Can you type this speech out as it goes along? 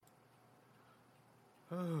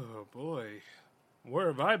Oh, boy. Where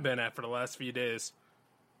have I been at for the last few days?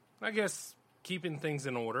 I guess keeping things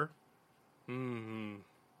in order. Well,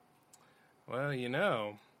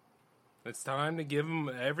 it's time to give them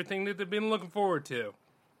everything that they've been looking forward to.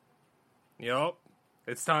 Yup,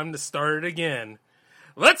 it's time to start it again.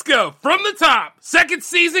 Let's go from the top. Second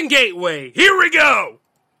season gateway. Here we go.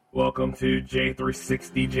 Welcome to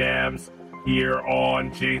J360 Jams here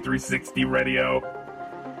on J360 Radio.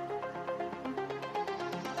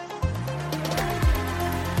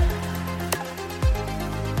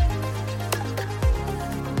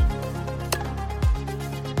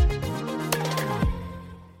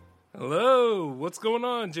 Hello, what's going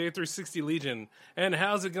on, J360 Legion? And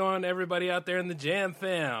how's it going, everybody out there in the Jam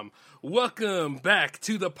fam? Welcome back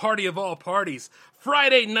to the party of all parties.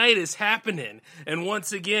 Friday night is happening, and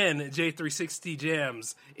once again, J360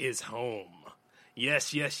 Jams is home.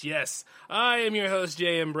 Yes. I am your host,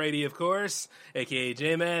 J.M. Brady, of course, a.k.a.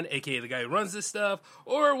 J-Man, a.k.a. the guy who runs this stuff,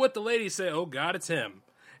 or what the ladies say, oh God, it's him.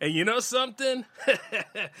 And you know something?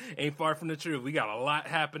 Ain't far from the truth. We got a lot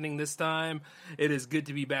happening this time. It is good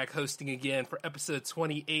to be back hosting again for episode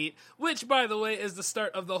 28, which, by the way, is the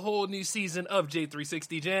start of the whole new season of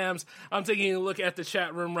J360 Jams. I'm taking a look at the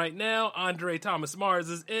chat room right now. Andre Thomas Mars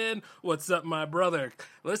is in. What's up, my brother?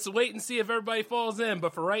 Let's wait and see if everybody falls in.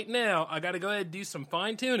 But for right now, I got to go ahead and do some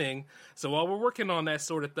fine-tuning. So while we're working on that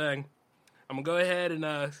sort of thing, I'm going to go ahead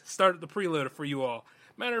and start the preloader for you all.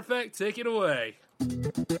 Matter of fact, take it away.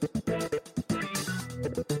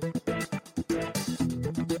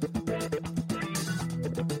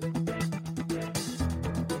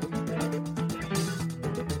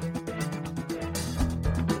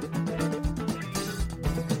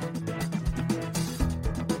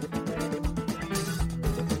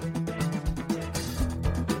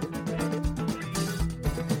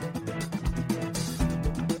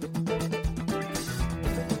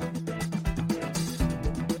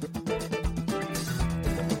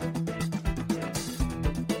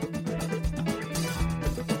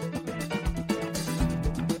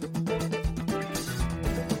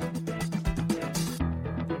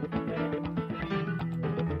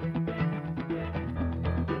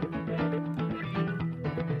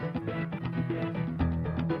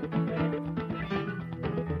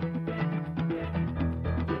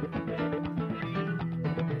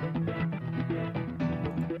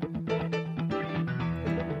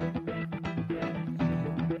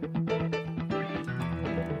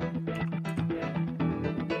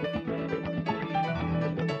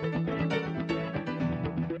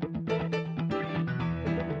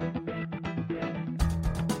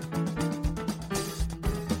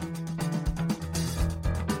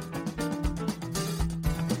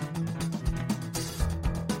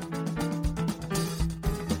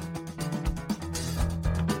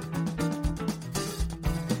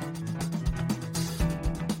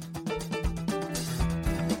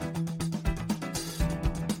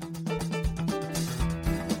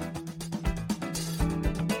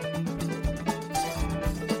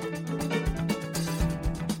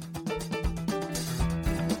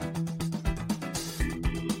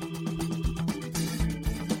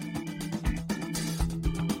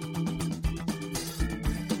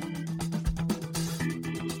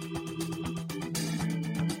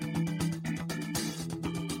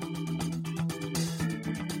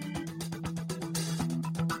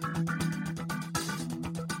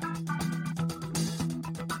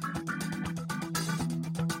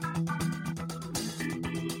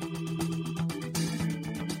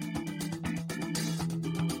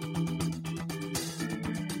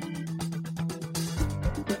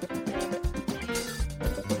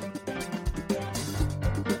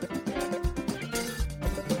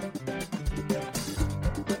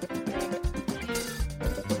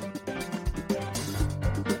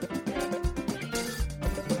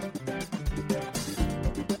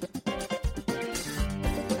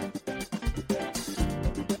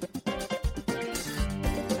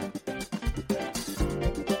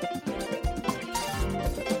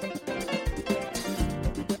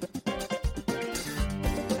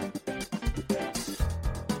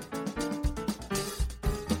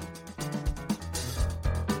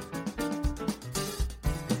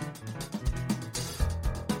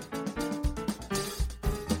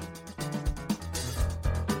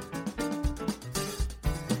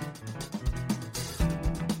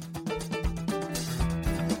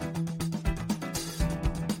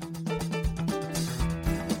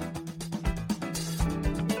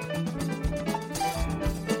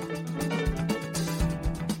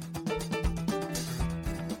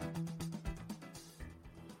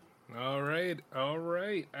 All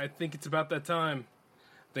right. I think it's about that time.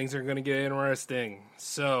 Things are going to get interesting.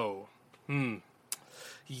 So,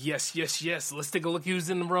 yes. Let's take a look who's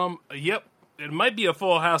in the room. Yep, it might be a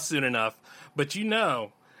full house soon enough. But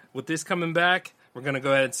with this coming back, we're going to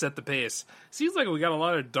go ahead and set the pace. Seems like we got a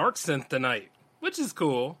lot of dark synth tonight, which is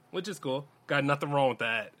cool. Got nothing wrong with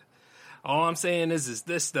that. All I'm saying is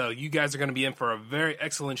this, though. You guys are going to be in for a very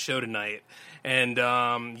excellent show tonight. And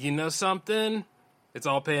you know something? It's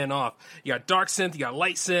all paying off. You got dark synth, you got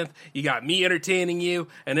light synth, you got me entertaining you,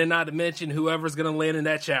 and then not to mention whoever's going to land in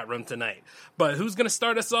that chat room tonight. But who's going to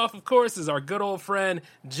start us off, of course, is our good old friend,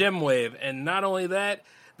 Gemwave. And not only that,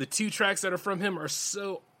 the 2 tracks that are from him are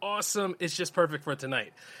so awesome, it's just perfect for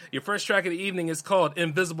tonight. Your first track of the evening is called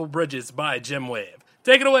Invisible Bridges by Gemwave.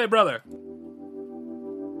 Take it away, brother.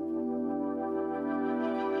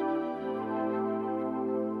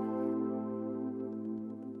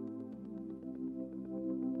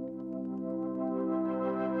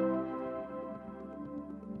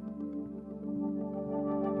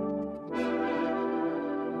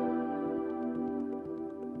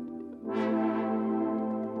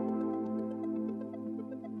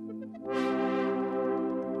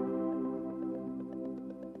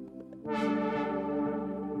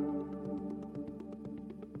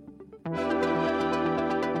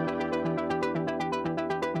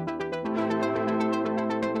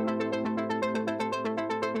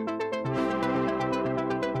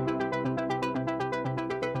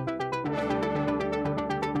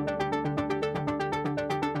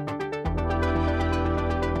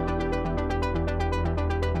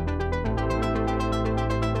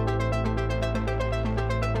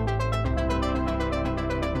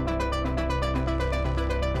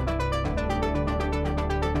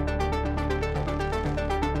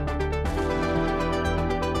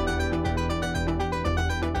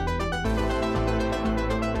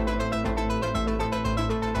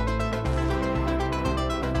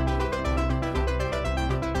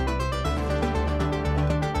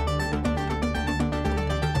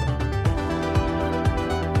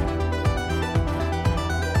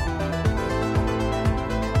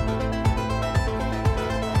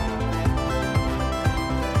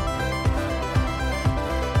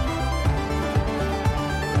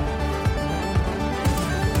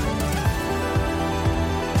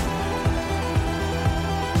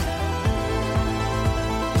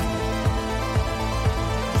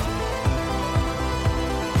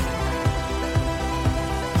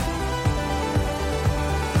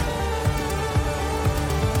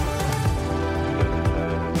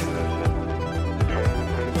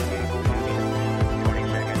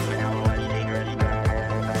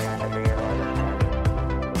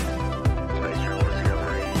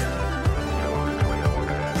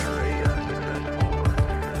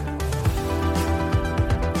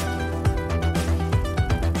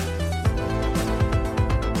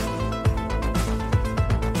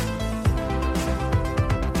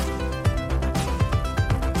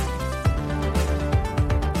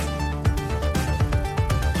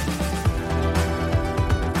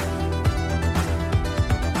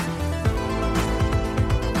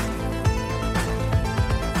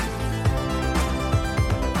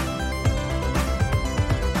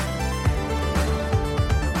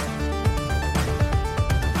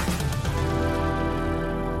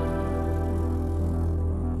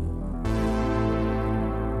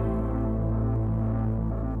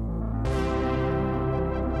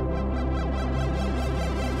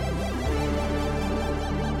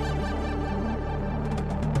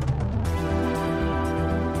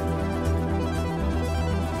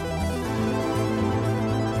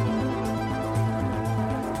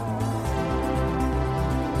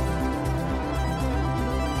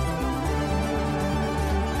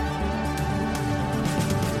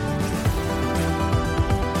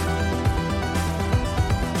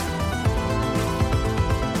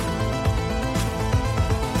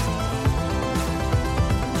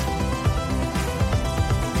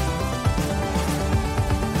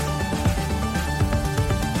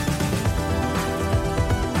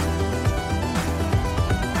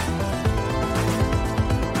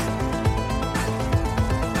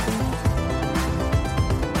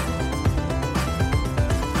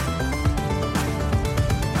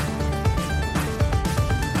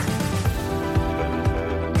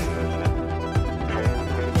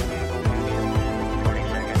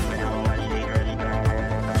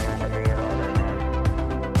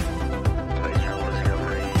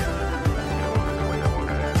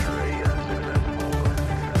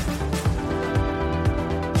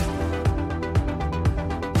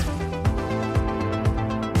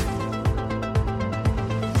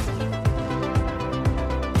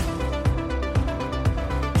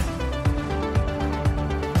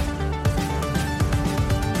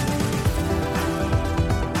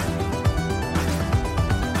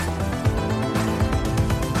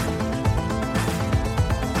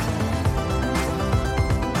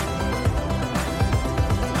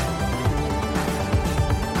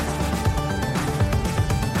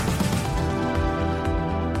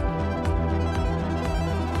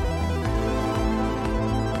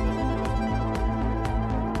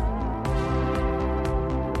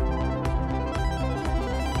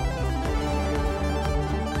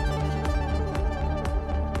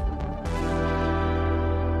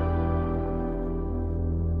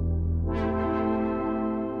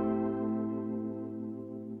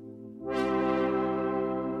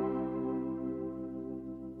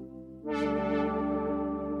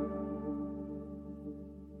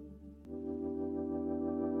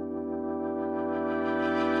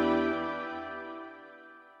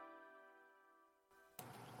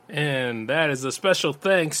 that is a special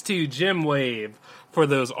thanks to Jim Wave for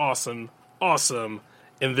those awesome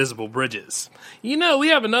invisible bridges. You know, we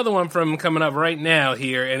have another one from coming up right now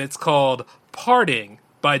here, and it's called Parting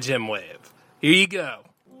by Jim Wave. Here you go.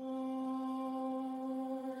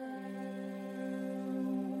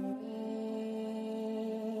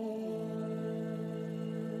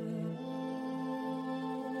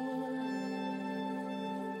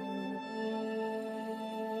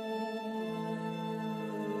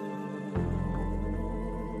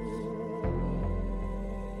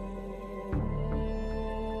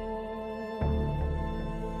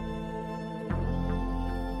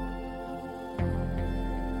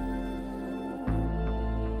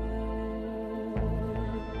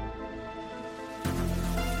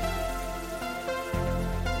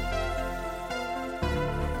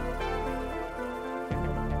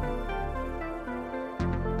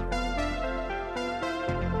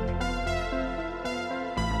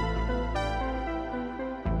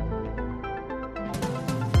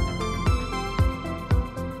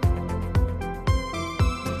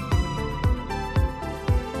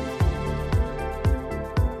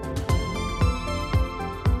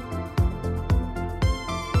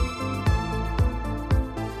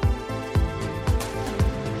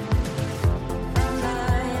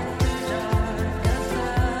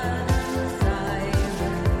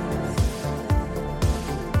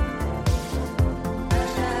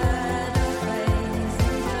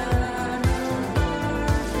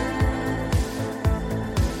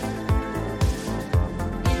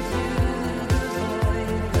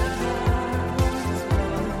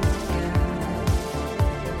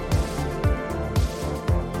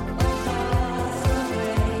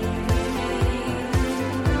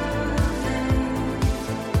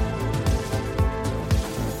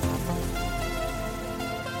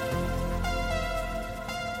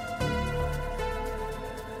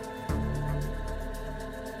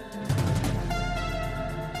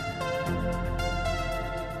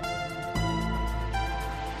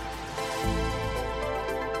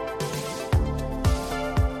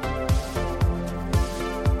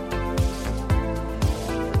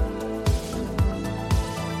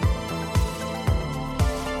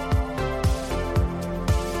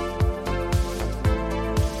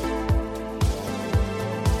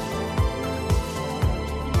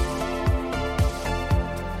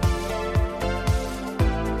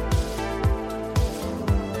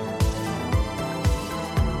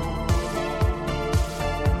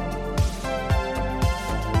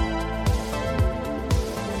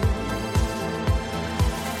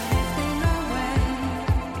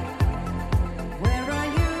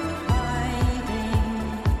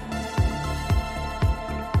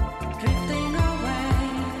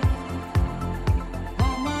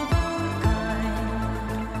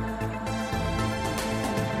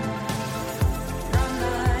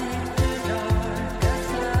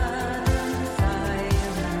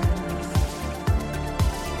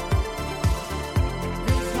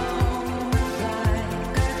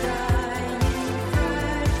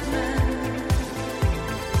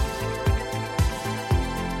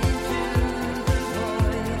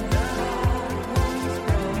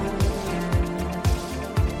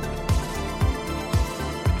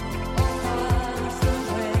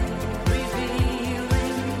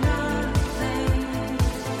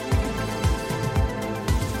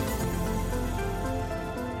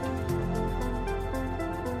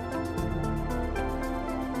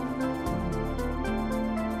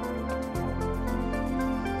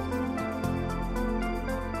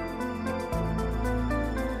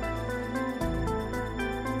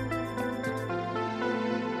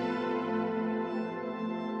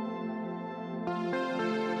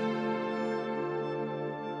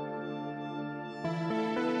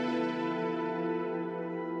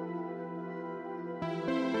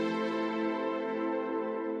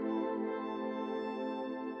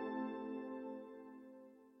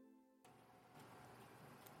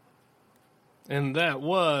 And that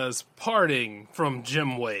was Parting from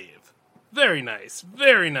Jim Wave. Very nice,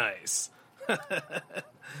 very nice.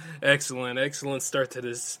 Excellent start to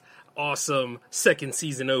this awesome second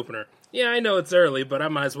season opener. Yeah, I know it's early, but I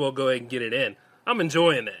might as well go ahead and get it in. I'm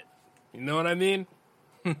enjoying it. You know what I mean?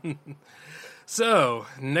 So,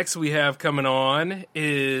 next we have coming on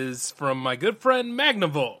is from my good friend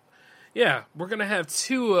Magnavolt. Yeah, we're going to have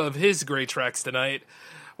two of his great tracks tonight.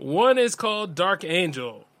 One is called Dark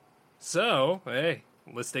Angel. So, hey,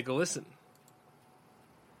 let's take a listen.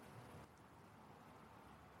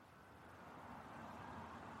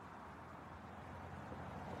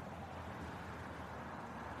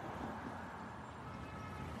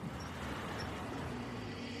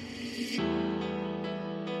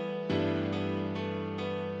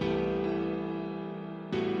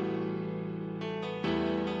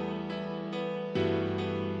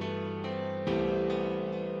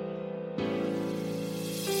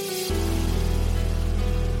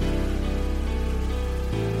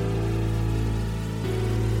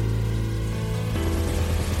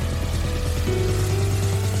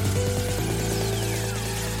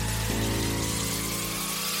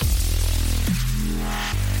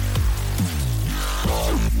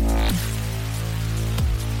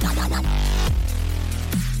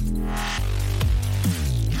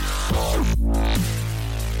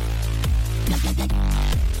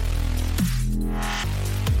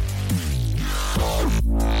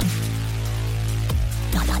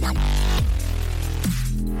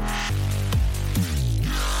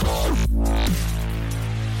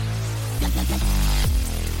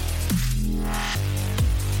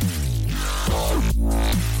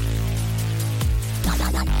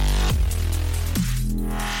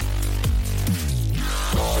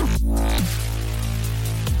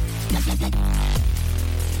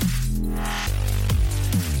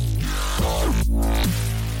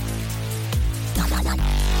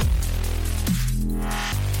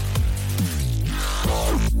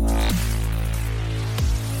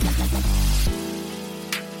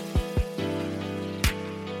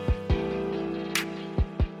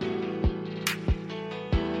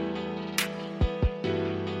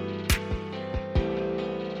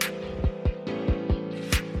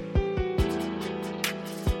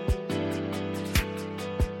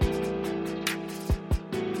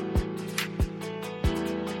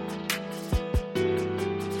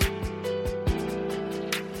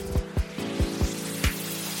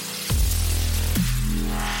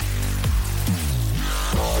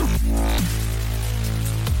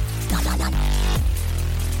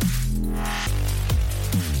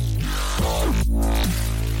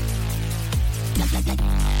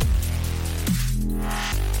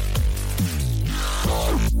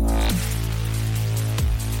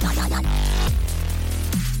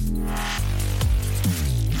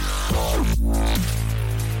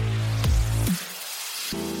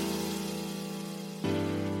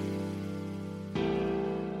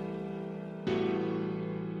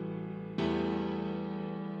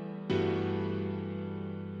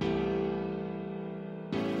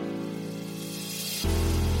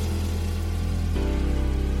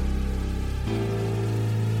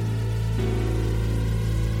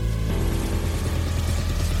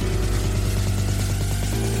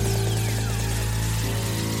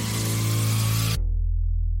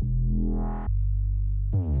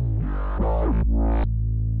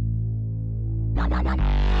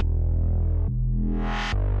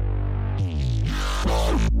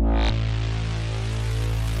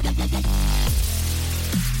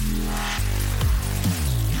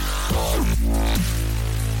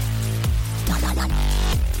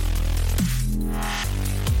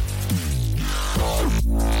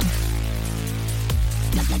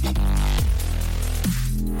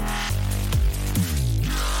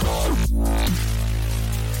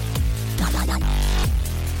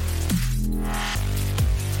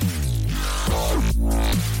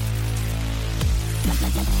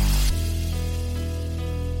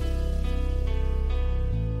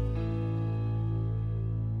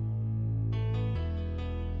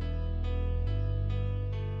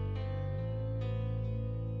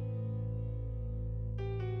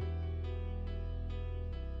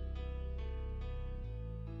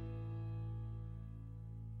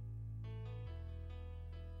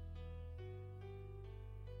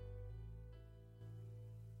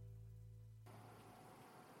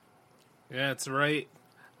 Yeah, that's right.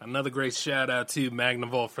 Another great shout out to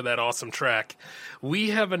Magnavolt for that awesome track.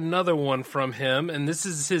 We have another one from him, and this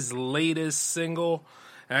is his latest single.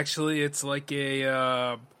 Actually, it's like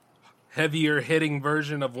a heavier hitting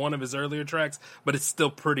version of one of his earlier tracks, but it's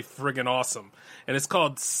still pretty friggin' awesome. And it's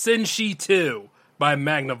called Senshi 2 by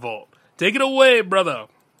Magnavolt. Take it away, brother.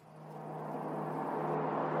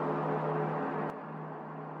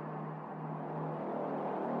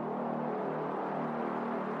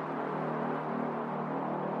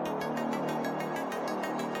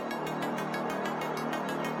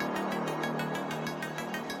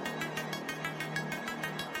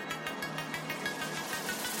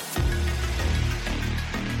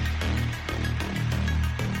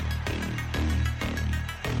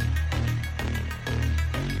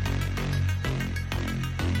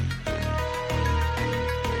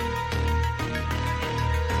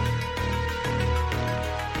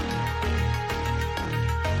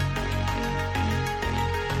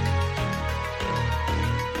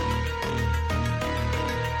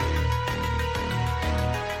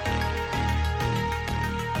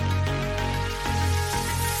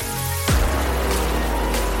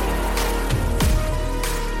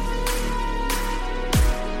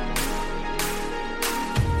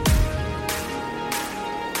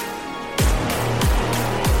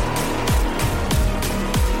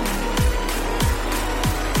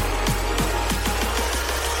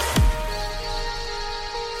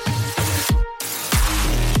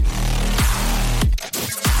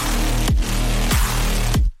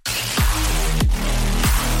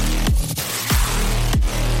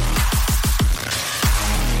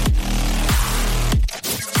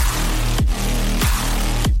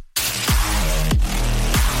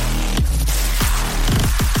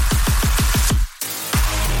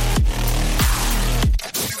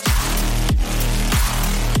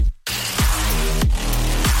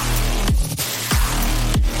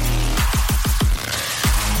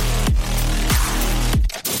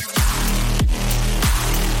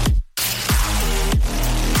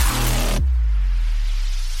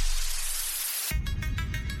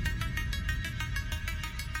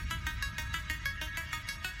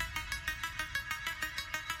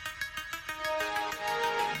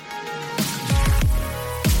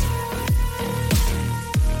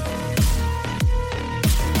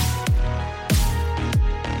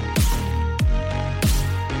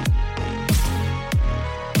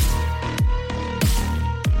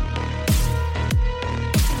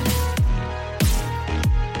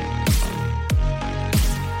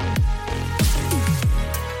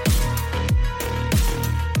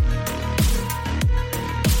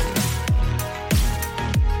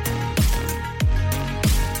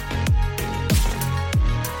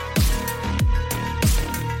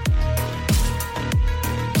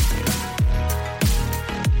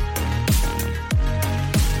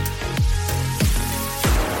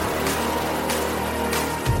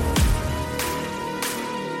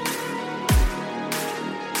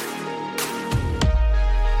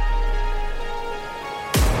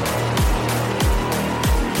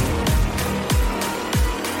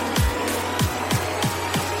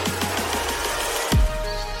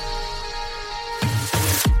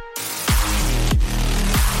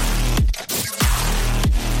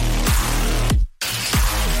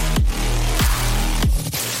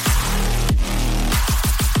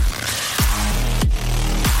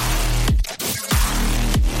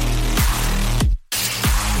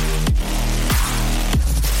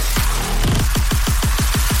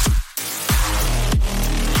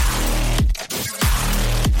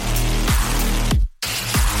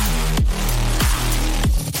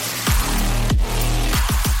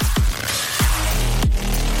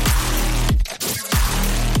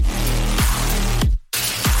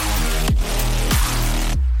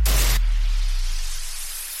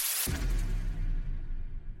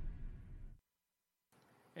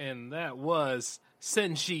 that was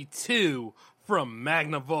Senshi 2 from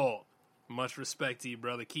Magnavolt. Much respect to you,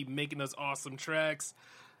 brother. Keep making those awesome tracks.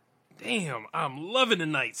 Damn, I'm loving the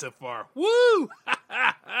night so far. Woo!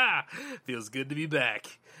 Feels good to be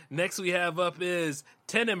back. Next we have up is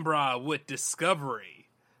Tenenbra with Discovery.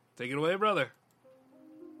 Take it away, brother.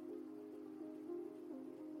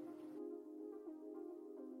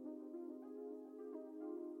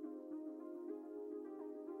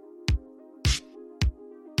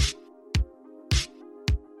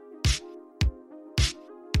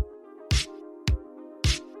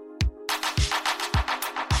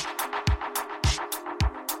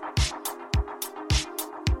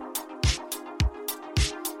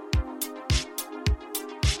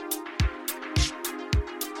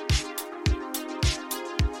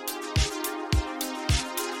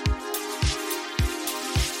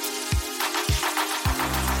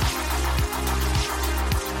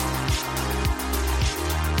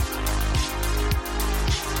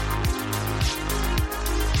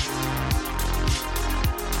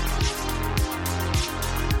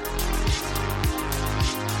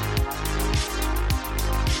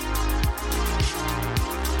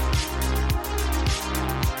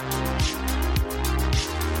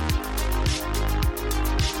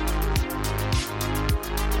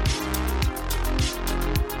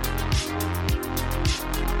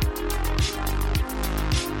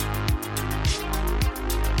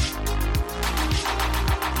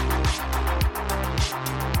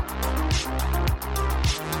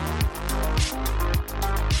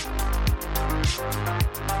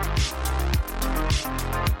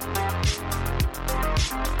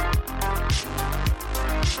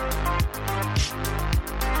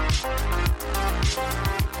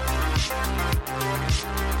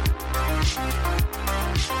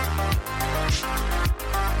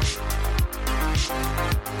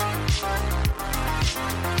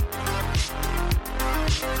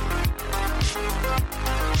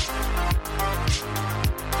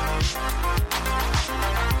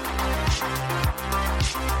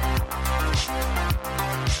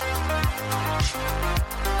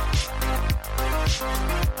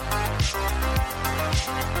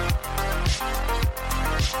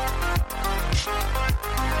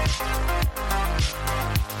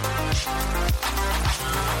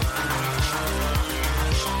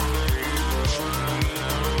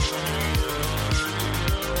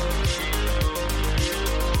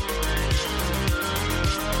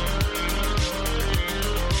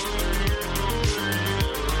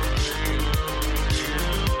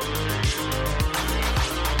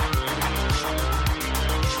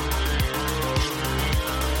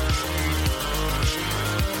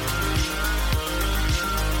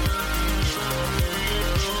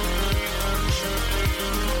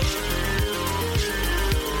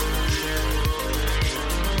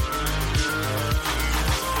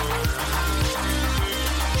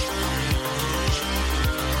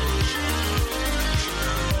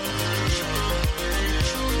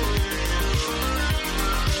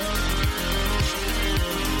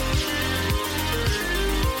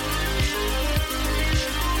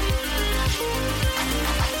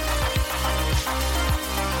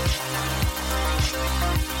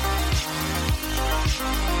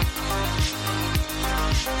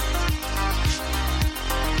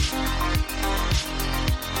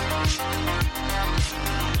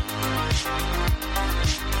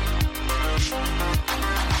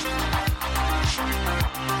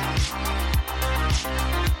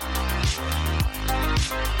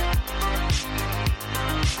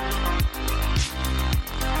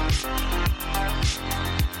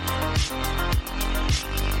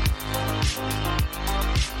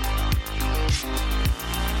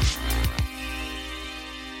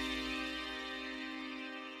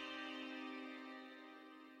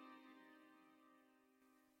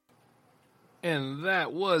 And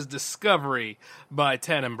that was Discovery by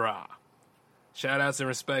Tenenbra. Shout outs and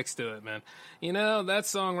respects to it, man. You know, that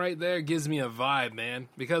song right there gives me a vibe, man.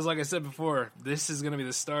 Because like I said before, this is going to be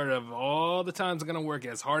the start of all the times I'm going to work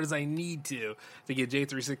as hard as I need to get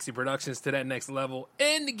J360 Productions to that next level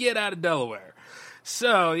and to get out of Delaware.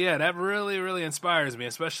 So, yeah, that really, really inspires me,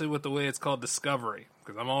 especially with the way it's called Discovery.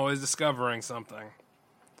 Because I'm always discovering something.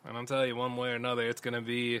 And I'll tell you, one way or another, it's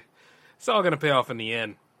all going to pay off in the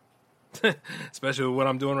end. Especially with what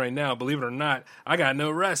I'm doing right now. Believe it or not, I got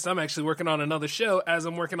no rest. I'm actually working on another show as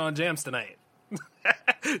I'm working on jams tonight.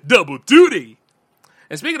 Double duty!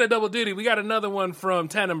 And speaking of double duty, we got another one from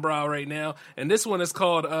Tenenbra right now, and this one is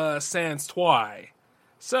called Sans Toi.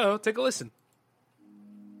 So, take a listen.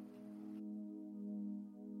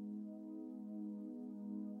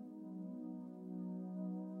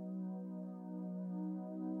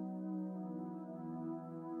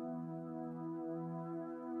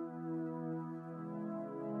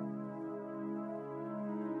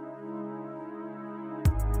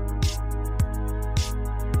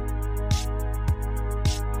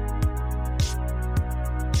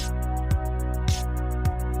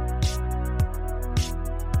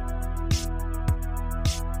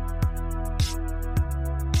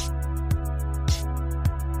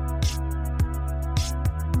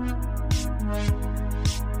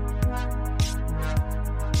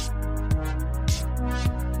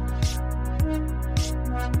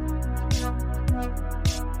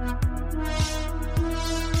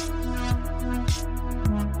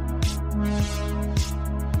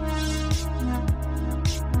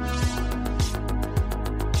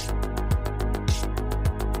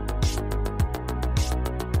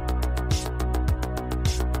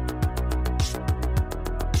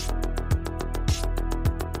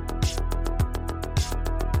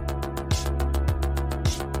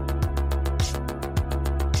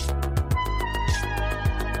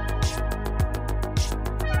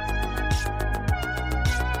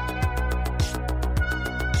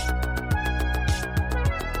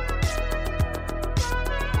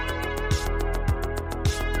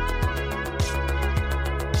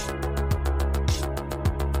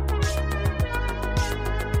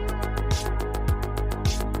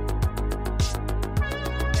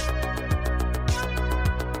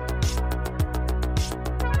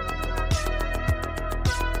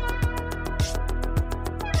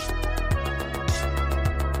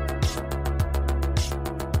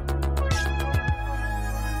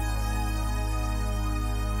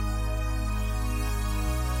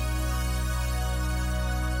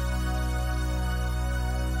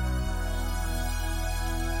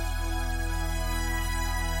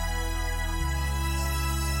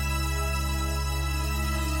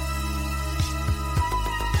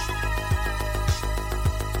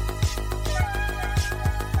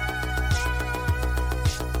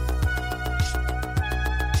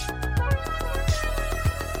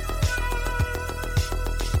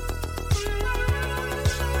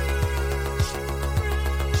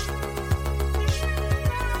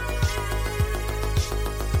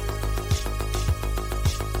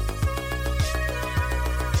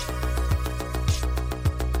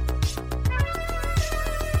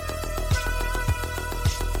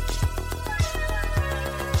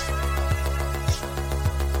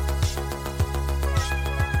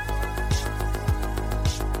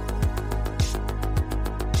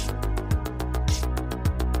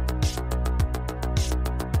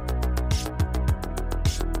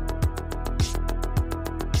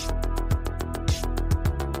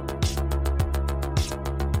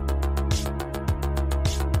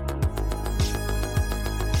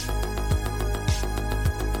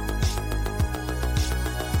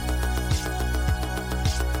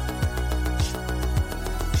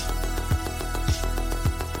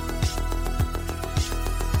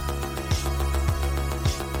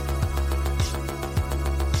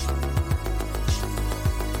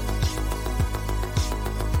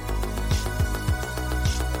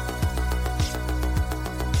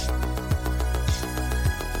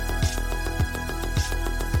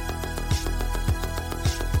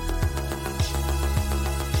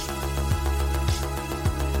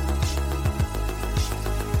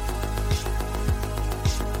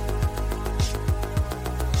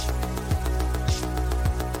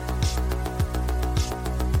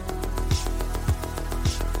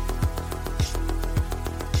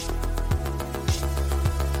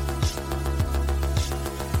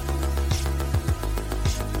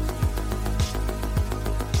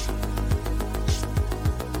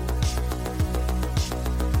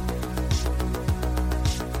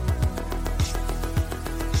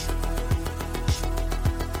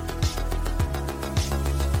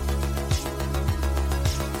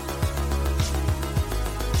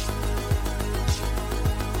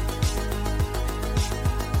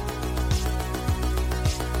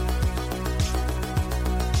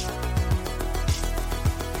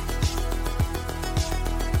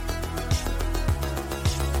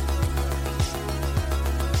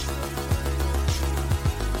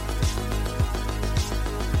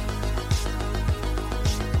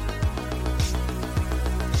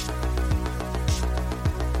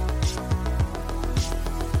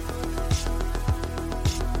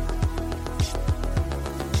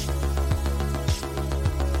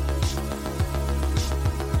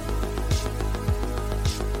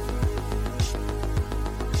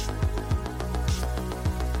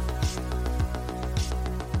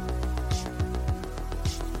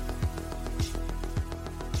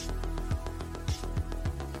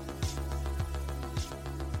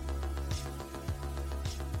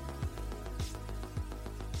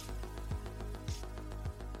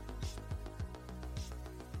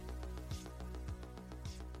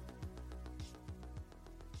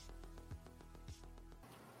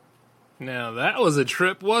 Now that was a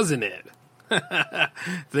trip, wasn't it?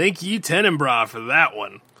 Thank you, Tenenbra, for that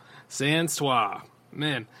one. Sans toi.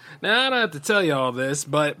 Man, now I don't have to tell you all this,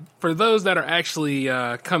 but for those that are actually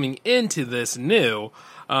coming into this new,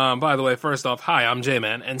 by the way, first off, hi, I'm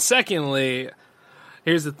J-Man, and secondly,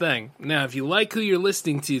 here's the thing. Now, if you like who you're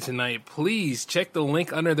listening to tonight, please check the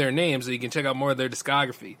link under their name so you can check out more of their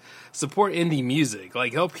discography. Support indie music.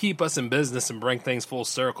 Like, help keep us in business and bring things full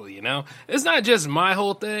circle, you know? It's not just my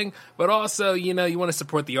whole thing, but also, you know, you want to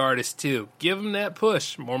support the artist, too. Give them that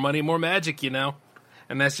push. More money, more magic, you know?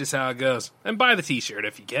 And that's just how it goes. And buy the t-shirt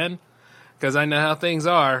if you can, because I know how things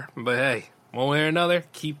are. But hey, one way or another,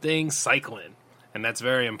 keep things cycling. And that's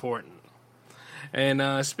very important.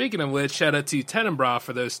 And speaking of which, shout out to Tenenbra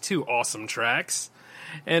for those 2 awesome tracks.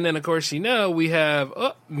 And then, of course, you know, we have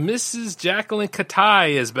Mrs. Jacqueline Katai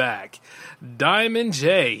is back. Diamond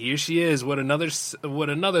J, here she is with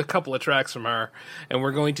another couple of tracks from her. And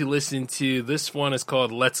we're going to listen to, this one is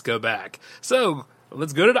called Let's Go Back. So,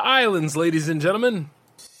 let's go to the islands, ladies and gentlemen.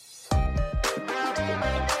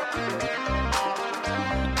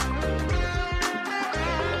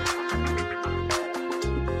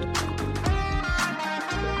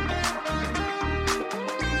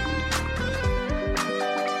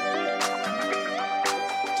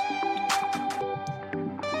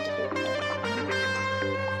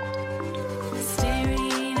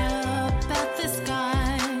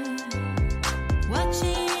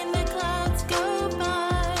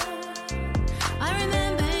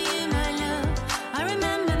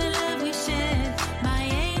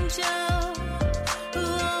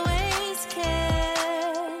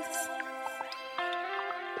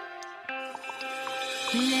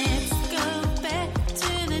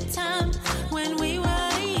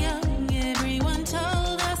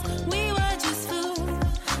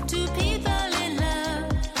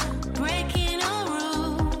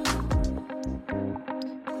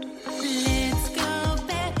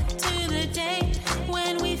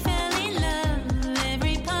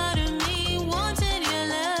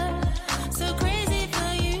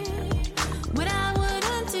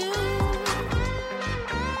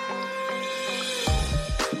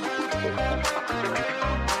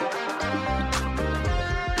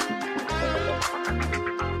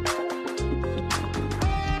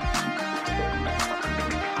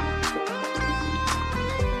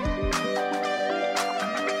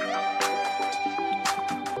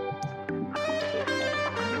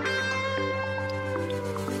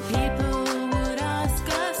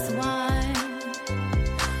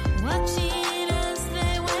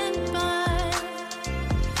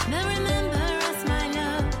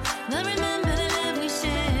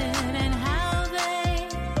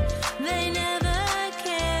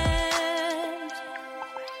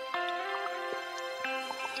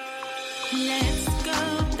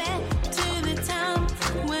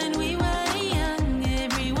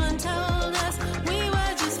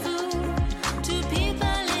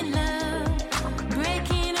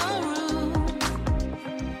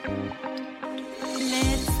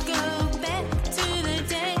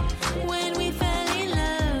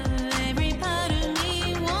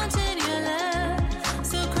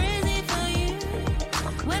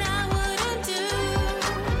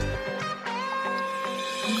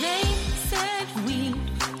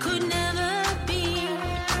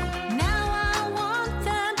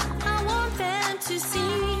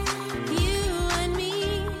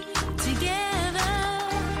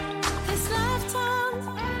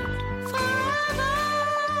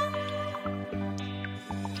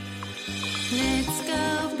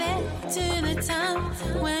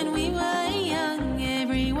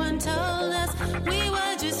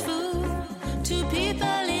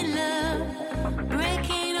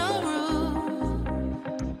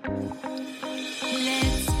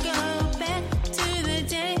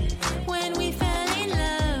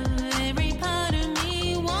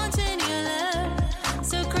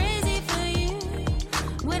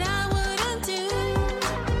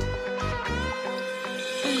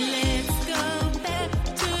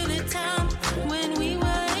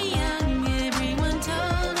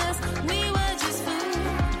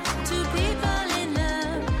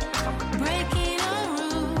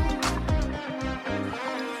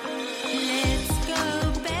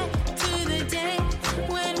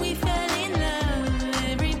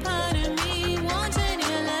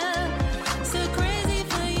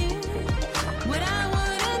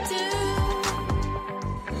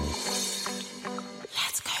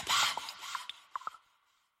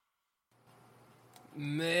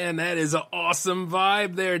 Man, that is an awesome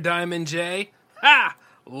vibe there, Diamond J. Ha!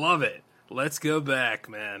 Love it. Let's go back,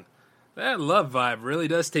 man. That love vibe really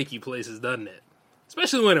does take you places, doesn't it?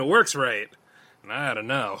 especially when it works right. And I don't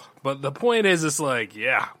know. But the point is, it's like,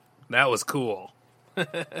 yeah, that was cool.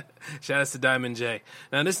 Shout out to Diamond J.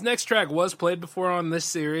 Now, this next track was played before on this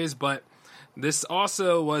series, but this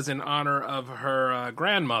also was in honor of her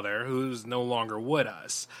grandmother, who's no longer with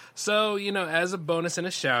us. So, as a bonus and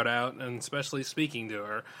a shout out, and especially speaking to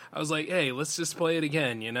her, I was like, hey, let's just play it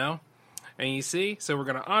again, And you see, so we're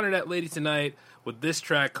going to honor that lady tonight with this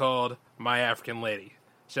track called My African Lady.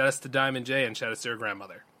 Shout out to Diamond J and shout out to her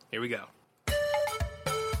grandmother. Here we go.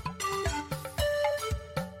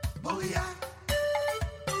 Oh, yeah.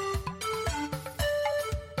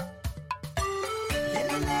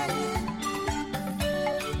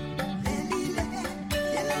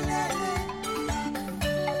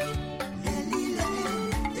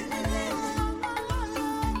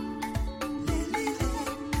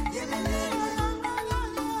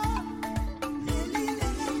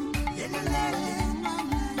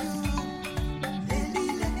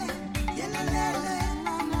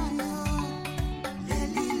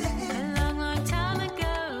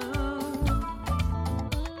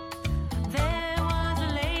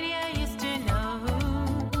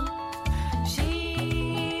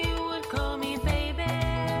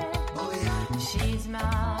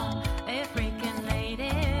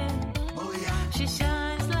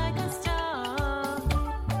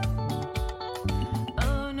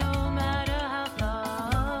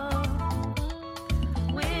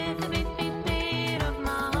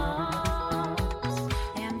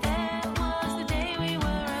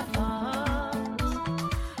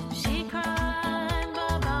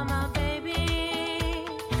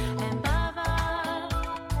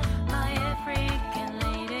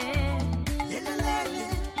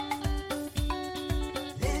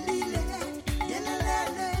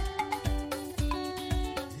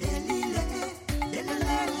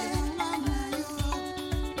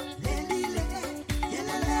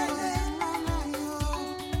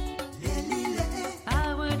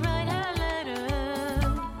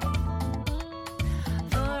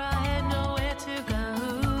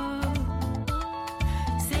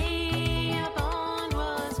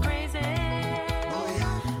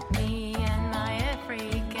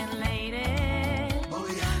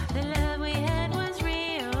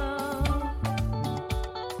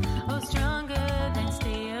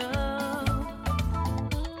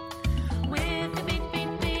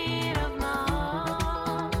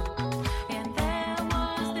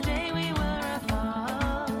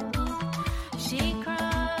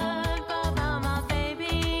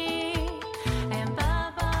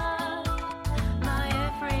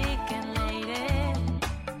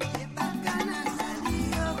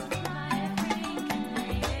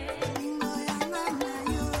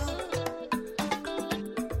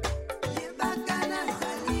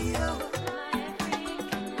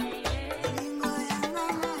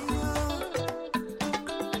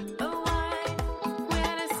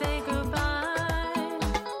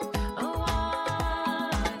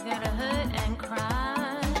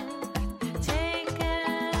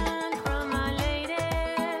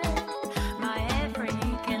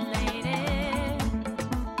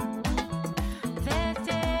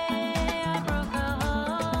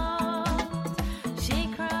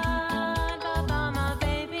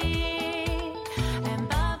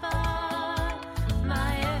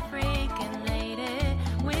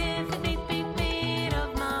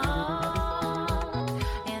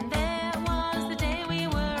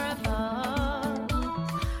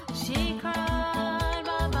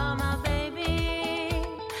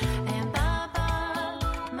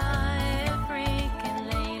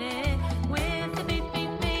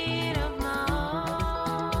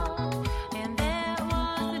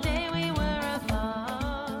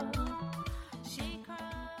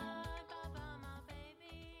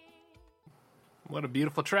 What a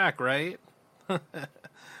beautiful track, right?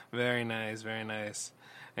 Very nice, very nice.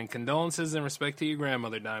 And condolences and respect to your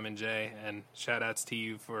grandmother, Diamond J, and shout outs to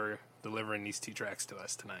you for delivering these two tracks to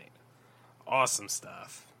us tonight. Awesome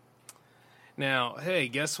stuff. Now, hey,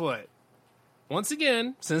 guess what? Once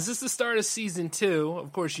again, since it's the start of Season 2,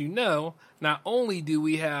 of course not only do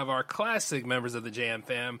we have our classic members of the Jam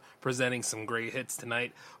Fam presenting some great hits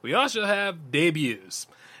tonight, we also have debuts.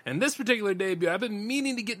 And this particular debut, I've been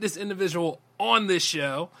meaning to get this individual on this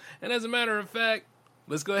show, and as a matter of fact,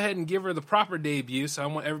 let's go ahead and give her the proper debut, so I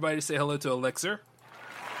want everybody to say hello to Elixir.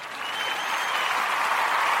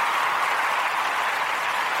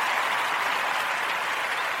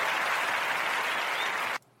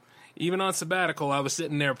 Even on sabbatical, I was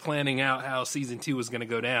sitting there planning out how Season 2 was going to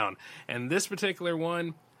go down. And this particular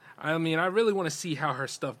one, I mean, I really want to see how her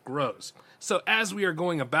stuff grows. So as we are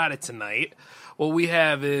going about it tonight, what we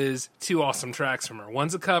have is 2 awesome tracks from her.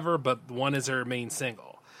 One's a cover, but one is her main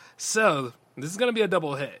single. So this is going to be a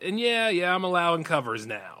double hit. And yeah, I'm allowing covers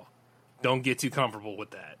now. Don't get too comfortable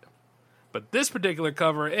with that. But this particular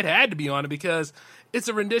cover, it had to be on it because it's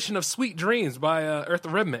a rendition of Sweet Dreams by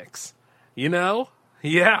Eartha Rhythmics. You know?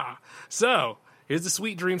 Yeah. So, here's the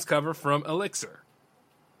Sweet Dreams cover from Elixir.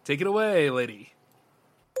 Take it away, lady.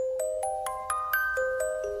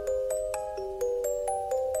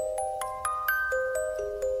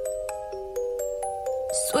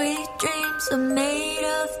 Sweet dreams are made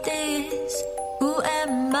of this. Who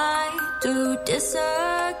am I to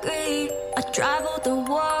disagree? I traveled the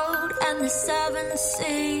world and the 7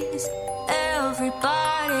 seas.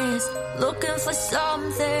 Everybody's looking for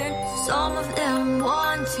something. Some of them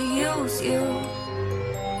want to use you.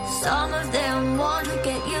 Some of them want to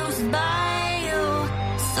get used by you.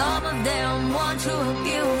 Some of them want to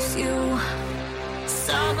abuse you.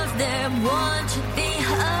 Some of them want to be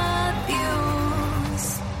abused.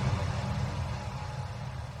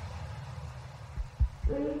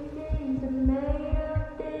 Sweet dreams are made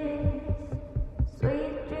of this.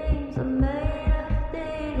 Sweet dreams are made of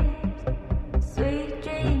this. Sweet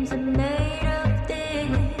dreams are made of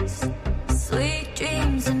this. Sweet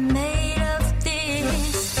dreams are made of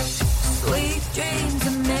this. Sweet dreams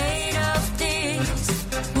are made of this.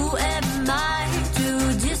 Who am I to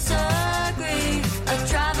disagree? I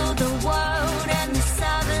traveled the world and the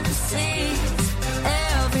 7 seas.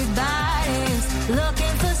 Everybody's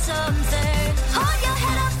looking for something. Hold your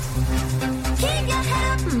head up, keep your head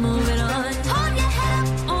up, moving on. Hold your head up,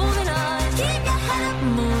 moving on. Keep your head up,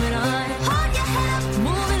 moving on. Hold your head up,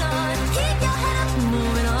 moving on. Keep your head up,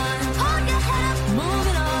 moving on. Hold your head up,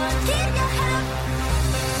 moving on. Keep your head up.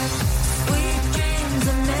 Sweet dreams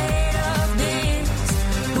are made of this.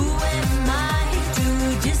 Who am I to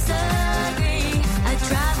disagree? I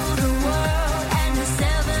travel the world and the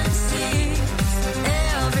 7 seas.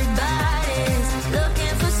 Everybody's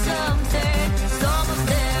looking for something. Some of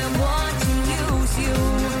them want to use you.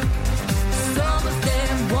 Some of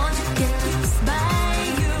them want to get used by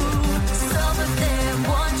you. Some of them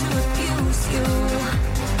want to abuse you.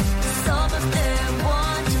 Some of them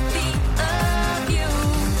want to be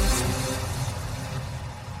abused.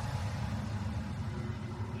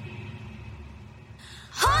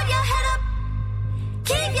 Hold your head up,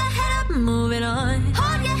 keep your head up, moving on.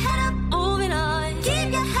 Hold your head up, moving on.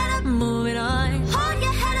 Keep your head up, moving on. Hold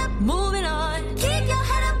your head up, moving on. Keep your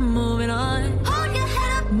head up, moving on. Hold your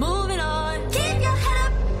head up, moving on. Keep your head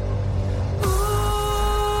up.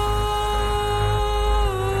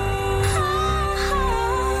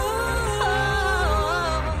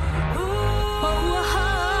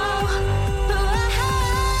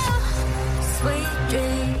 Sweet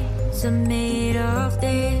dreams are made of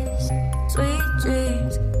this. Sweet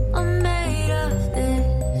dreams are made of this.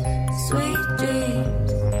 Sweet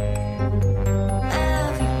dreams.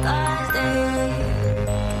 Everybody.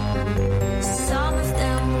 Some of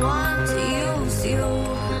them want to use you.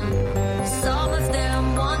 Some of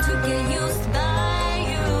them want to get used by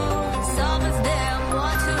you. Some of them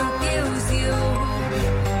want to abuse you.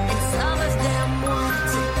 And some of them want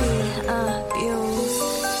to be abused.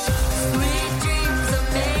 Sweet dreams are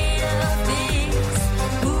made of this.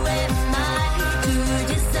 Who am I to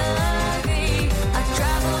disagree? I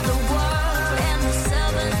travel the world and the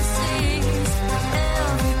 7 seas.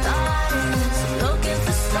 Everybody's looking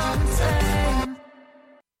for something.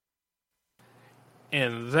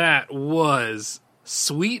 And that was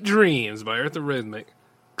Sweet Dreams by Eartha Rhythmic,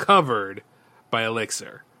 covered by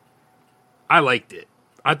Elixir. I liked it.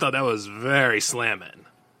 I thought that was very slamming.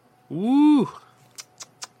 Woo!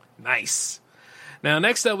 Nice. Now,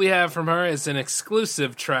 next up we have from her is an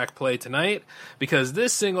exclusive track play tonight because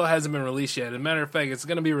this single hasn't been released yet. As a matter of fact, it's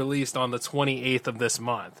going to be released on the 28th of this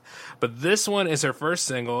month. But this one is her first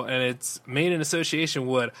single, and it's made in association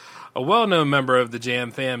with a well-known member of the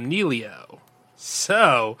Jam fam, Neelio.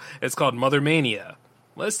 So, it's called Mother Mania.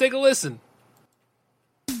 Let's take a listen.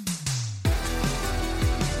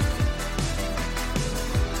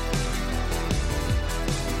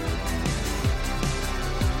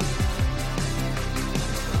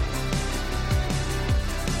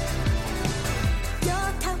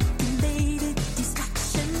 Your calculated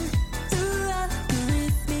distraction through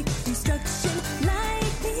algorithmic destruction.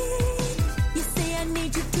 Like me, you say I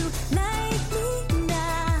need you to like me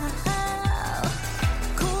now.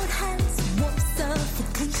 Cold hands, warm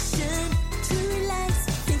suffocation.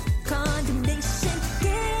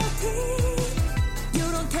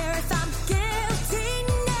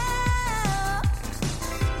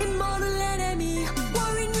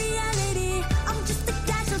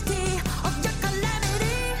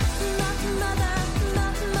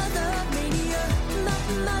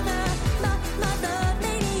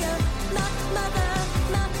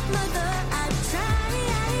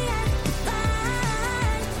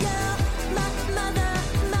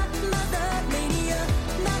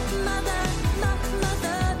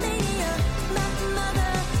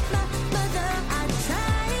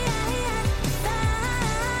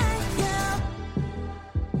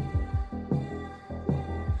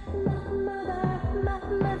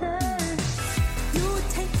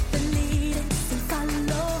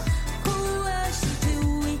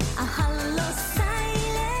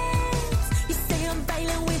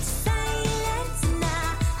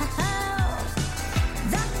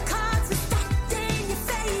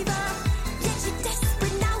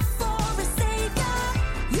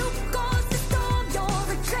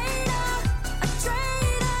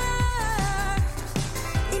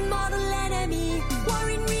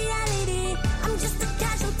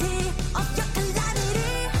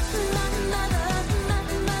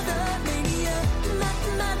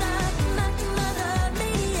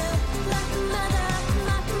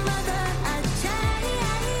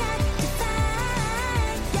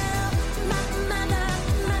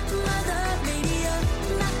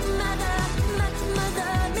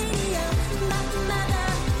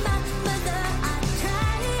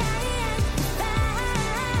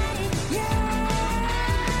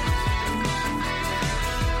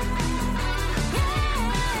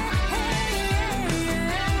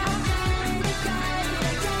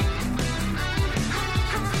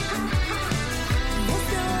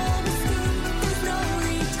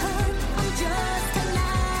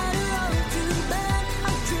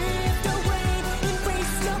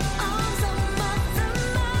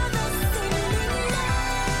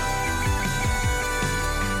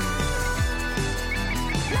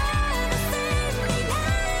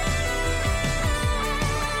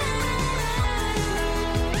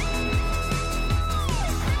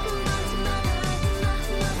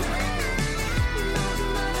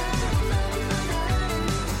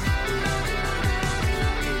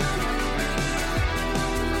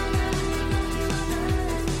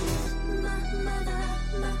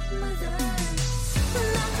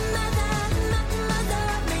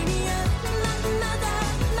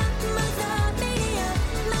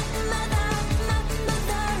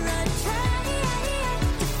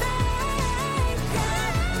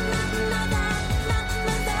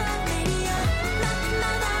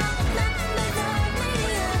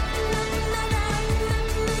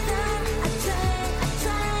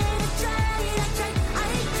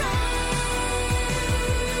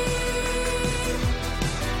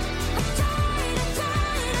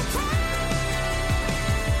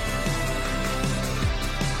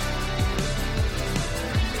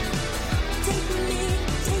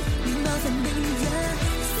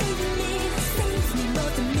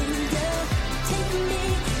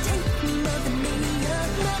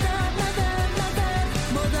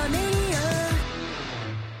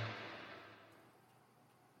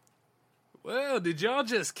 did y'all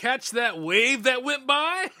just catch that wave that went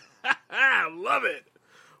by? Love it.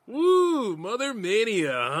 Woo, Mother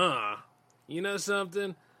Mania, huh? You know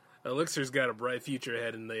something? Elixir's got a bright future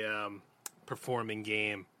ahead in the performing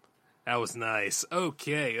game. That was nice.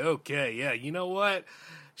 Okay, yeah, you know what?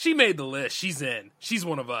 She made the list. She's in. She's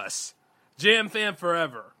one of us. Jam fan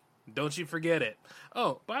forever. Don't you forget it.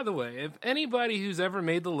 Oh, by the way, if anybody who's ever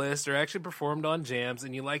made the list or actually performed on jams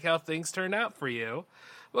and you like how things turned out for you,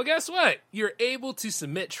 well, guess what? You're able to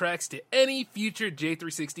submit tracks to any future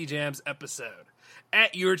J360 Jams episode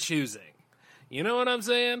at your choosing. You know what I'm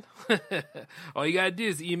saying? All you gotta do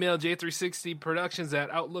is email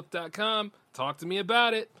j360productions@outlook.com, talk to me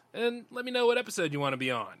about it, and let me know what episode you want to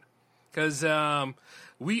be on. Because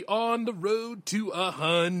we on the road to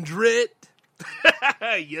 100.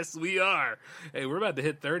 Yes, we are. Hey, we're about to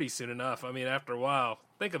hit 30 soon enough. I mean, after a while,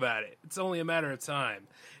 think about it. It's only a matter of time.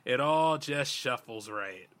 It all just shuffles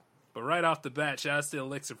right. But right off the bat, shout out to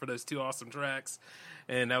Elixir for those 2 awesome tracks.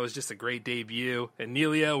 And that was just a great debut. And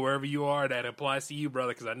Neilio, wherever you are, that applies to you,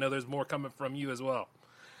 brother, because I know there's more coming from you as well.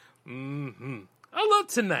 I love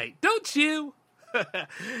tonight, don't you?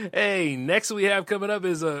 Hey, next we have coming up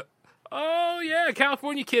is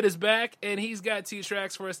California Kid is back, and he's got 2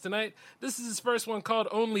 tracks for us tonight. This is his first one called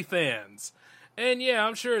OnlyFans. And yeah,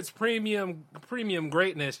 I'm sure it's premium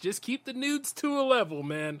greatness. Just keep the nudes to a level,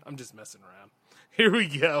 man. I'm just messing around. Here we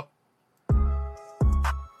go.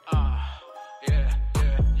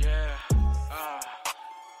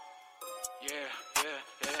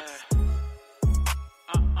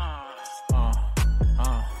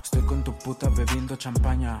 Puta bebiendo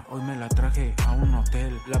champaña, hoy me la traje a un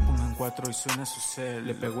hotel. La pongo en 4 y suena su cel.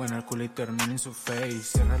 Le pegó en el culo y termina en su face.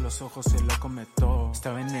 Cierra los ojos, se lo come todo.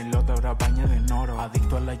 Estaba en el lodo, ahora baña de noro.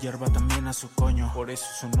 Adicto a la hierba, también a su coño. Por eso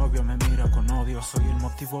su novio me mira con odio. Soy el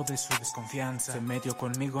motivo de su desconfianza. Se metió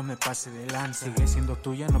conmigo, me pase de lanza. Sigue siendo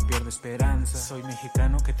tuya, no pierdo esperanza. Soy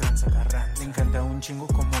mexicano que tranza Carranza. Le encanta un chingo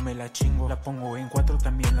como me la chingo. La pongo en 4,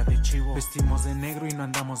 también la de chivo. Vestimos de negro y no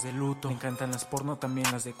andamos de luto. Me encantan las porno, también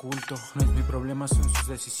las de culto. No es mi problema, son sus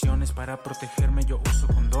decisiones. Para protegerme yo uso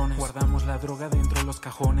condones. Guardamos la droga dentro de los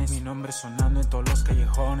cajones. Mi nombre sonando en todos los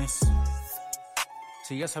callejones.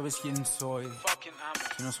 Si ya sabes quién soy,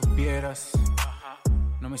 si no supieras,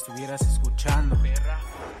 no me estuvieras escuchando.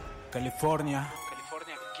 California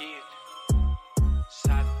Kid,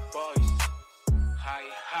 Sad Boys,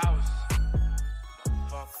 High House,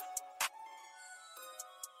 fuck.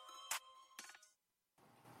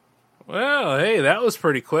 Well, hey, that was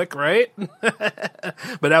pretty quick, right?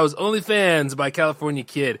 But that was OnlyFans by California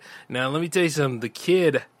Kid. Now, let me tell you something. The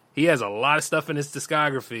Kid, he has a lot of stuff in his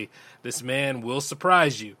discography. This man will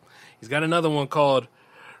surprise you. He's got another one called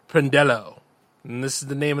Prendello. And this is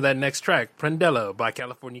the name of that next track, Prendello by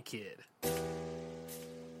California Kid.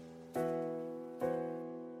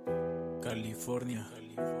 California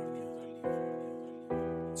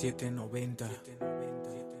 790.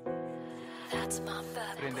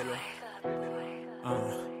 Préndelo.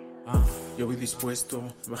 Yo voy dispuesto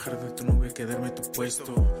a bajar de tu nube, quedarme a tu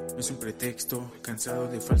puesto. No es un pretexto, cansado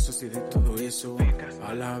de falsos y de todo eso.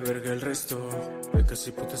 A la verga el resto, becas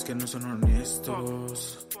y putas que no son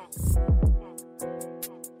honestos.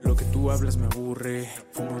 Lo que tú hablas me aburre.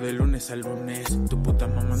 Fumo de lunes a lunes. Tu puta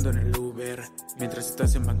mamando en el Uber mientras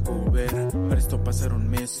estás en Vancouver. Para esto pasaron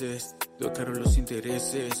meses. Doy caro los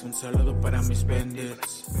intereses. Un saludo para mis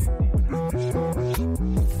vendors.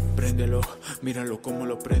 Préndelo, míralo como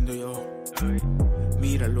lo prendo yo.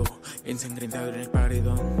 Míralo, ensangrentado en el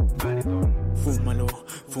paredón. Fúmalo,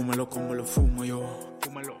 fúmalo como lo fumo yo.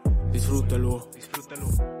 Disfrútalo,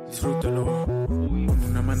 disfrútalo. Con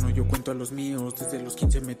una mano yo cuento a los míos. Desde los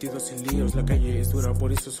 15 metidos en líos. La calle es dura,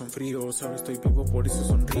 por eso son fríos. Ahora estoy vivo, por eso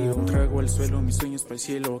sonrío. Trago al suelo, mis sueños para el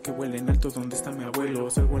cielo. Que vuelen alto donde está mi abuelo.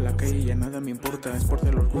 Salgo a la calle y ya nada me importa. Es por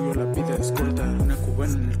el orgullo, la vida es corta. Una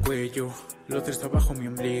cubana en el cuello, la otra está bajo mi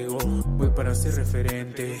ombligo. Voy para ser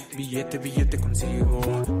referente, billete, billete consigo.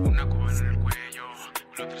 Una cubana en el cuello,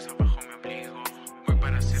 la otra está bajo mi ombligo. Voy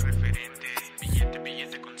para ser referente, billete,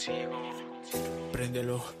 billete consigo.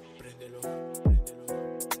 Préndelo, préndelo, préndelo.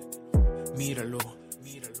 Míralo,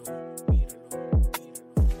 míralo, míralo.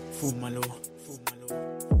 Fúmalo, fúmalo,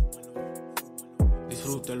 fúmalo.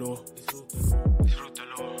 Disfrútalo, disfrútalo,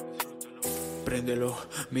 disfrútalo, disfrútalo. Préndelo,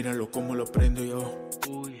 míralo como lo prendo yo.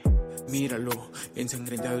 Míralo,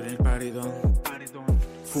 ensangrentado en el paredón.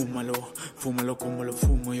 Fúmalo, fúmalo como lo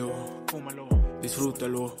fumo yo.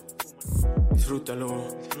 Disfrútalo, disfrútalo,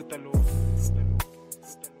 disfrútalo.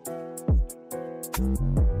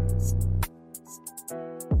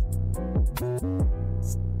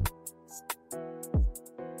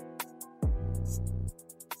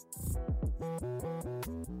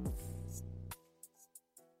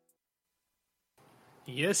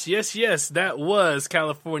 Yes, that was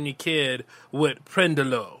California Kid with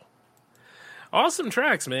Prendelo. Awesome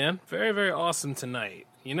tracks, man. Very, very awesome tonight.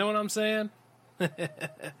 You know what I'm saying?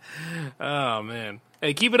 Oh, man.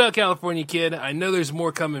 Hey, keep it up, California Kid. I know there's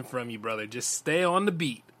more coming from you, brother. Just stay on the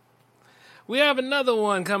beat. We have another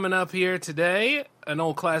one coming up here today. An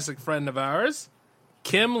old classic friend of ours,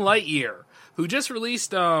 Kim Lightyear, who just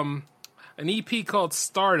released an EP called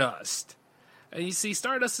Stardust. And you see,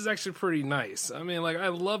 Stardust is actually pretty nice. I mean, like, I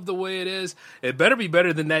love the way it is. It better be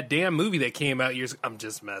better than that damn movie that came out years ago. I'm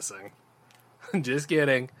just messing. Just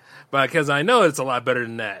kidding. But because I know it's a lot better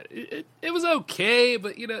than that. It was okay,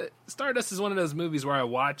 but, you know, Stardust is one of those movies where I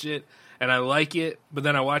watch it and I like it, but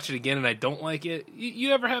then I watch it again and I don't like it.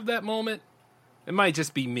 You ever have that moment? It might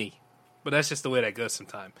just be me, but that's just the way that goes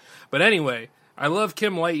sometimes. But anyway, I love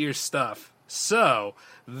Kim Lightyear's stuff. So,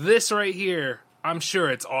 this right here, I'm sure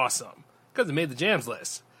it's awesome. Because it made the jams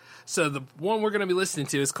list. So the one we're going to be listening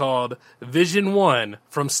to is called Vision 1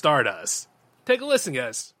 from Stardust. Take a listen,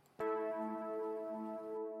 guys.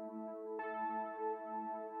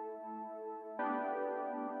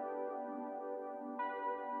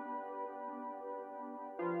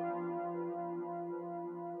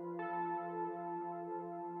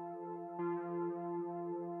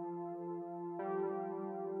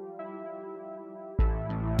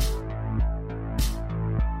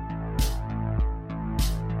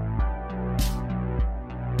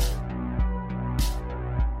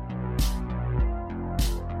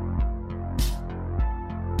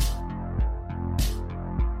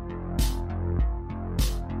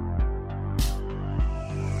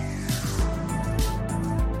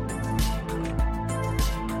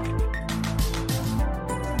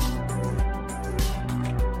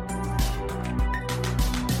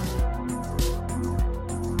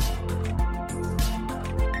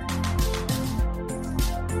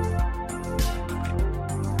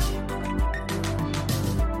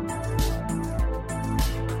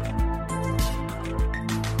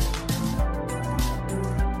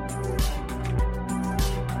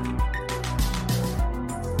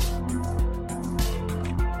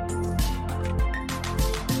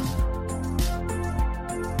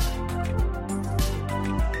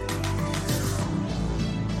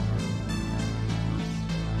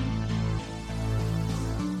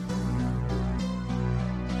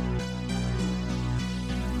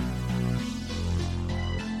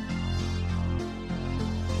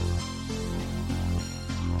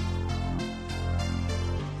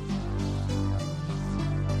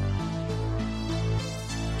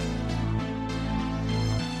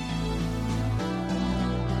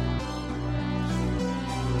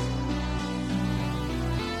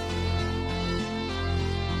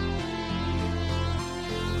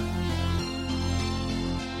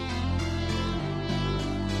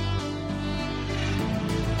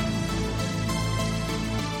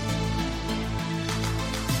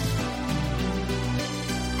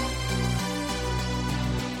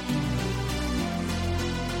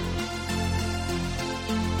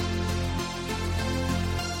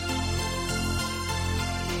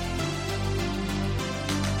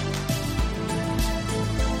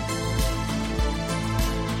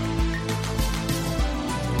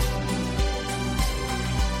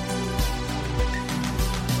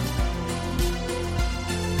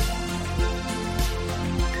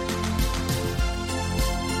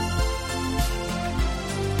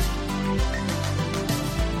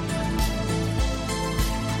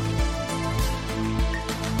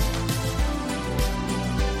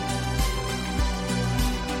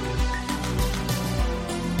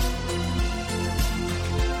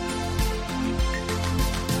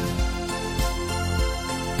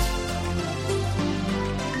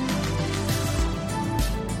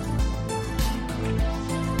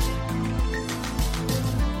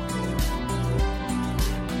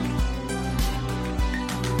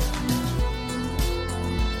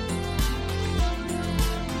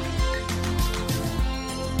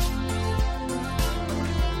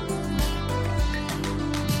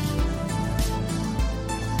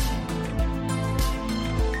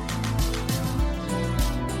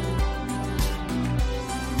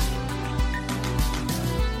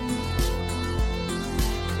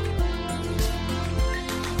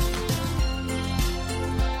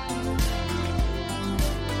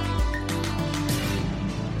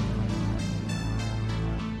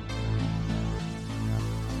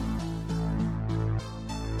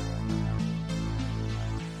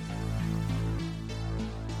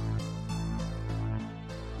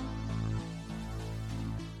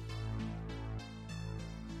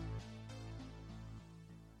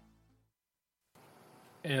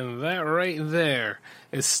 And that right there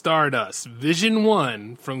is Stardust Vision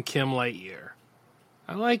 1 from Kim Lightyear.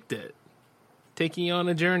 I liked it. Taking you on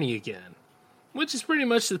a journey again. Which is pretty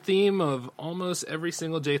much the theme of almost every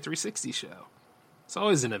single J360 show. It's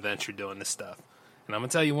always an adventure doing this stuff. And I'm going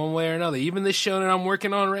to tell you one way or another, even this show that I'm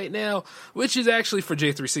working on right now, which is actually for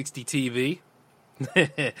J360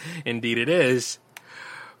 TV. Indeed it is.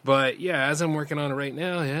 But yeah, as I'm working on it right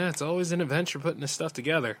now, yeah, it's always an adventure putting this stuff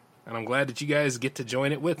together. And I'm glad that you guys get to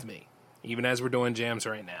join it with me, even as we're doing jams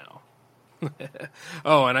right now.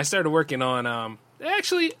 Oh, and I started working on,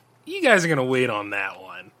 actually, you guys are going to wait on that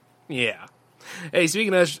one. Yeah. Hey,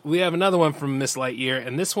 speaking of, we have another one from Miss Lightyear,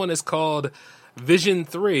 and this one is called Vision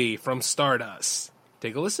 3 from Stardust.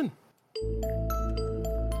 Take a listen.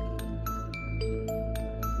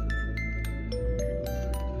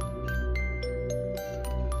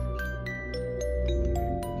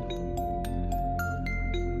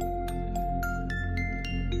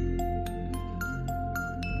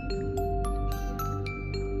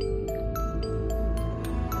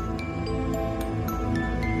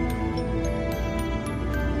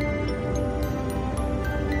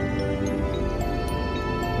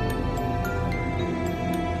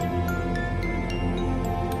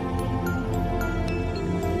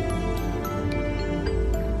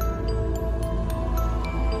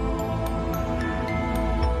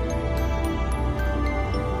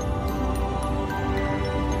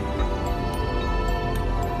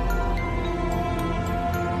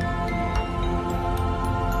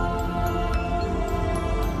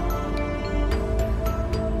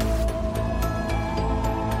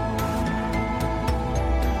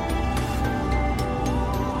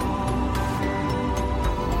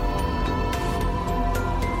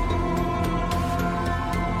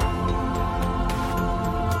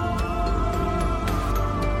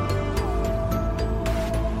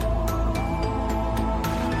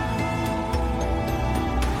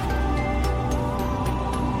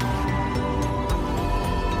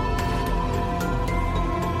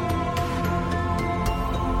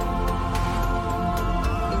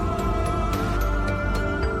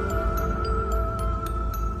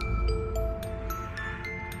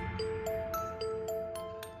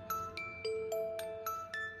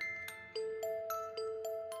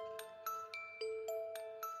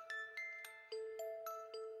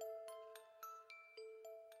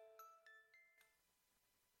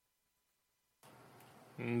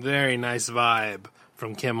 Very nice vibe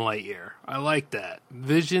from Kim Lightyear. I like that.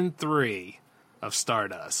 Vision 3 of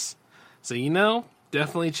Stardust. So,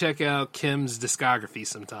 definitely check out Kim's discography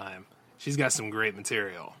sometime. She's got some great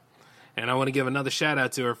material. And I want to give another shout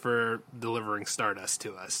out to her for delivering Stardust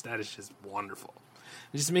to us. That is just wonderful.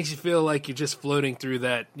 It just makes you feel like you're just floating through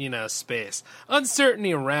that, space.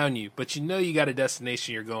 Uncertainty around you, but you got a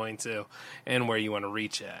destination you're going to and where you want to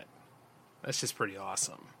reach at. That's just pretty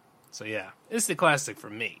awesome. So yeah, it's the classic for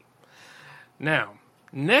me. Now,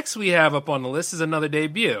 next we have up on the list is another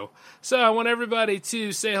debut. So I want everybody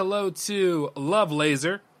to say hello to Love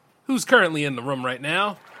Laser, who's currently in the room right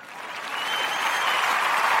now.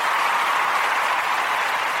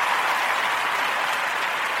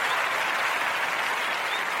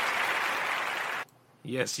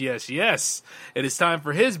 Yes. It is time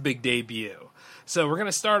for his big debut. So we're going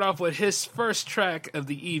to start off with his first track of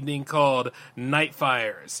the evening called Night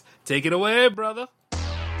Fires. Take it away, brother.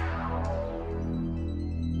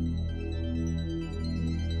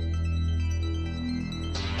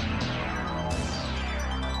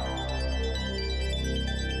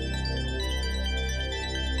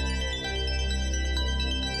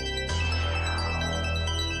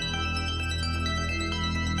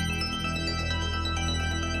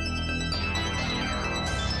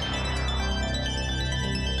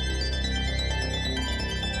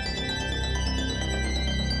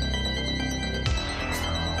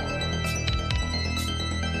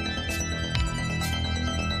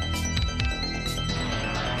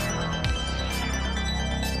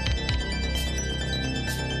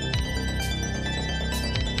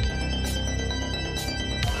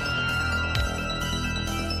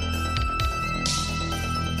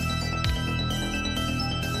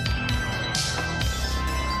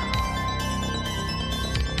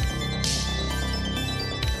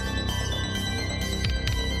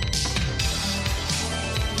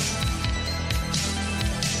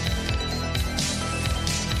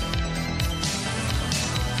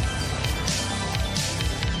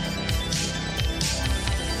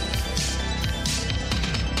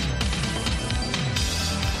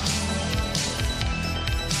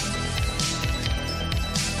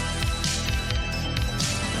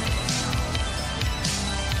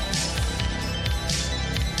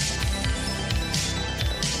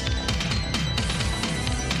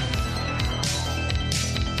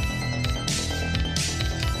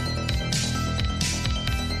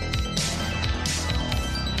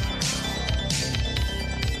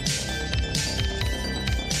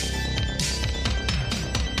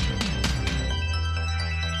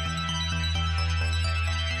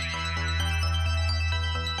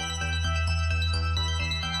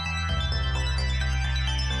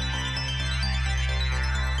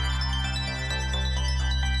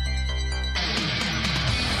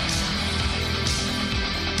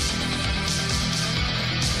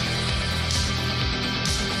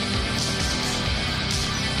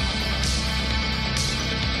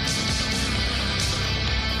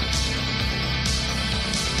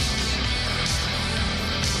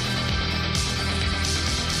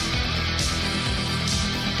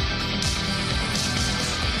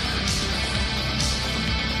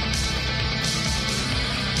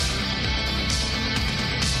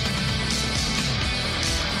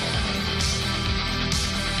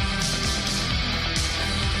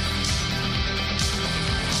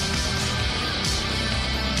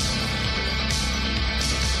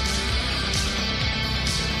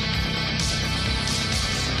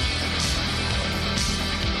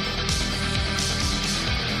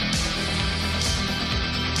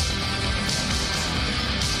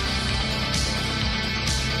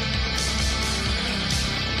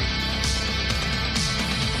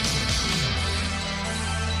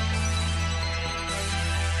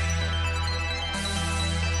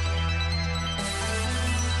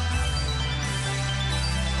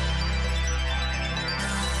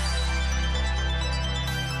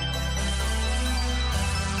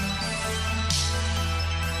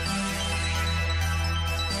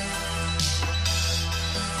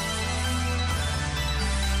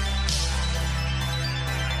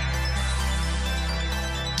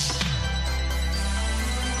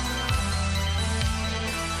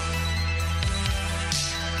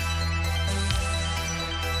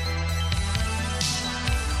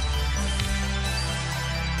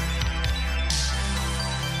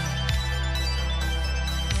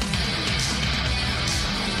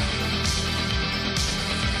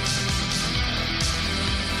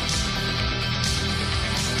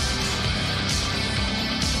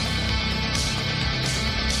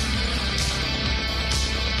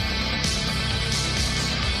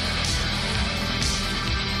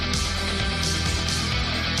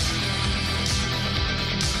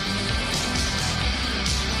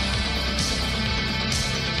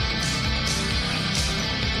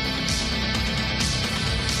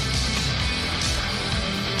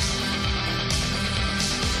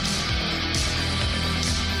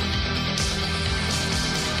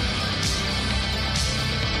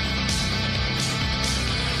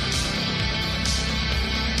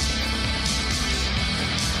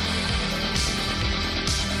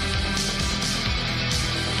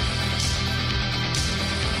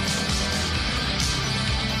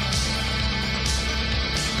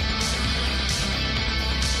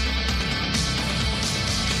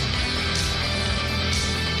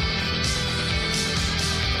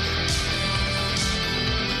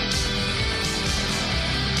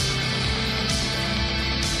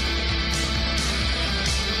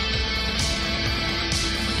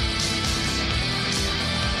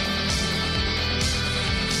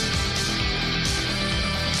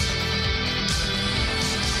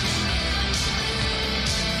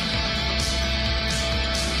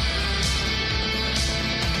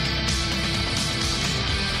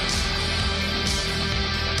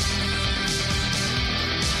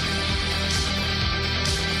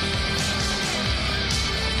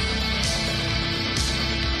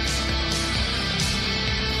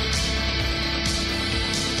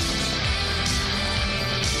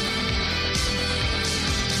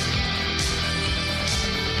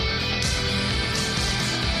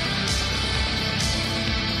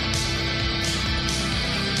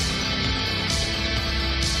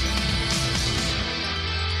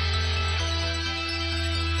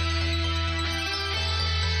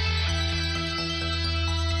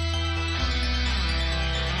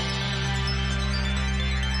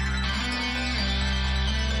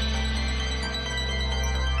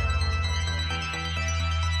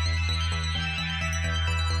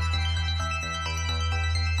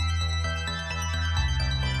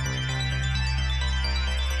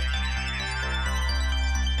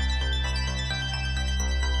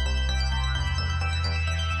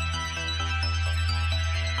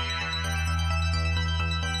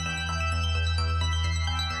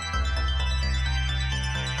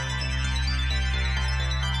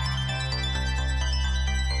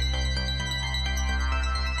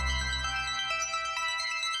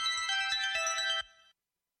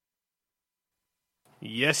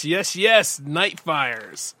 Yes, yes, yes. Night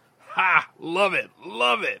Fires. Ha! Love it.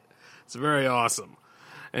 Love it. It's very awesome.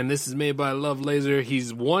 And this is made by Love Laser.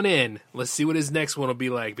 He's one in. Let's see what his next one will be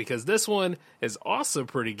like, because this one is also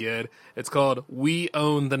pretty good. It's called We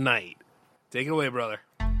Own the Night. Take it away, brother.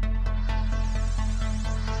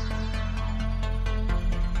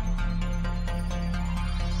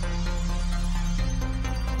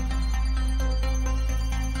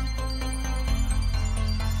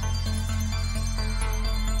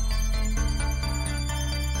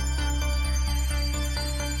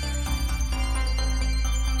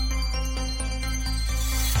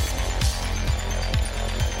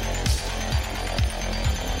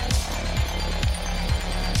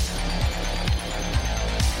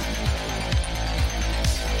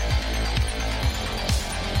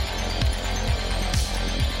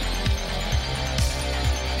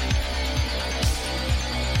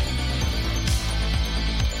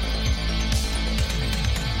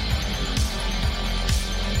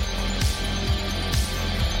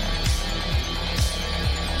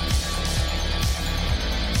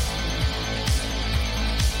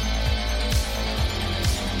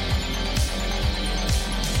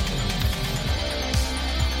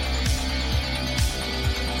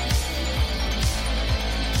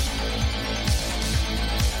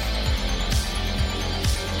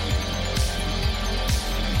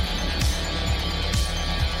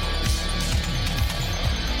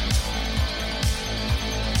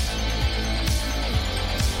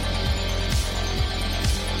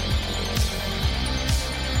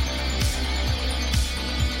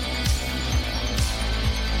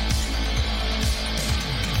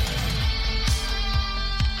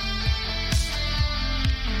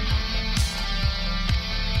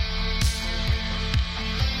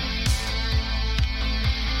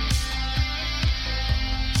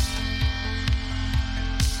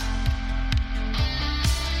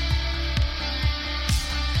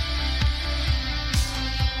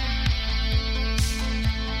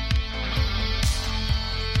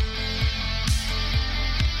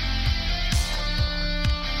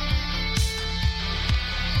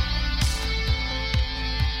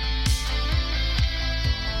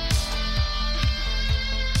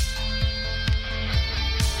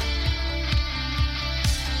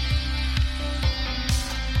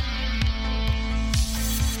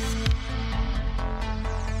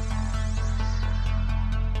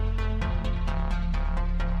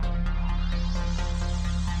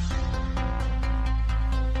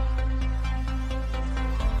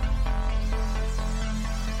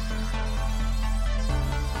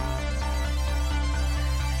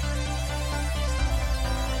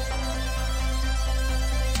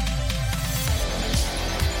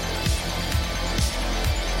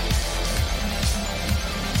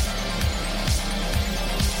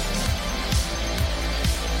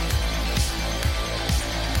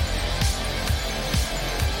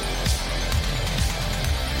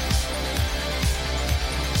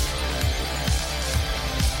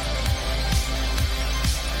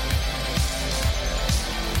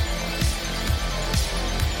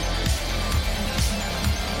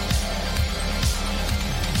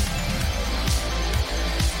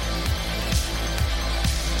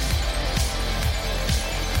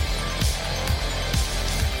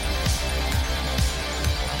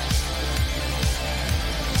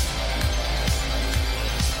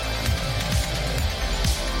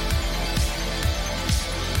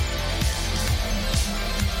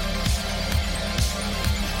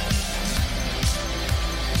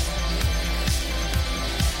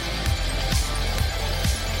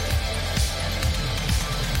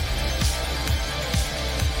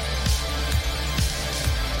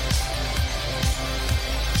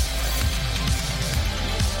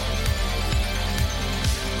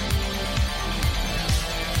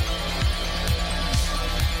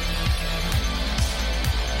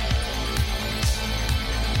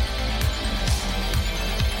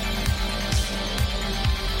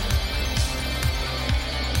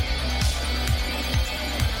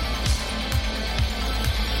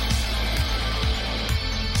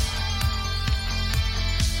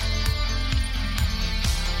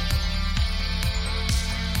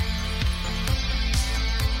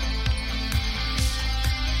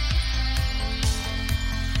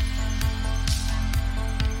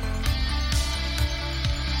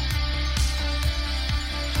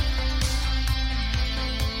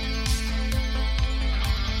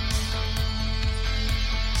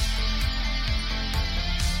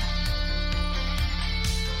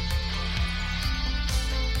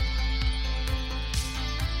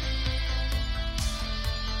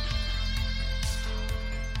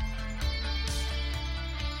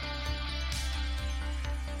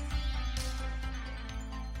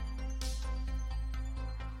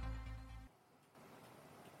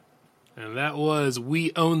 And that was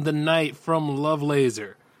We Own the Night from Love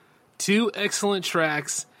Laser. 2 excellent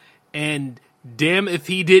tracks, and damn if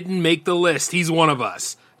he didn't make the list. He's one of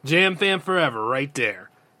us. Jam Fam Forever, right there.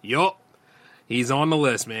 Yup. He's on the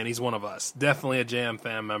list, man. He's one of us. Definitely a Jam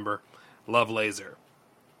Fam member. Love Laser.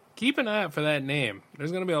 Keep an eye out for that name.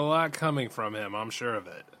 There's going to be a lot coming from him, I'm sure of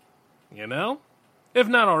it. You know? If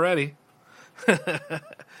not already.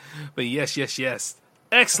 But yes.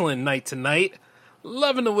 Excellent night tonight.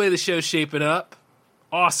 Loving the way the show's shaping up.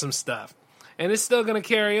 Awesome stuff. And it's still going to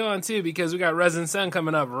carry on, too, because we got Resin Sun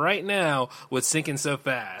coming up right now with Sinking So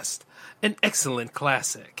Fast. An excellent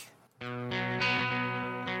classic.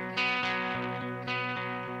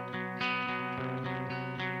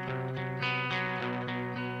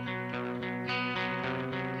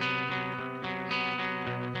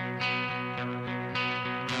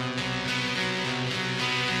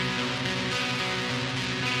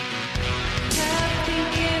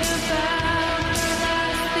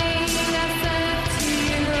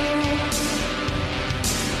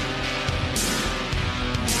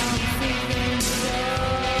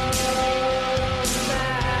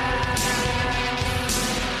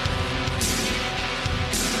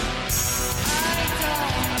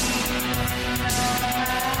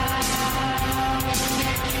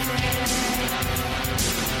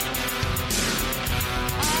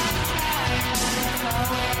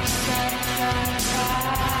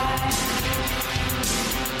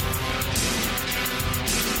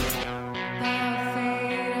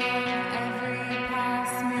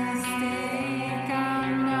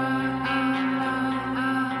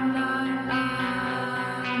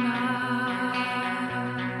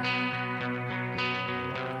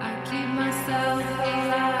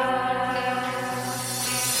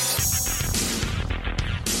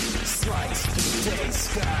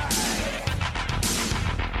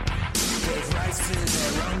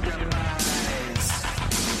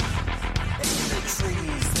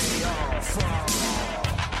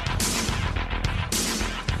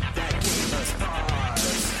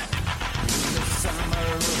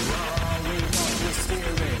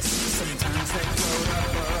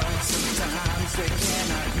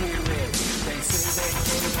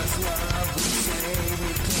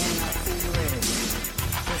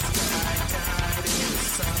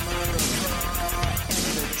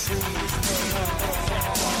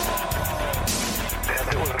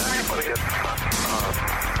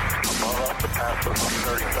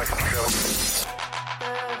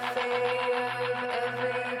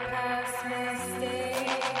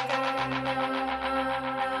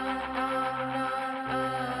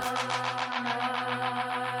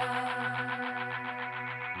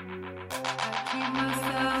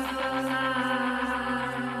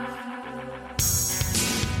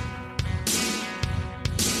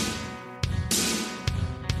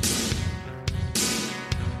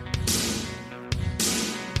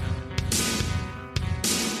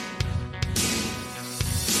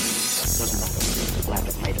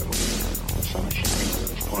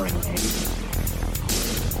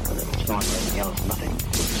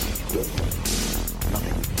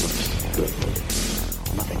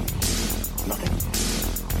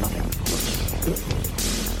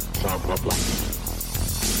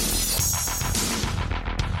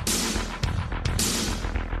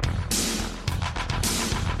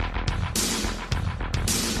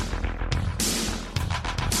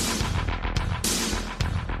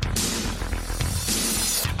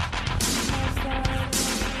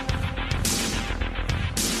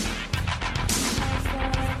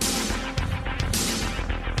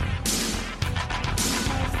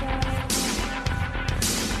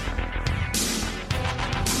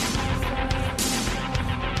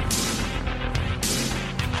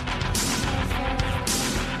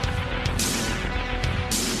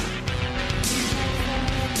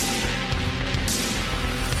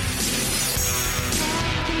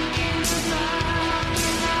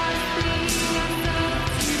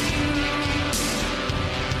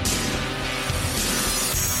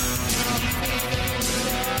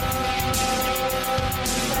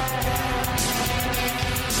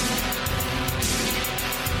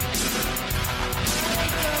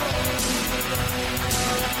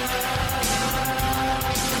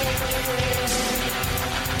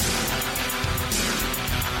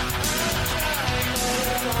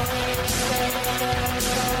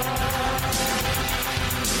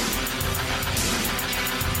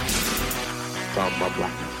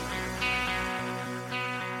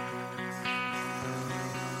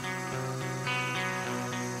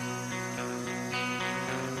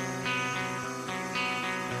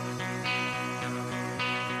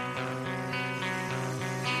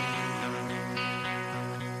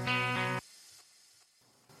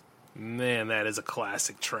 that is a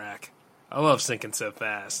classic track. I love Sinking So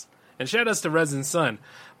Fast. And shout outs to Resin Sun.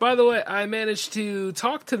 By the way, I managed to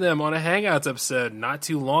talk to them on a Hangouts episode not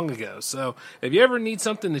too long ago. So if you ever need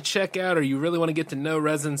something to check out or you really want to get to know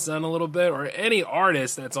Resin Sun a little bit or any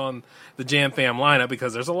artist that's on the Jam Fam lineup,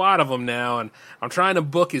 because there's a lot of them now and I'm trying to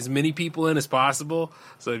book as many people in as possible.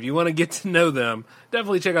 So if you want to get to know them,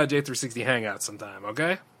 definitely check out J360 Hangouts sometime,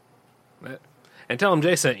 okay? And tell them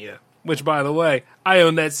Jay sent you. Which, by the way, I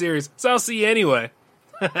own that series, so I'll see you anyway.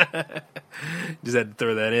 Just had to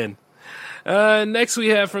throw that in. Next we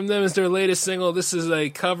have from them is their latest single. This is a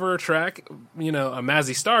cover track, a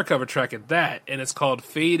Mazzy Star cover track at that, and it's called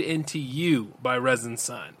Fade Into You by Resin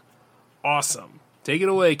Sun. Awesome. Take it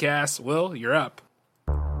away, Cass. Will, you're up.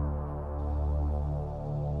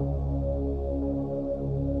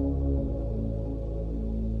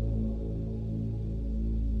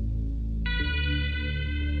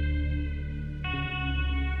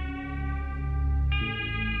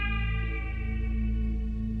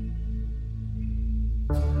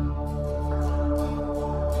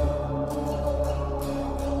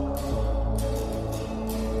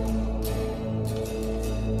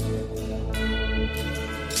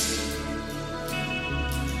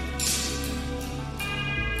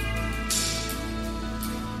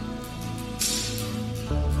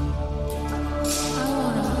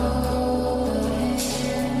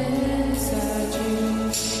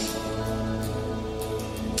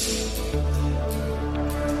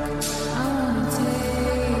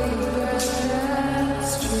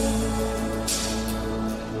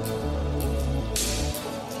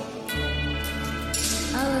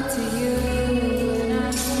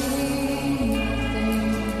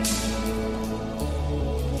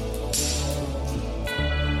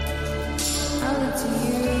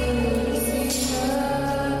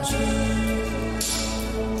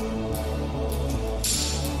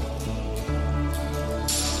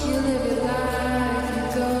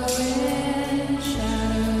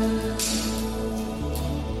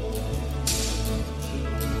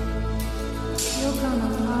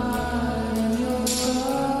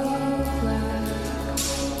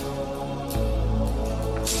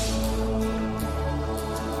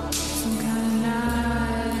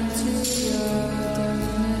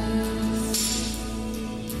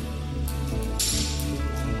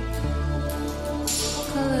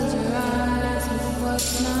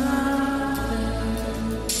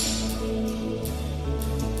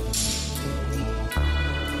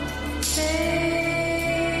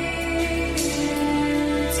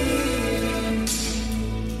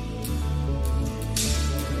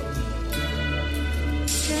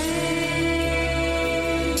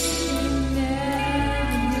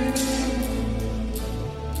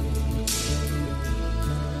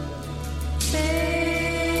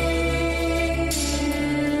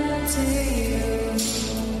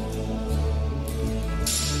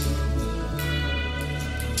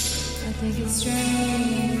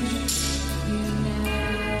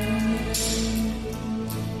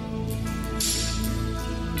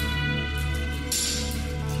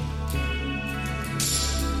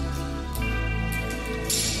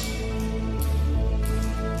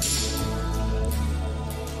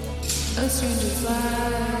 A stranger's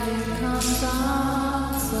light comes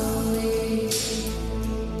on slowly.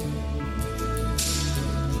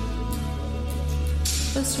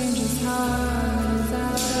 A stranger's heart is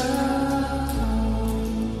out of home.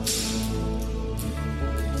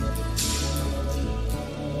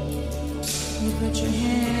 You put your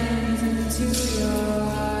hands into your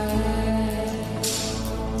eyes,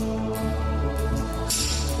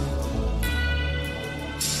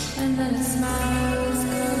 and then a smile is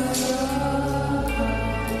covers your heart.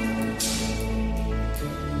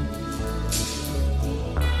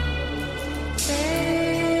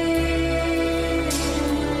 Fade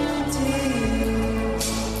into you.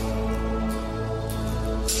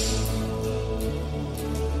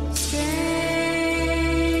 Strange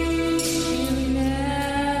you never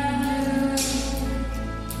knew.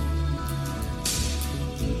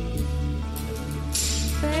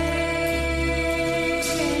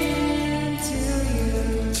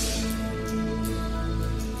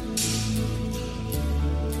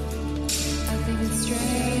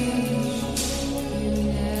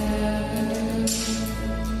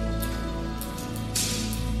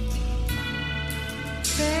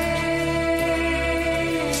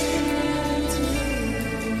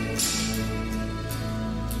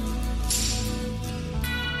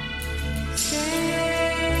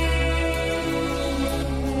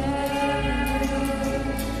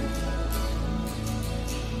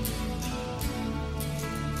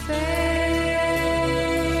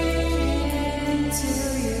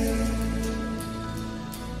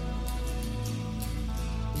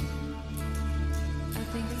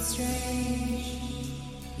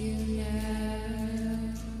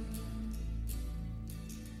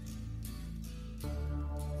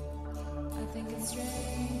 think it's strange.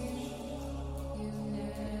 You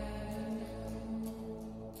never know.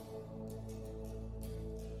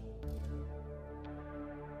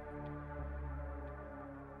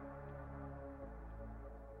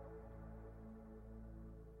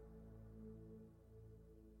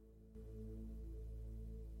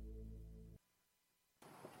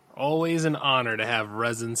 Always an honor to have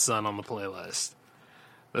Resin Sun on the playlist.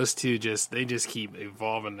 Those two they just keep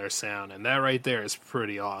evolving their sound, and that right there is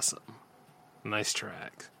pretty awesome. Nice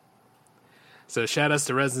track. So shout outs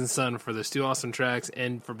to Resin Sun for those two awesome tracks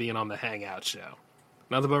and for being on the Hangout show.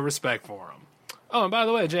 Nothing but respect for them. Oh, and by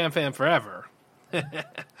the way, Jam Fan Forever.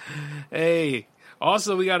 Hey,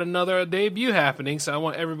 also we got another debut happening, so I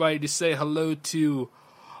want everybody to say hello to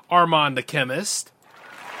Armand the Chemist.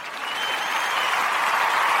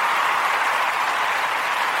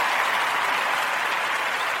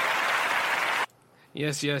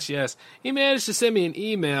 Yes. He managed to send me an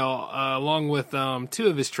email along with two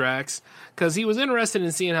of his tracks because he was interested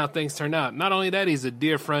in seeing how things turned out. Not only that, he's a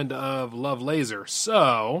dear friend of Love Laser.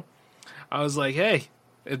 So I was like, hey,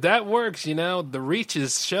 if that works, the reach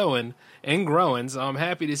is showing and growing. So I'm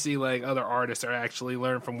happy to see like other artists are actually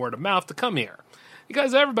learning from word of mouth to come here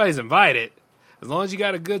because everybody's invited. As long as you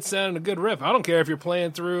got a good sound and a good riff. I don't care if you're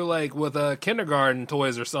playing through like with kindergarten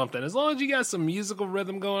toys or something. As long as you got some musical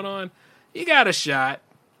rhythm going on, you got a shot.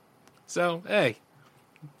 So, hey,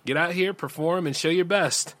 get out here, perform, and show your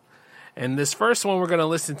best. And this first one we're going to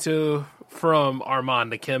listen to from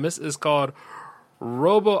Armand the Chemist is called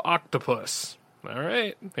Robo Octopus. All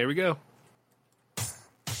right, here we go.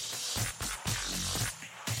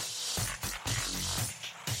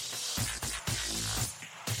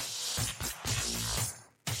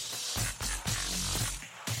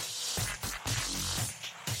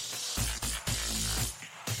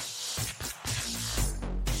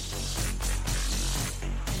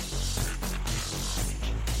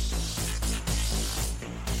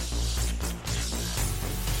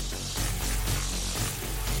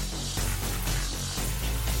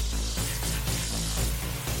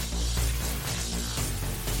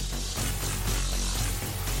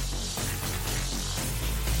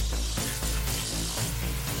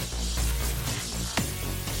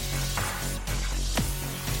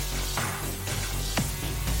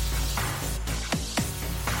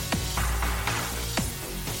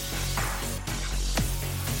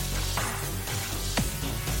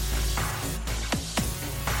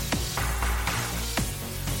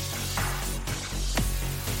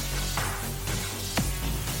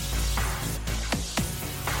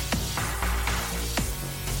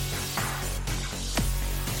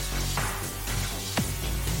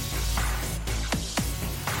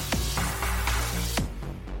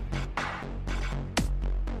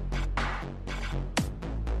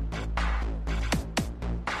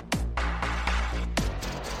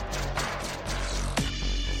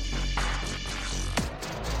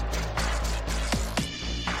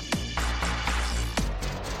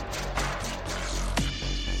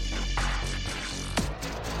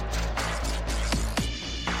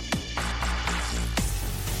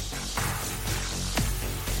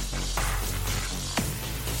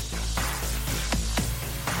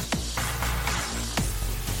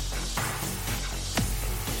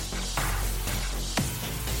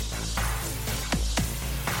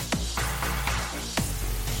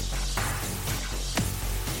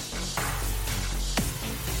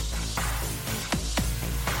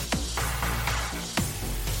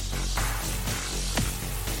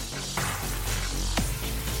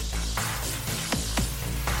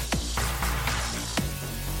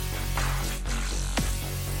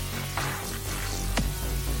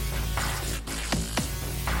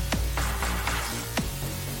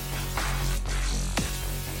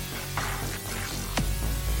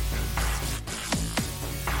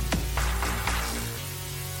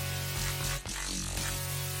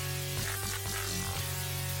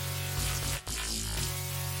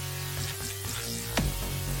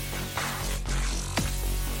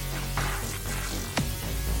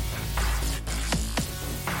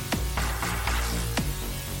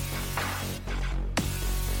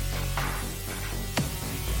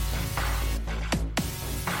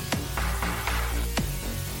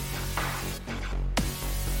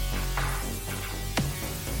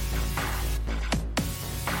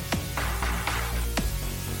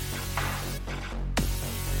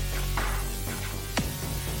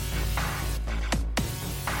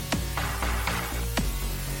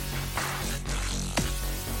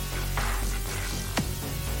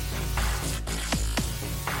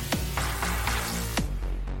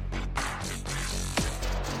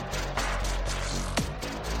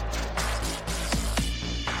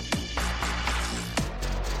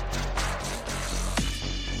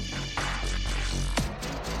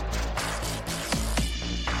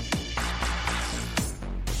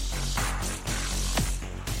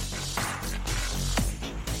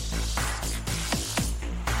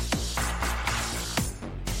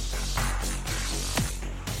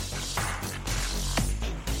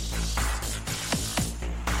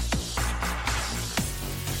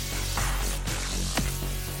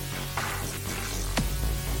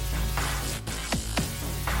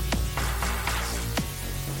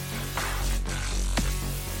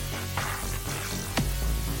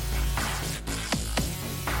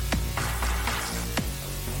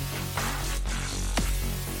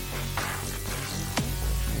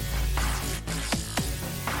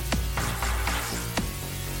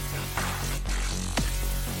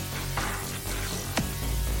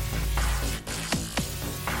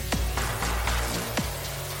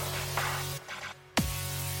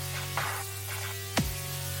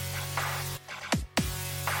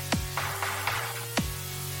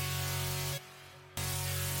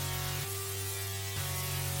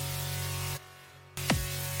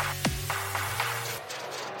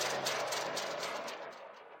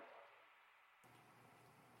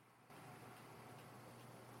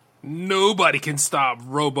 Nobody can stop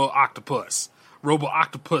Robo Octopus. Robo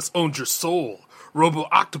Octopus owns your soul. Robo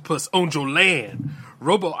Octopus owns your land.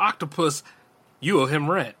 Robo Octopus, you owe him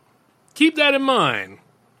rent. Keep that in mind,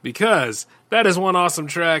 because that is one awesome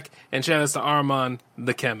track, and shout outs to Armand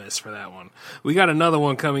the Chemist for that one. We got another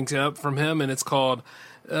one coming up from him, and it's called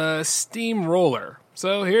Steamroller.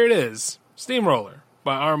 So here it is, Steamroller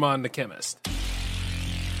by Armand the Chemist.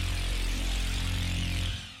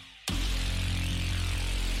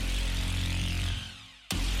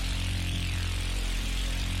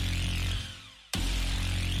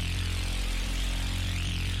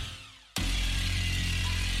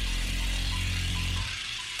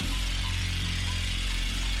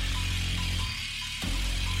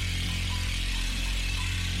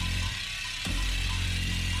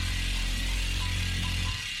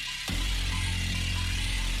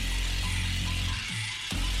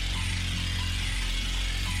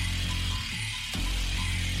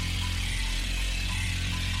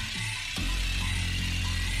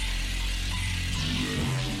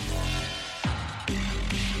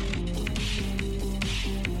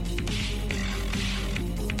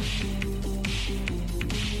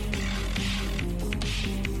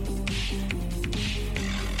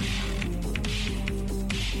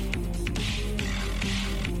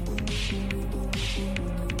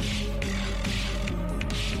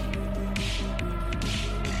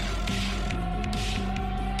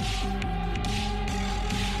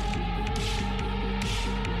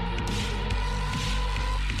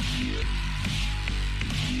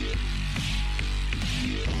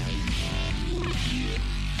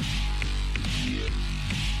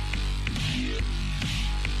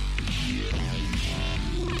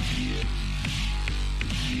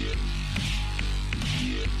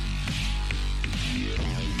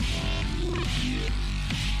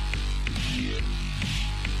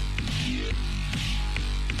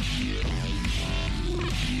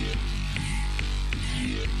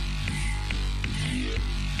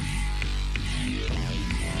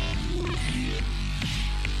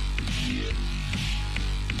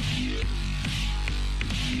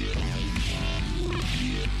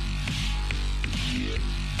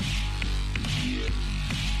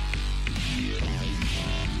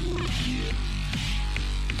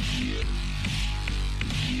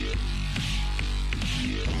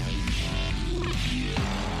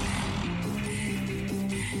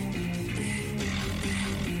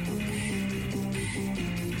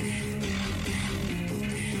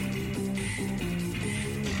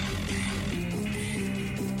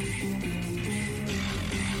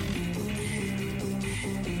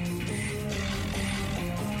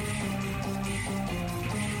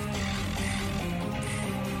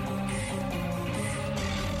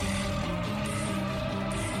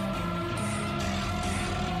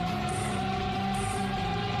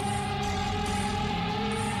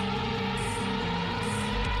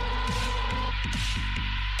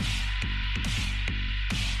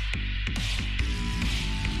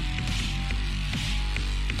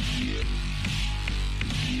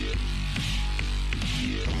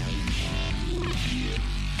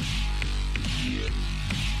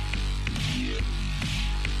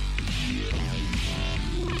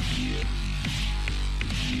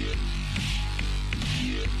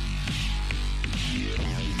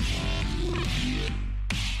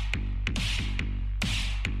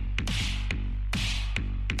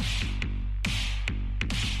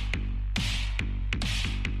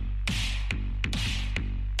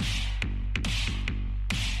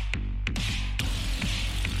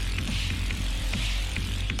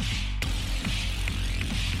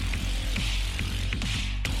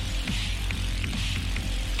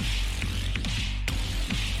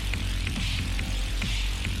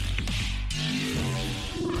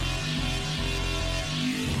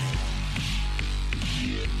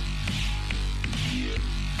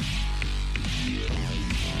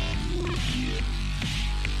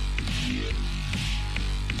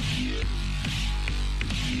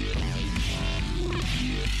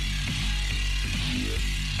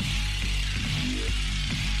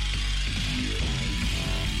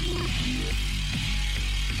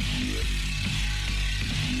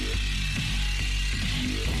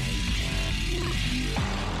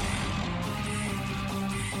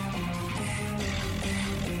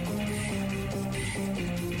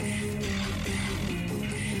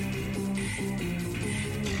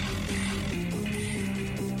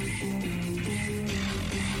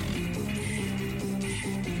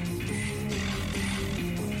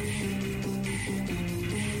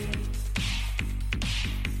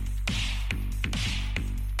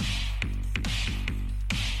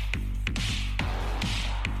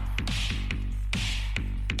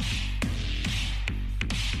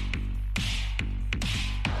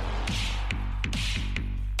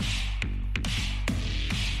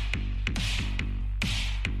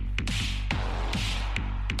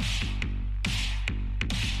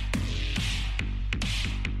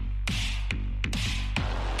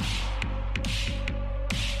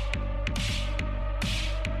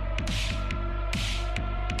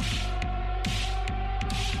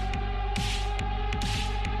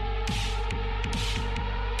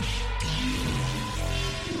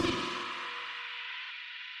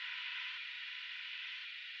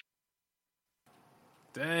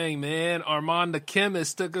 Dang, man. Armand the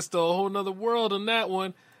Chemist took us to a whole nother world on that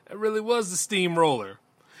one. That really was the steamroller.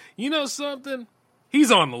 You know something?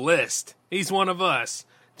 He's on the list. He's one of us.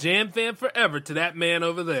 Jam fan forever to that man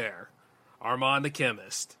over there. Armand the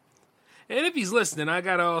Chemist. And if he's listening, I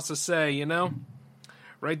gotta also say, you know,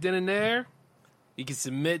 right then and there, you can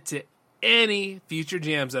submit to any future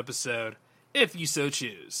Jams episode if you so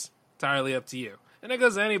choose. Entirely up to you. And that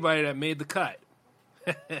goes to anybody that made the cut.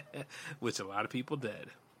 Which a lot of people did.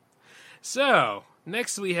 So,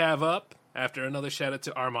 next we have up, after another shout out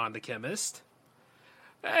to Armand the Chemist,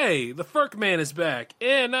 hey, the Ferk Man is back.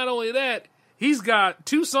 And not only that, he's got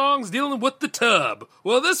 2 songs dealing with the tub.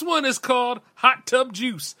 Well, this one is called Hot Tub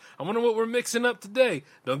Juice. I wonder what we're mixing up today.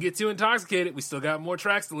 Don't get too intoxicated. We still got more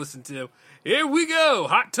tracks to listen to. Here we go.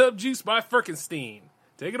 Hot Tub Juice by Ferkenstein.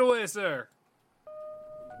 Take it away, sir.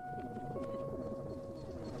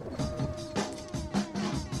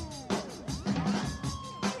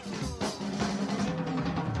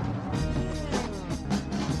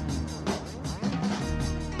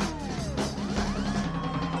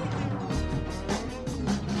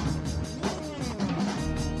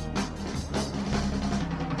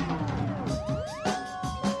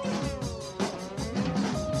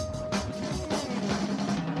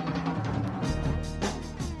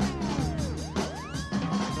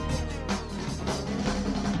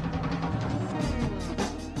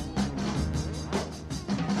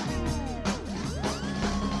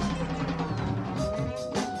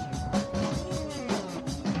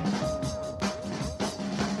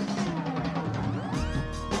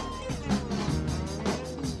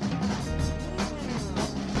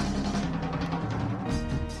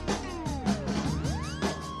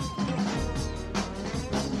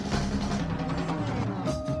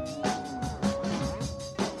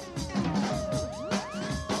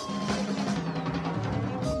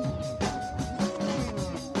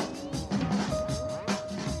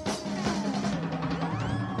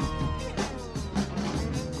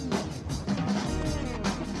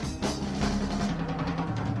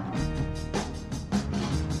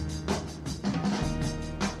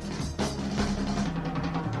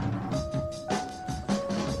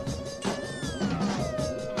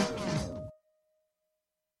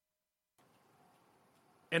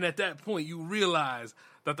 And at that point, you realize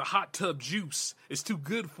that the hot tub juice is too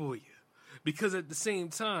good for you. Because at the same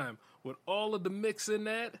time, with all of the mix in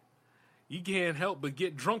that, you can't help but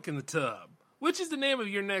get drunk in the tub. Which is the name of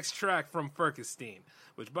your next track from Ferkenstein.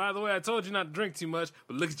 Which, by the way, I told you not to drink too much,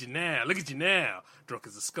 but look at you now. Look at you now. Drunk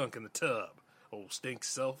as a skunk in the tub. Old stink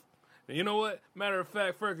self. And you know what? Matter of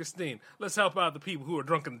fact, Ferkenstein, let's help out the people who are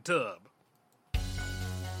drunk in the tub.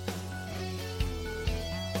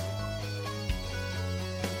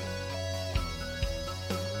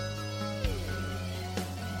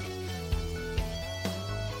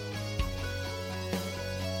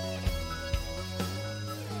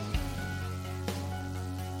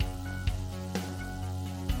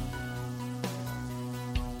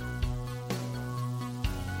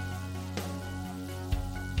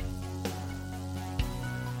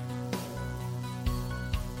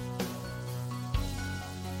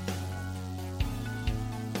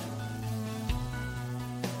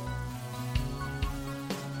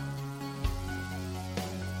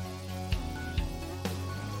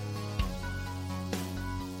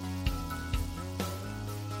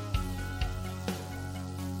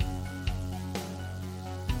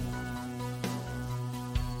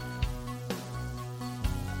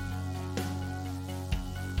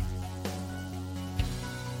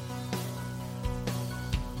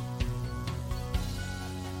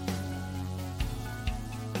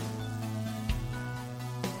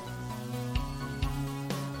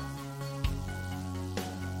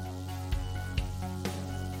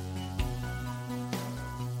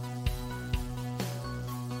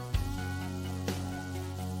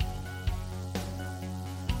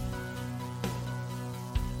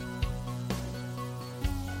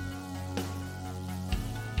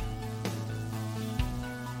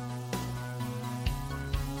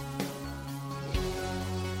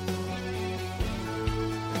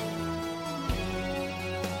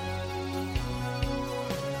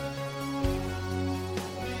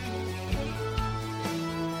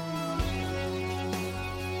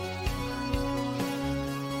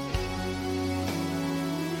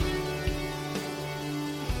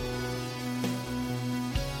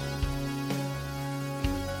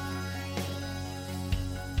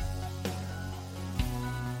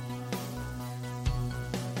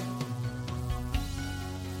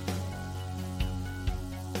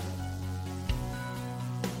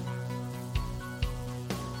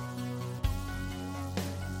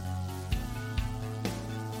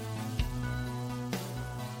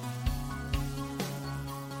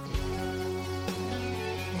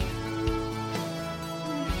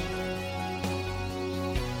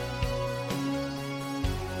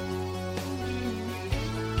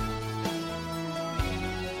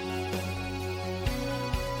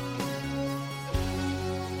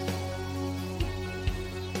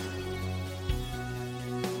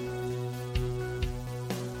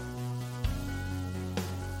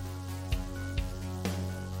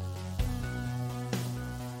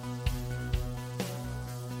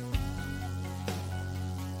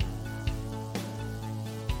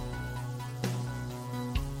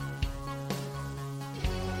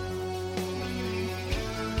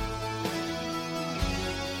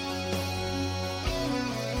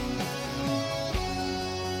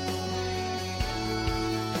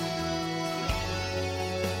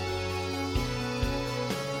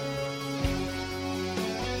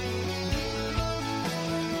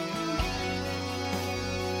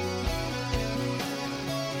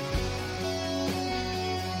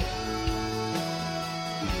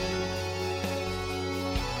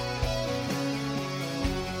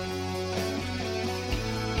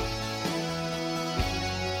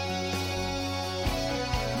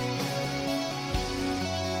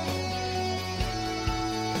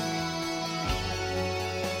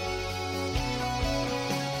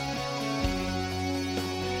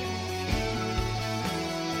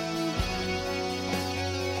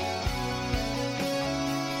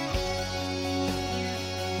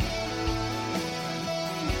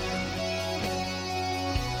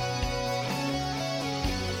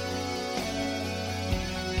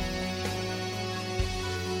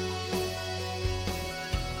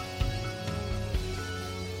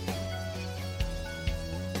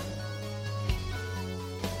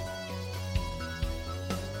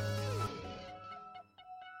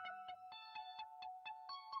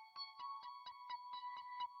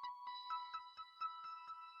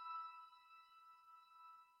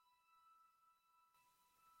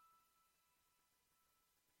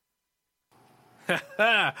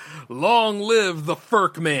 Long live the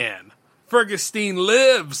Ferk Man. Fergustein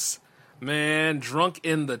lives. Man, drunk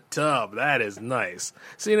in the tub. That is nice.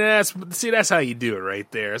 See, that's how you do it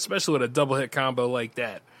right there, especially with a double hit combo like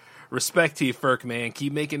that. Respect to you, Ferk Man.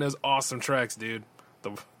 Keep making those awesome tracks, dude.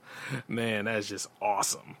 Man, that is just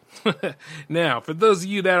awesome. Now, for those of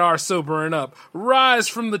you that are sobering up, rise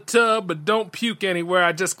from the tub, but don't puke anywhere.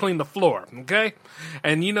 I just cleaned the floor, okay?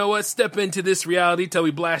 And you know what? Step into this reality till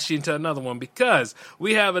we blast you into another one, because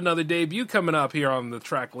we have another debut coming up here on the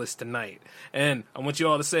track list tonight. And I want you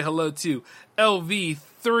all to say hello to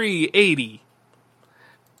LV380.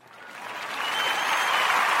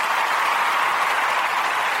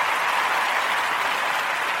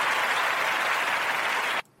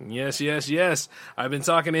 Yes. I've been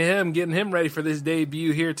talking to him, getting him ready for this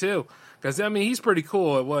debut here too. Because, I mean, he's pretty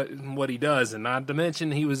cool at what he does. And not to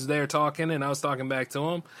mention, he was there talking, and I was talking back to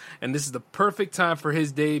him. And this is the perfect time for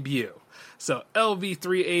his debut. So,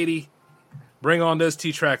 LV380, bring on those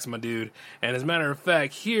T-tracks, my dude. And as a matter of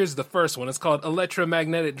fact, here's the first one. It's called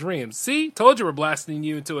Electromagnetic Dreams. See? Told you we're blasting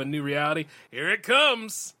you into a new reality. Here it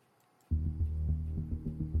comes.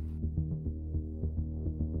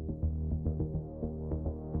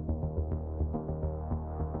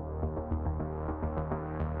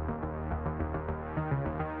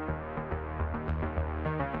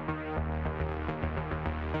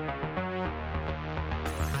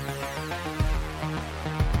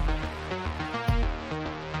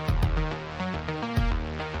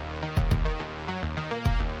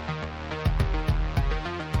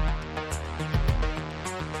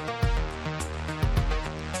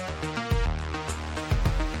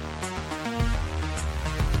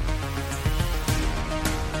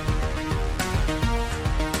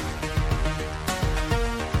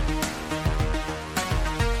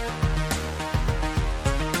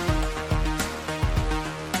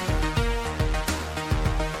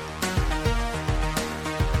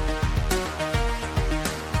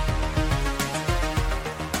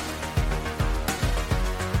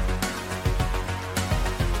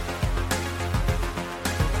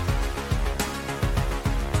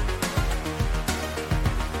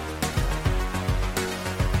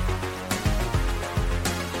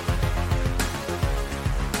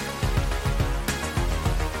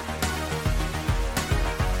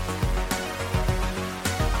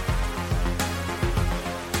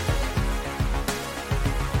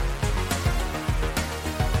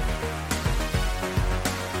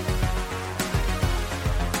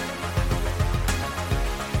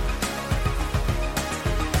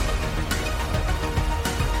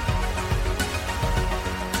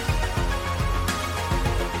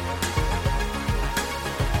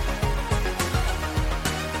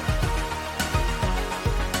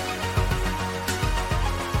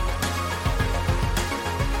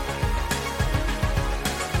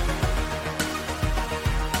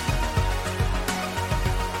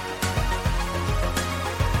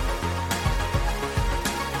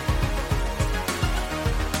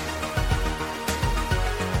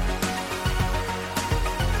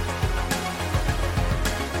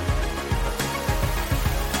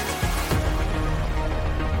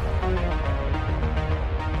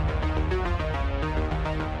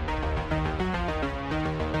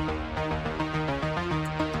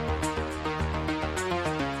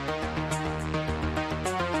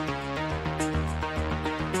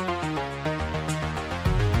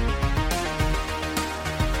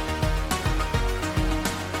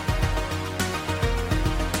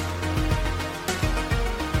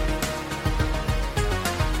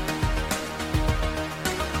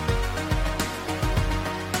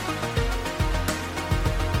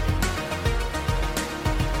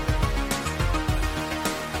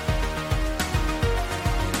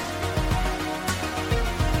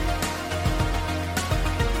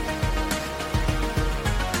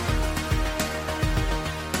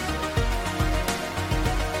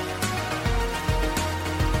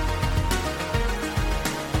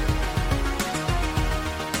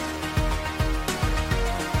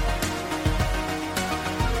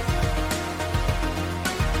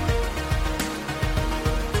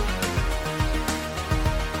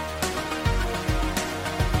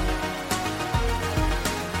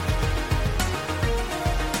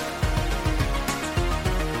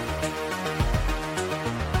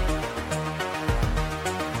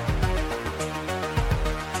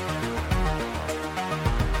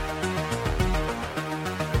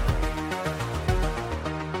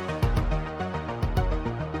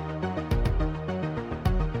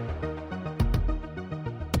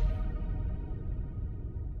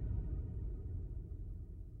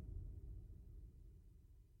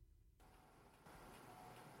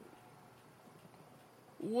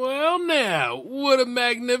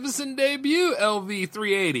 magnificent debut,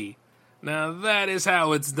 LV380. Now that is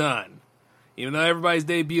how it's done. Even though everybody's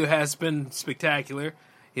debut has been spectacular,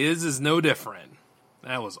 his is no different.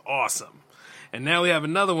 That was awesome. And now we have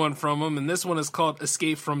another one from him, and this one is called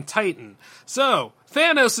Escape from Titan. So,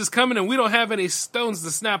 Thanos is coming and we don't have any stones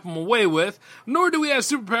to snap him away with, nor do we have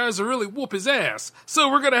superpowers to really whoop his ass. So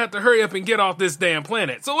we're gonna have to hurry up and get off this damn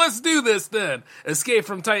planet. So let's do this then. Escape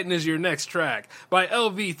from Titan is your next track by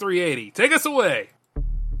LV380. Take us away.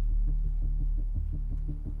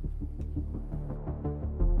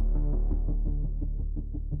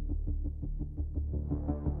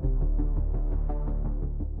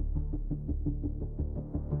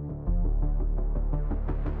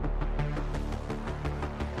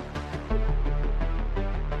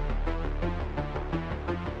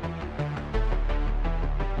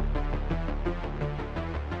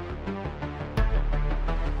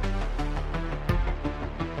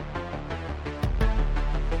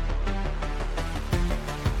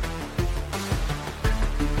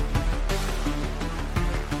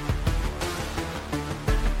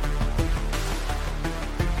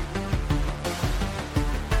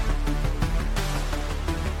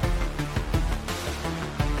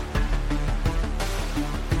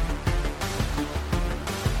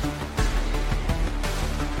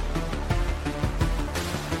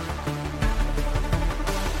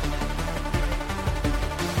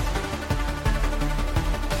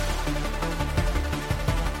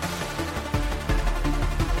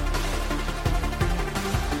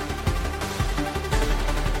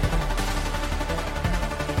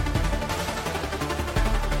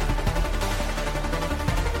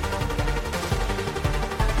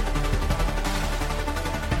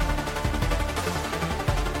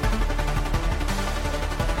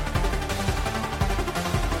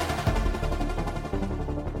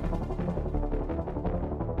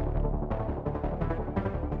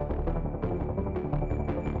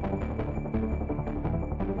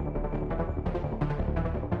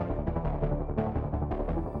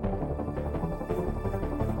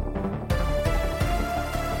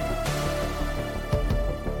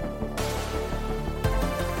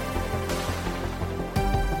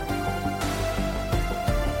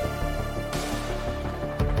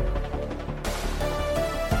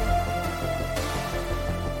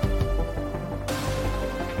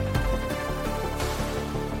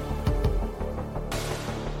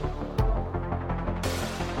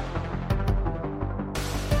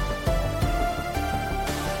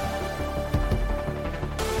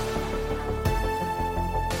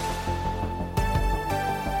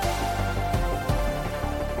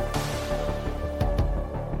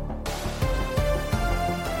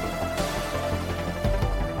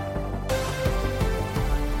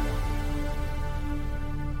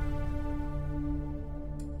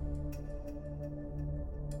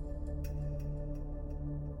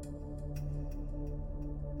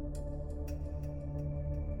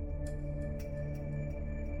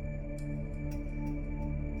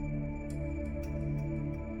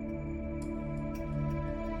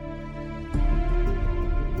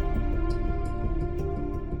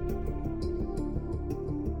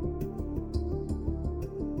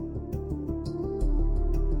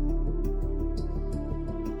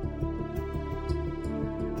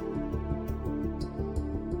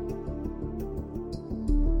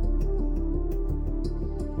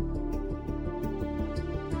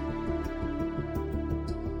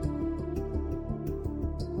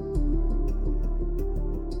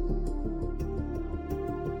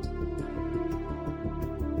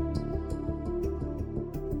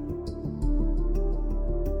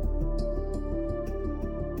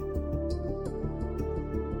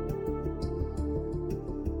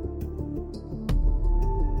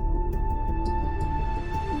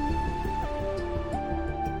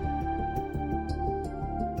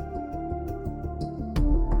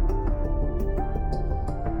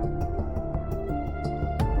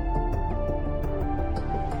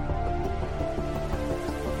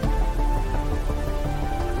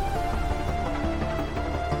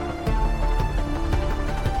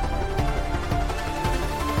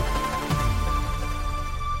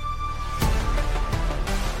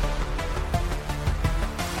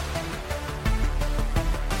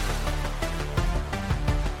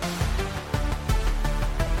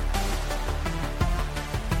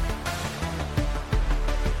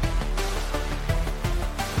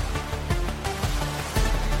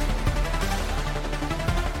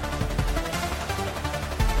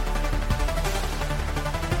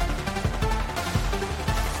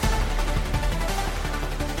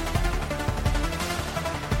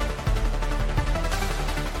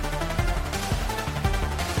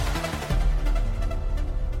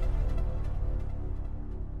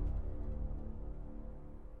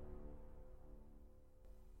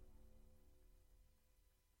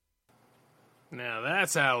 Now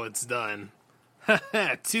that's how it's done.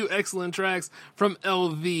 2 excellent tracks from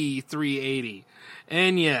LV380.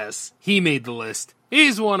 And yes, he made the list.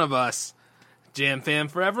 He's one of us. Jam Fam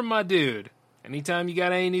Forever, my dude. Anytime you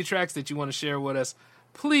got any new tracks that you want to share with us,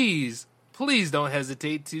 please don't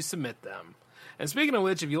hesitate to submit them. And speaking of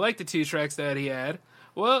which, if you like the 2 tracks that he had,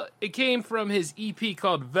 well, it came from his EP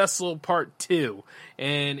called Vessel Part 2,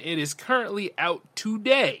 and it is currently out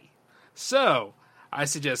today. So, I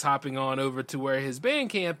suggest hopping on over to where his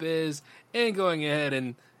Bandcamp is and going ahead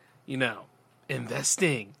and,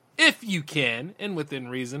 investing, if you can, and within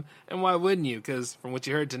reason. And why wouldn't you? Because from what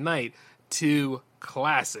you heard tonight, 2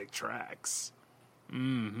 classic tracks.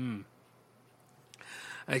 I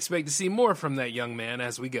expect to see more from that young man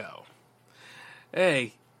as we go.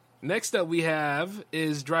 Hey, next up we have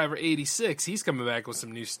is Driver 86. He's coming back with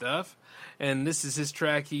some new stuff. And this is his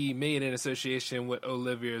track he made in association with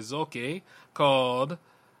Olivier Zolke called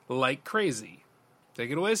Like Crazy.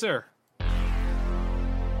 Take it away, sir.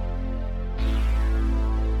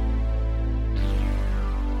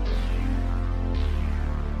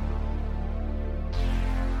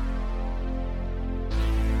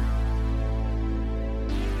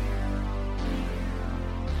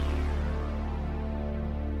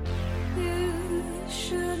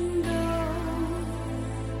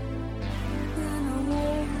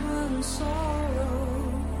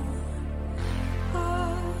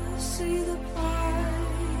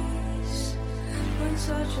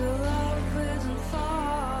 Such a love isn't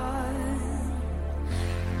fine.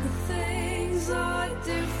 The things I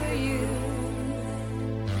do for you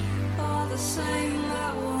are the same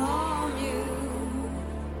that will harm you.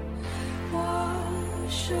 Why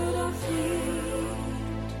should I feed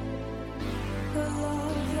the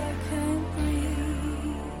love that can't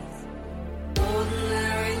breathe?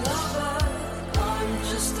 Ordinary lover, I'm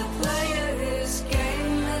just a player. His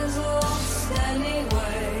game is lost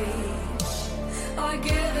anyway. I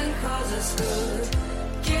give in cause it's good,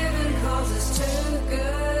 giving cause it's too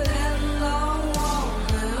good, and I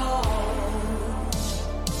want it all.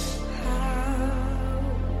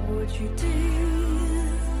 How would you deal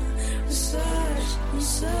with such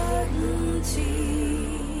uncertainty?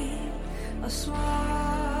 I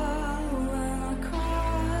smile when I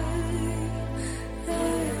cry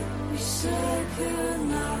every second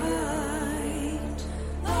night.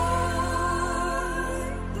 I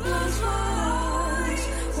close my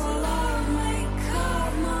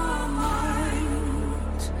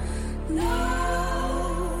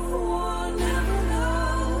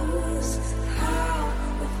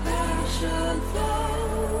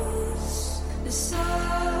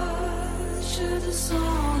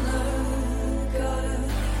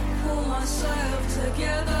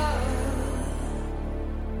together.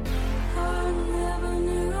 I never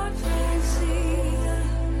knew I'd fancy the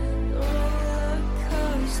roller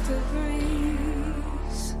coaster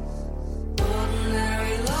breeze.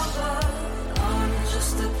 Ordinary lover, I'm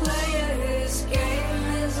just a player. His game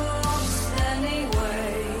is lost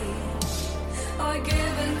anyway. I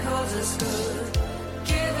give in cause it's good,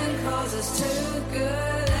 giving cause it's too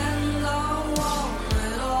good, and I want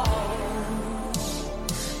it all.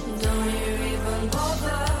 Don't you even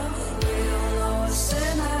bother? We all know a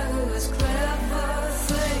sinner who is clever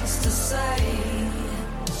things to say.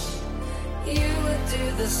 You would do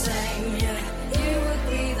the same, yeah. You would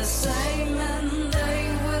be the same, and they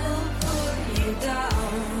will put you down.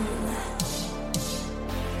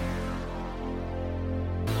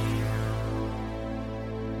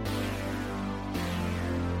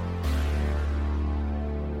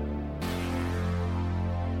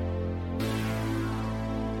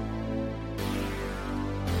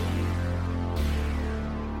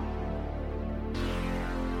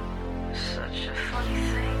 Such a funny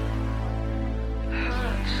thing.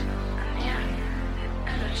 Hurts, and yet it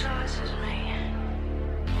energizes me.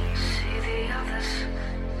 See the others,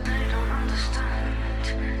 they don't understand.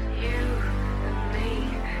 You and me,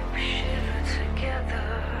 we shiver together.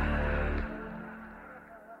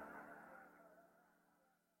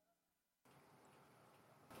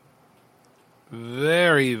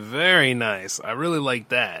 Very, very nice. I really like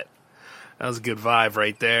that. That was a good vibe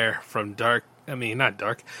right there from Driver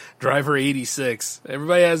 86.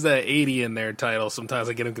 Everybody has that 80 in their title. Sometimes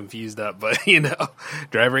I get them confused up, but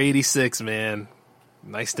Driver 86, man.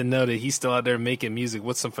 Nice to know that he's still out there making music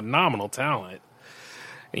with some phenomenal talent.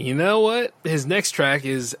 And you know what? His next track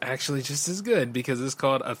is actually just as good because it's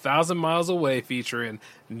called 1,000 Miles Away featuring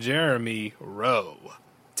Jeremy Rowe.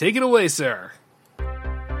 Take it away, sir.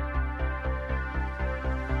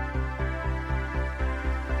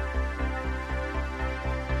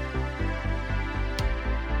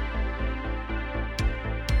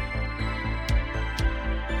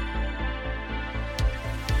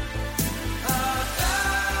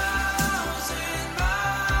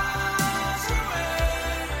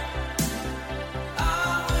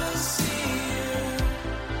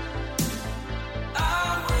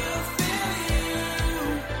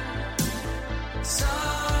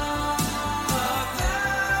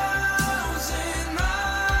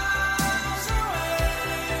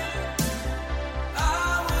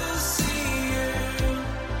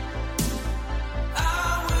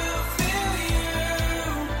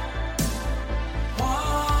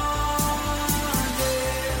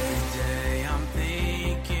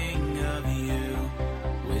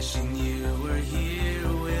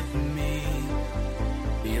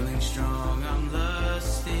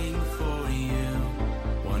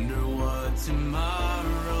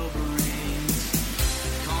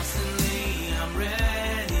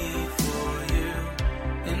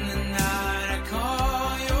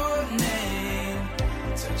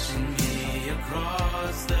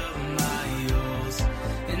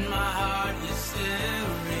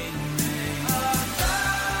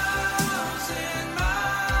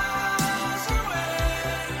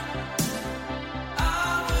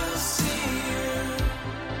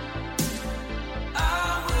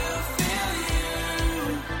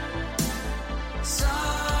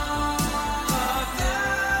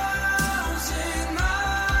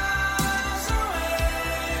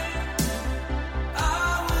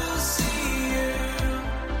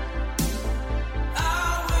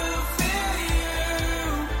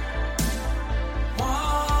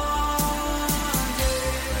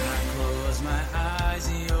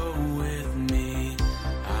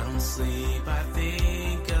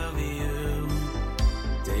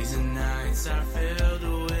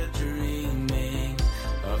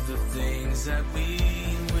 things that we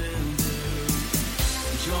will do.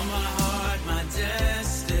 You're my heart, my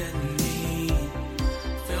destiny.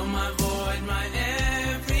 Fill my void, my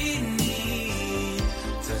every need.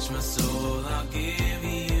 Touch my soul, I'll give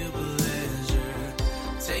you pleasure.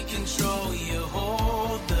 Take control, you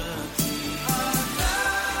hold the key. 1,000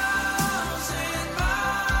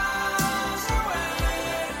 miles away,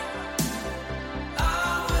 I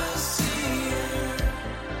will see you.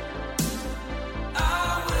 I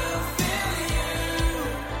will feel you.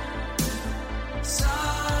 Some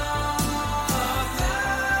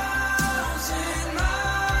 1,000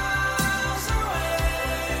 miles away,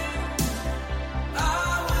 I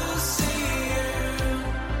will see you.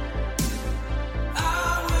 I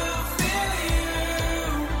will feel you.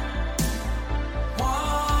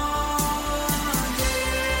 One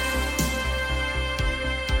day.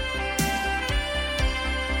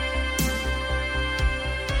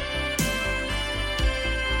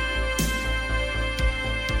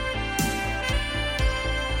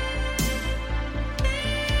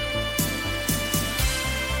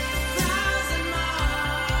 Thousand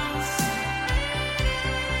miles,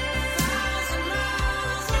 1,000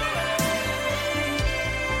 miles away,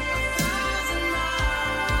 1,000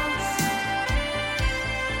 miles,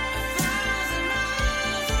 1,000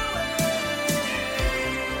 miles away.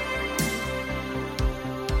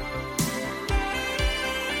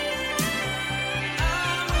 I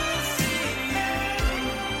will see you.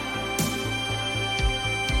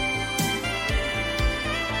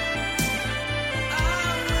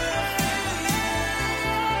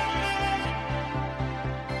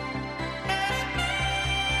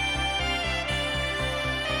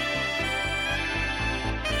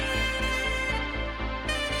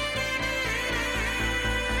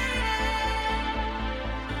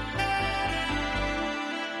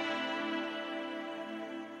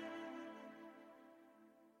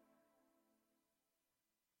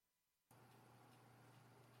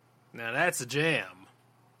 Now that's a jam.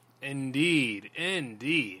 Indeed,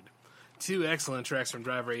 indeed. Two excellent tracks from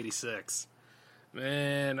Driver 86.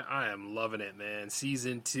 Man, I am loving it, man.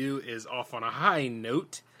 Season 2 is off on a high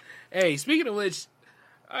note. Hey, speaking of which,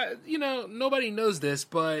 nobody knows this,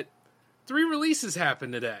 but 3 releases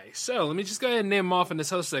happened today. So let me just go ahead and name them off in this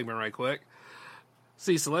host segment right quick.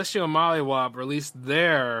 See, Celestial and Mollywop released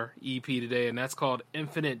their EP today, and that's called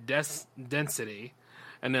Infinite Density.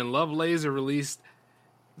 And then Love Laser released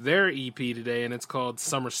their EP today, and it's called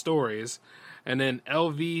Summer Stories. And then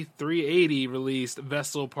LV380 released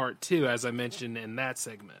Vessel Part 2, as I mentioned in that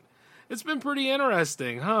segment. It's been pretty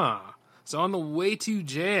interesting, huh? So on the way to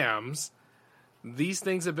jams, these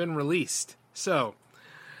things have been released. So,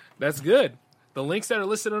 that's good. The links that are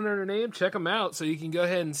listed under their name, check them out so you can go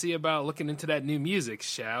ahead and see about looking into that new music,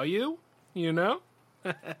 shall you? You know?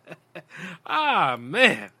 Ah,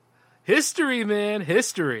 man. History, man.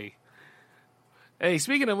 History. Hey,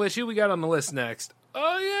 speaking of which, who we got on the list next?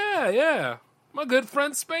 Oh, yeah. My good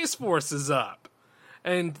friend Space Force is up.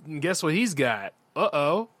 And guess what he's got?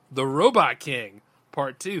 Uh-oh. The Robot King.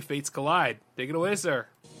 Part 2, Fates Collide. Take it away, sir.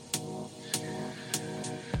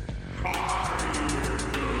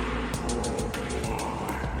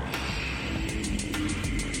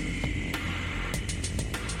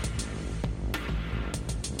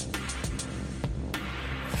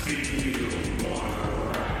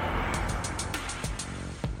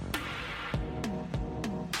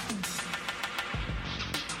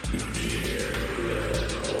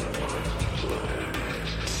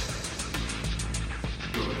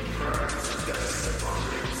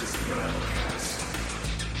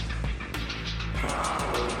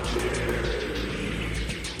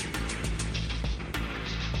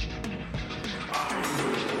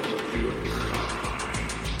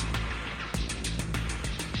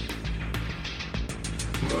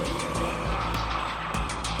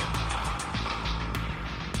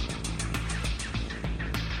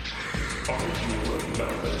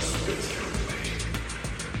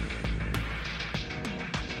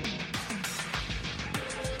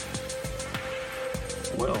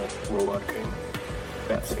 Well, Robot King,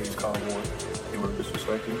 that saves Convoy. You were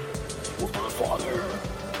disrespecting was my father.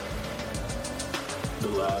 The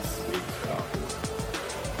last Space Cowboy.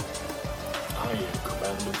 I am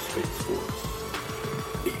Commander of Space Force.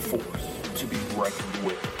 A force to be reckoned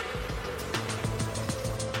with.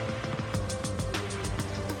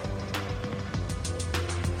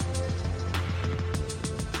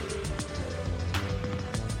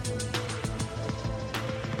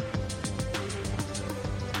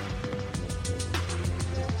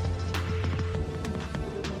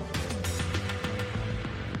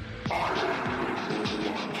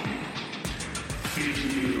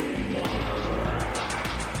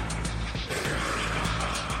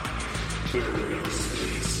 Hey,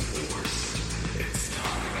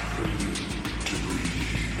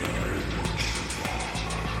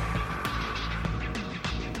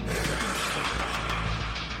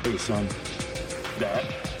 son. Dad?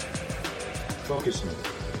 Focus now.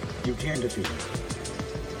 You can defeat him.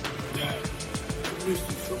 Dad, I missed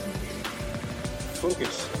you so much.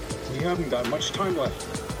 Focus. We haven't got much time left.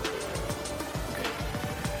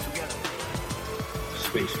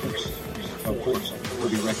 Space Force. Of course, we'll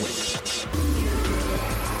be ready.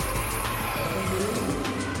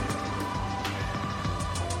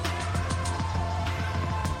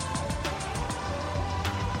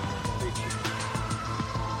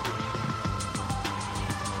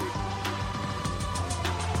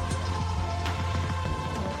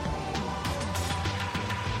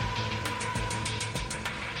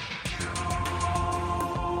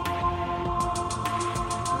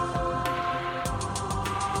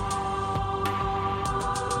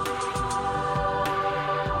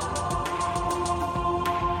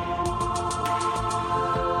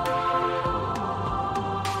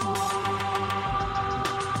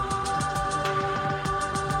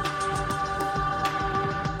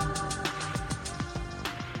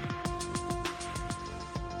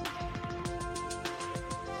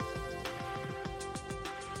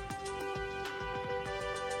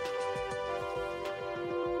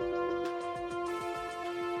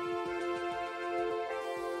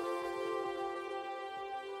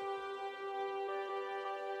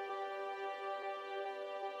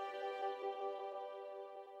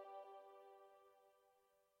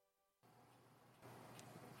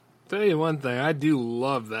 Tell you one thing, I do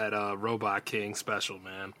love that Robot King special,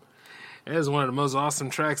 man. It is one of the most awesome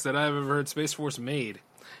tracks that I've ever heard Space Force made.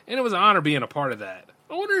 And it was an honor being a part of that.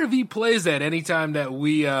 I wonder if he plays that anytime that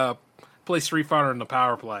we play Street Fighter in the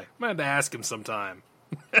Power Play. I might have to ask him sometime.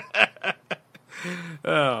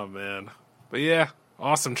 Oh, man. But yeah,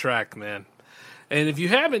 awesome track, man. And if you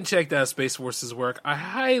haven't checked out Space Force's work, I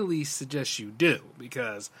highly suggest you do,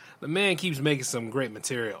 because the man keeps making some great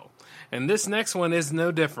material. And this next one is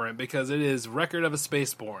no different, because it is Record of a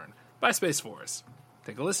Spaceborne by Space Force.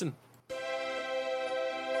 Take a listen.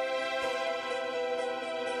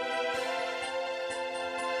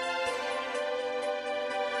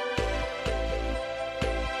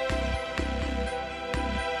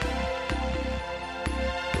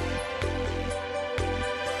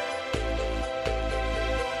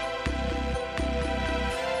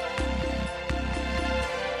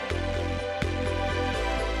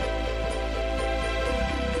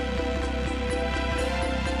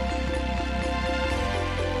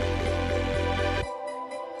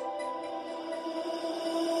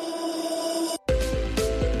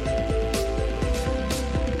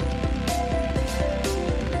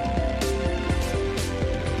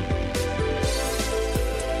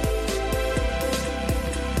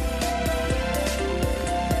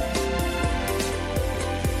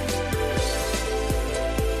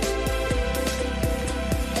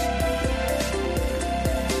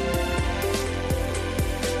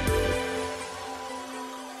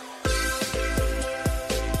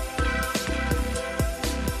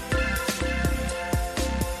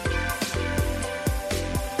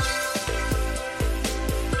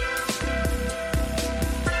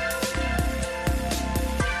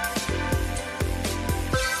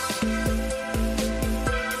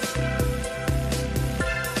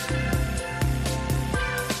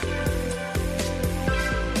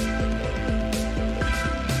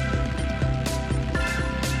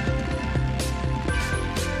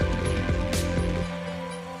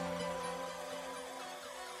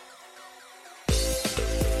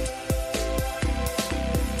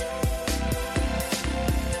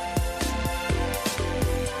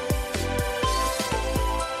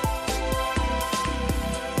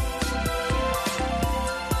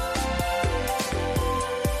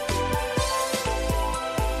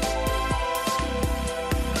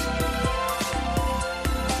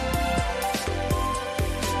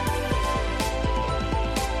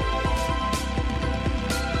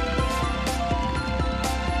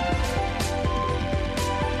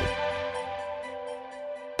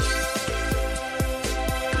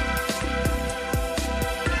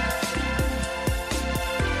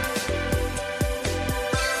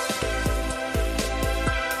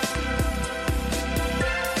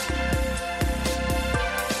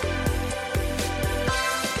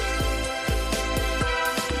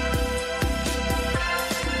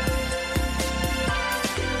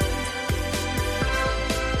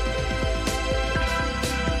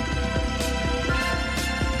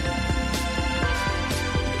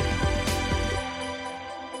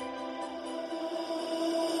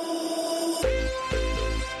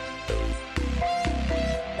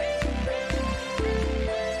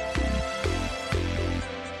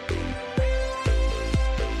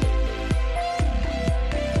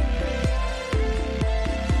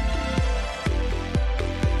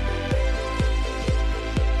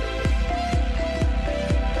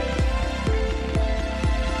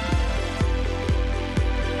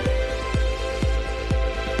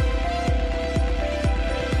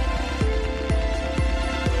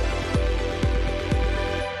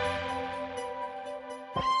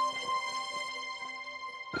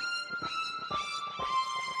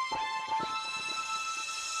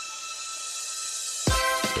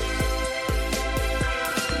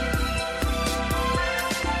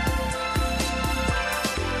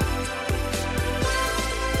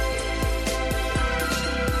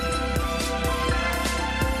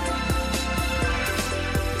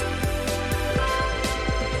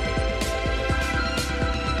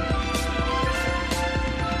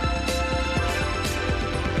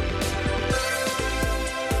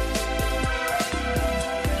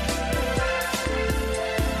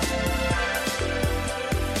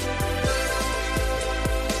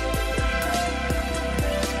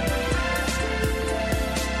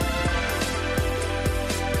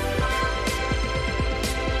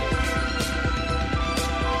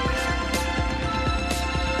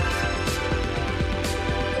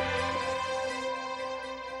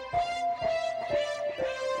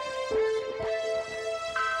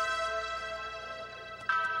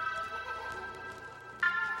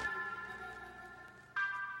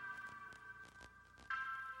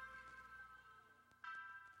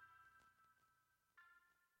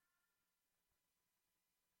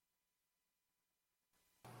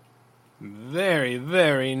 Very,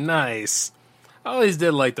 very nice. I always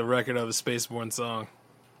did like the record of a Spaceborne song.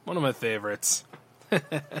 One of my favorites.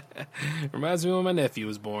 Reminds me when my nephew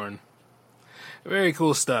was born. Very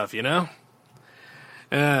cool stuff, you know?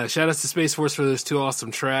 Shout outs to Space Force for those 2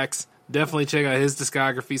 awesome tracks. Definitely check out his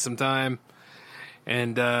discography sometime.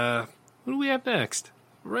 And, who do we have next?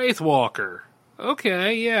 Wraithwalker.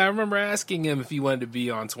 Okay, yeah, I remember asking him if he wanted to be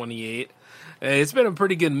on 28. It's been a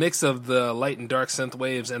pretty good mix of the light and dark synth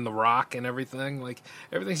waves and the rock and everything. Like,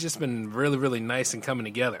 everything's just been really, really nice and coming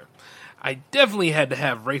together. I definitely had to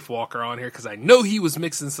have Wraithwalker on here because I know he was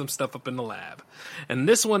mixing some stuff up in the lab. And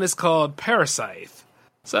this one is called Parasite.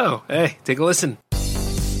 So, hey, take a listen.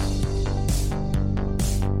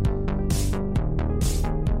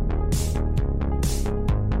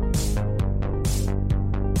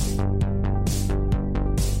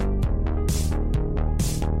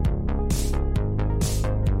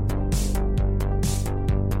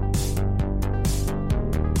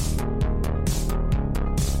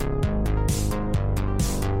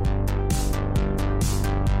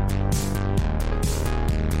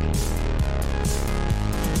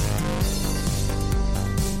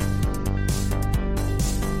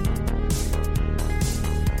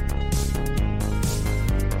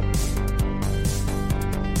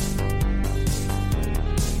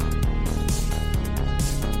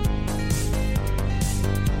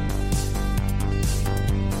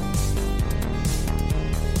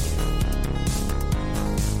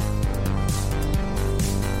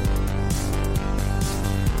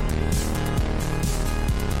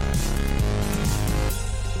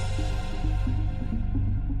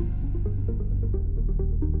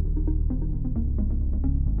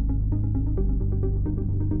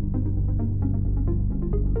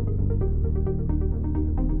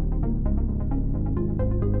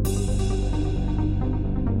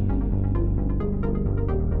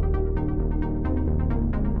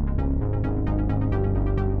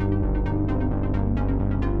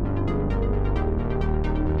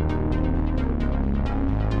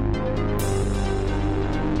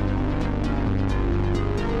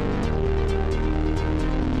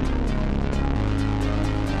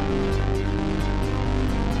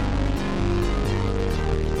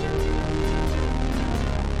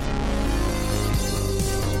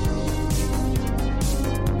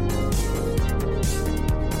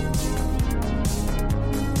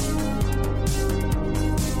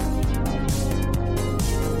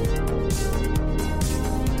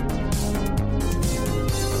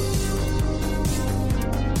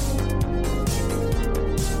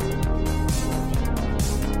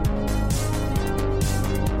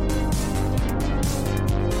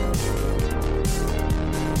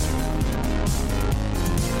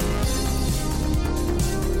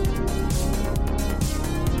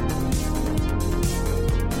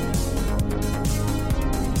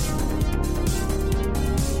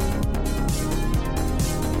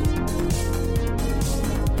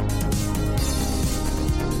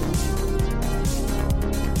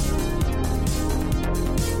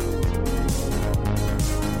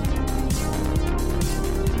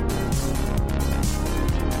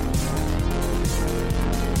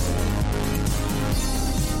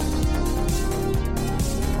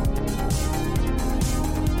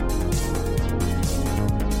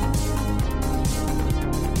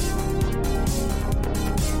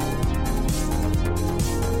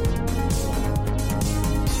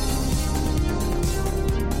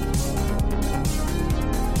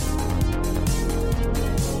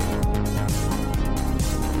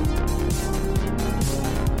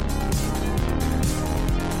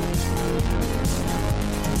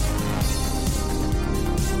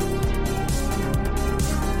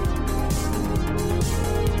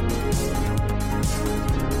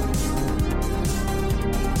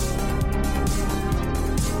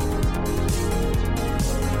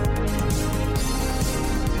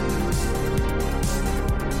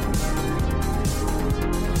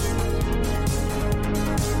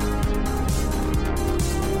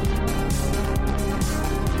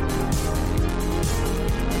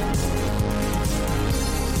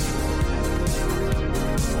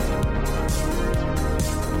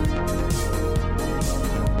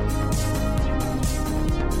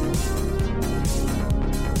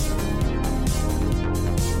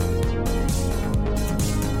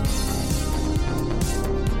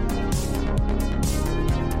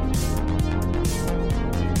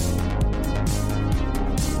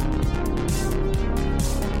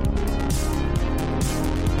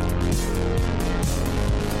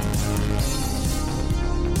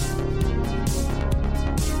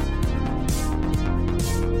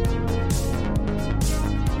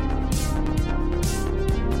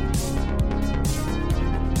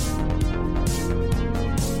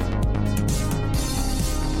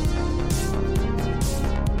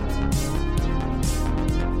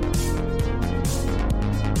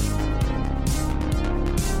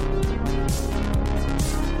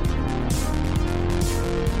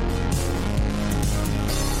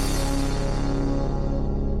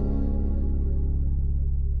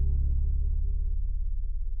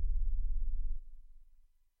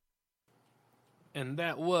 And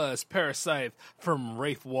that was Parasite from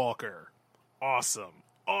Rafe Walker. Awesome.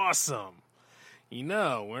 Awesome. You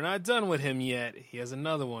know, we're not done with him yet. He has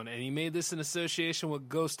another one, and he made this in association with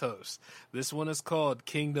Ghost Host. This one is called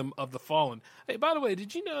Kingdom of the Fallen. Hey, by the way,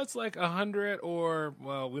 did you know it's like 100 or,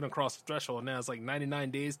 well, we don't cross the threshold now. It's like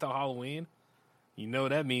 99 days till Halloween. You know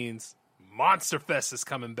what that means. Monster Fest is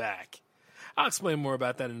coming back. I'll explain more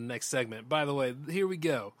about that in the next segment. By the way, here we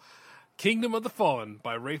go. Kingdom of the Fallen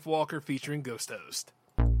by Rafe Walker featuring Ghost Host.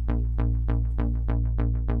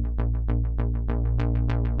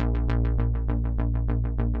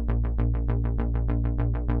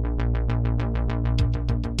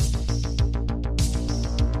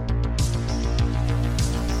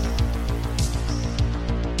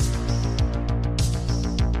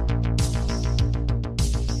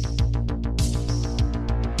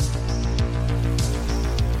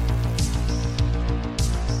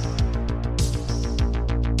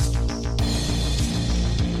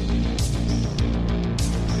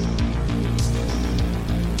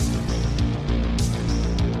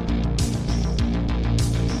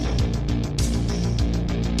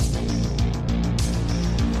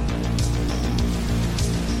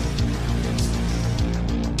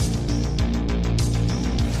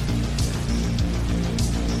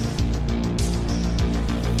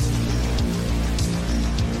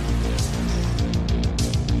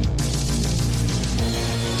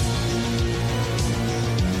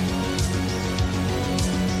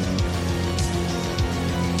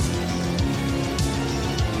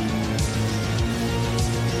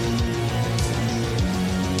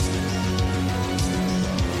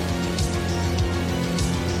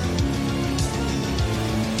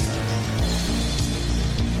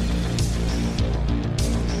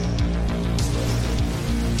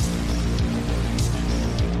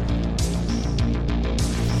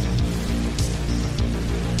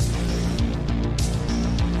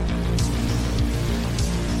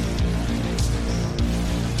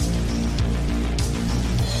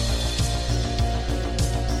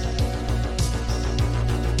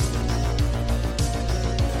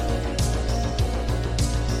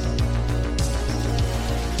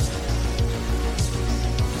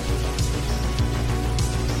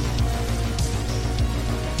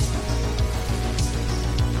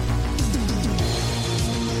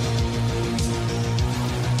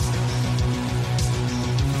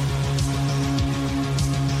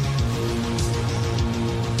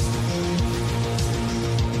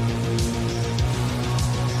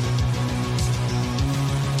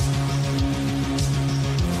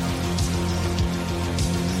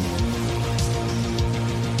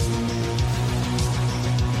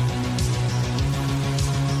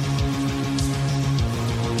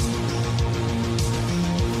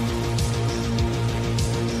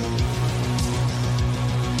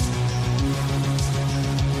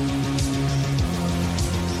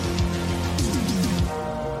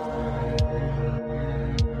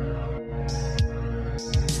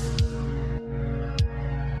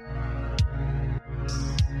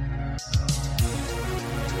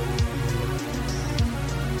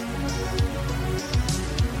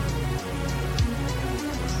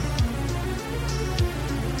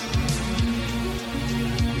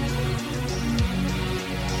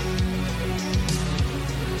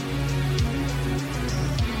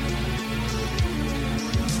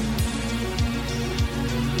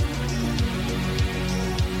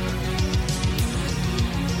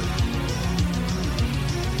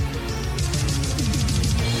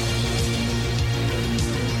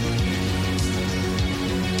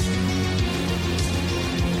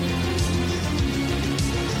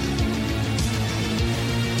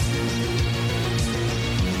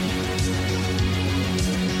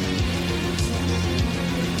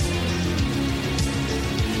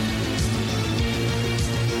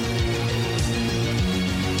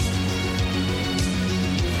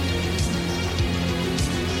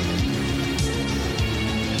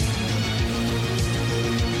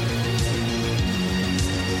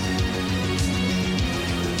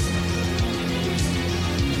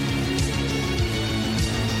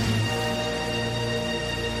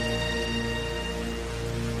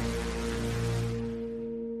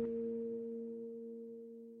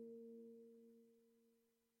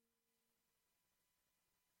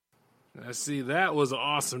 I see, that was an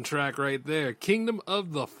awesome track right there. Kingdom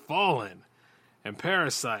of the Fallen and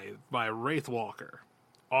Parasite by Wraith Walker.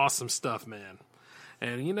 Awesome stuff, man.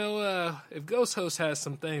 And, you know, if Ghost Host has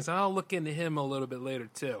some things, I'll look into him a little bit later,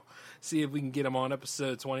 too. See if we can get him on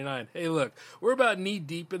episode 29. Hey, look, we're about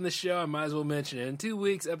knee-deep in the show. I might as well mention it. In 2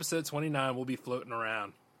 weeks, episode 29 will be floating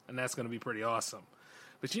around. And that's going to be pretty awesome.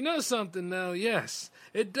 But you know something, though? Yes,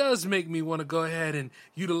 it does make me want to go ahead and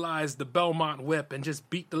utilize the Belmont Whip and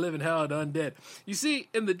just beat the living hell out of undead. You see,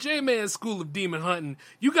 in the J-Man School of Demon Hunting,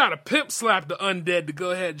 you gotta pimp slap the undead to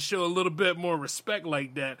go ahead and show a little bit more respect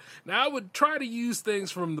like that. Now, I would try to use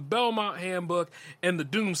things from the Belmont Handbook and the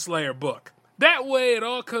Doomslayer book. That way, it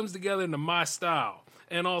all comes together into my style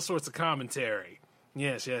and all sorts of commentary.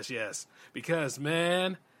 Yes. Because,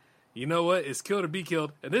 man, you know what? It's kill to be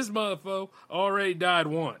killed, and this motherfucker already died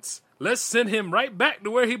once. Let's send him right back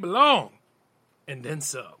to where he belonged. And then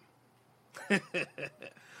some.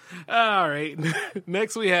 All right.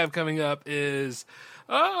 Next we have coming up is,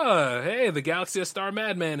 hey, the Galaxy of Star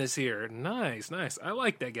Madman is here. Nice. I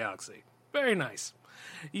like that galaxy. Very nice.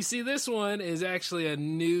 You see, this one is actually a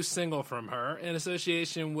new single from her in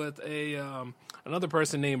association with another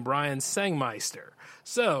person named Brian Sangmeister.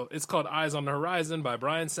 So, it's called Eyes on the Horizon by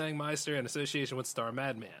Brian Sangmeister in association with Star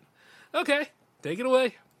Madman. Okay, take it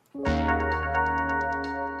away.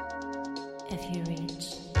 If you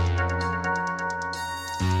reach, you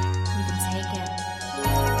can take it.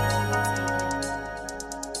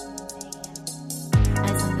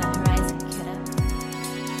 Eyes on the horizon, kiddo.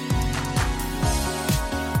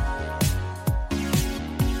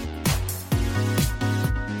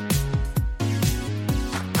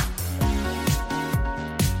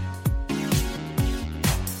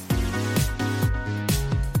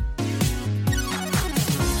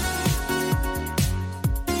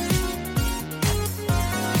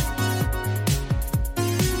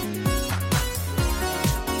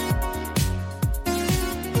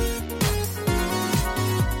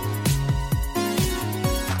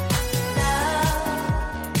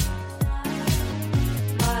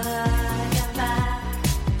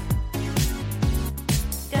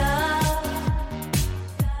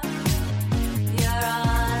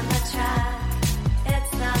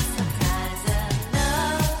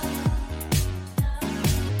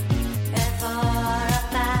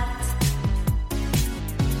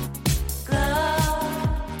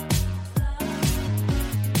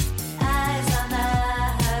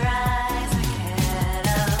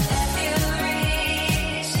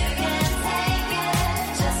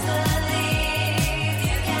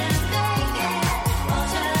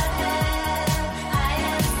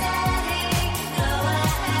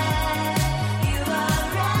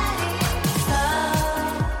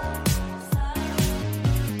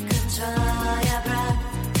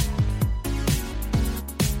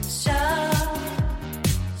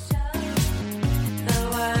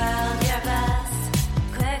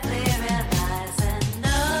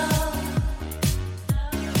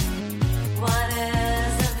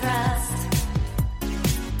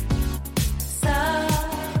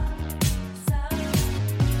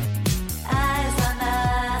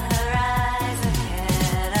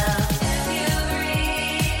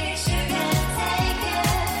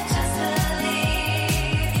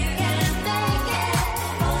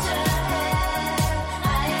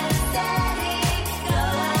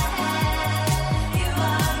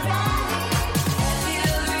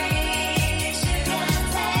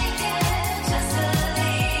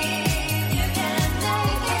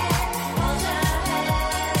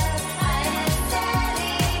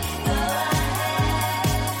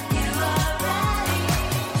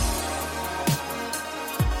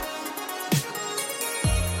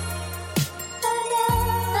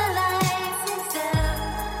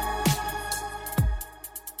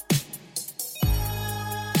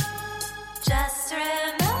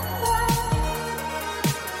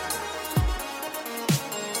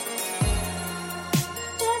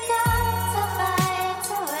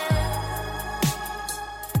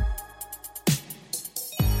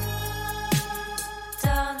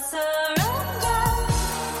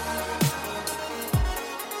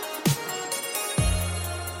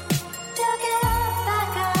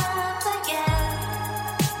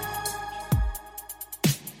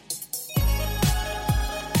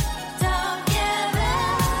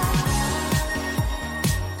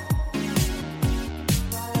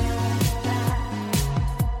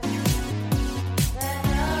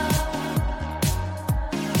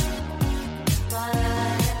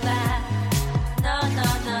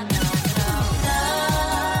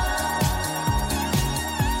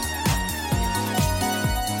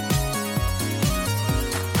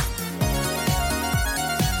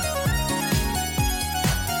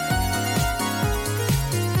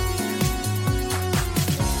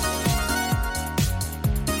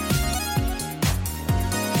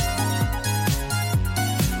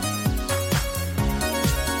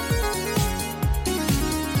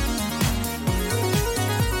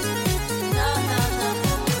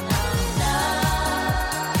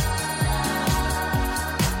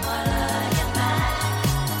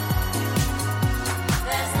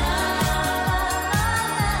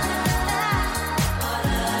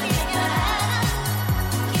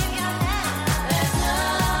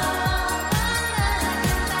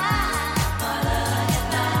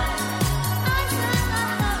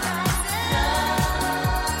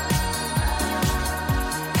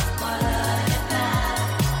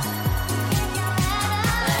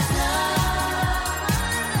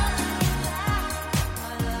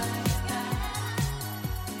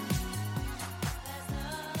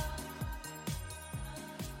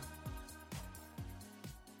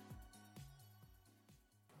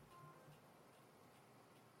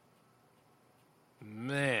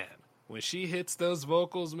 Man, when she hits those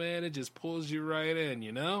vocals, man, it just pulls you right in,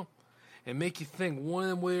 you know? And make you think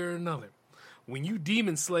one way or another. When you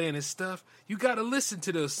demon slaying his stuff, you gotta listen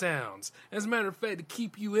to those sounds. As a matter of fact, to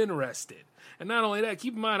keep you interested. And not only that,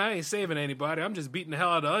 keep in mind, I ain't saving anybody. I'm just beating the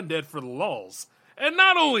hell out of undead for the lulz. And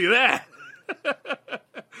not only that,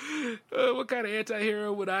 what kind of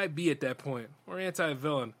anti-hero would I be at that point? Or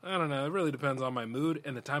anti-villain? I don't know. It really depends on my mood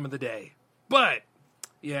and the time of the day. But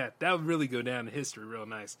yeah, that would really go down in history real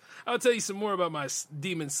nice. I'll tell you some more about my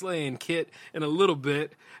demon slaying kit in a little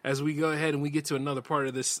bit as we go ahead and we get to another part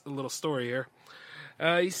of this little story here.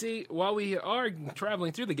 You see, while we are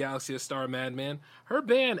traveling through the galaxy of Star Madman, her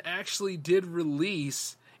band actually did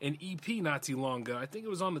release an EP not too long ago. I think it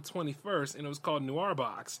was on the 21st, and it was called Noir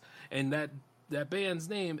Box. And that band's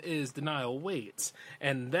name is Denial Waits.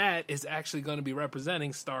 And that is actually going to be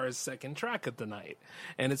representing Star's second track of the night.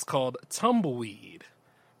 And it's called Tumbleweed.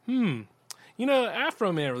 You know,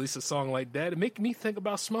 Afro Man released a song like that. It made me think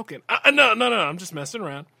about smoking. No, I'm just messing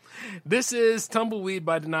around. This is Tumbleweed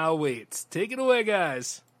by Denial Waits. Take it away,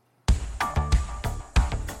 guys.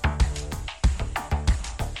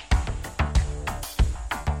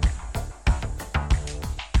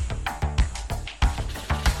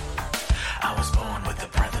 I was born with the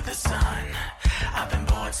breath of the sun. I've been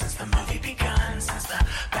bored since the movie begun. Since the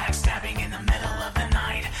backstabbing in the middle of the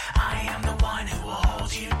night. I am the one who will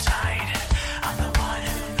hold you tight. I'm the one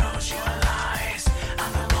who knows your lies.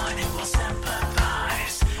 I'm the one who will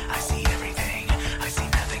sympathize. I see everything, I see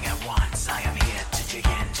nothing at once. I am here to dig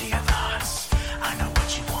into your thoughts. I know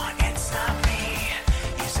what you want, it's not me.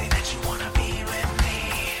 You say that you wanna be with me.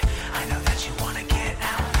 I know that you wanna get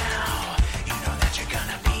out now. You know that you're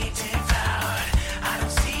gonna be devoured. I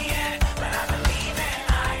don't see it, but I believe it.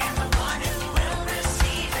 I am the one who will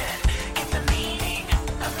receive it. Get the meaning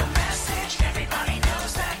of the message. Everybody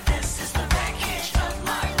knows that this is the wreckage of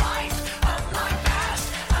my life, of my past,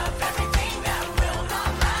 of everything that will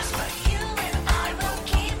not last. But you and I will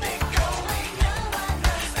keep it going.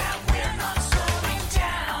 That we're not slowing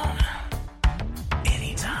down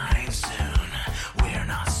anytime soon. We're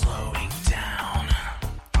not slowing down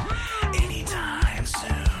anytime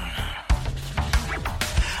soon.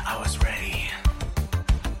 I was ready.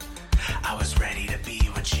 I was ready to be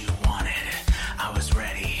what you wanted. I was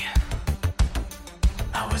ready.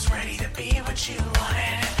 I was ready to be what you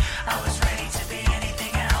wanted. I was ready to be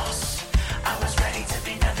anything else. I was ready to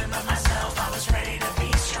be nothing but myself. I was ready to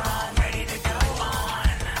be strong, ready to go on.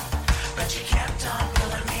 But you kept on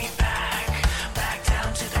pulling me back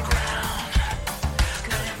down to the ground.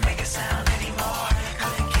 Couldn't make a sound anymore.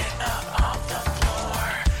 Couldn't get up off the floor.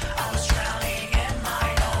 I was drowning in my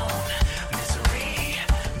own misery.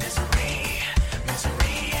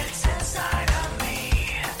 It's inside of me.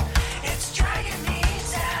 It's dragging me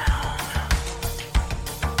down.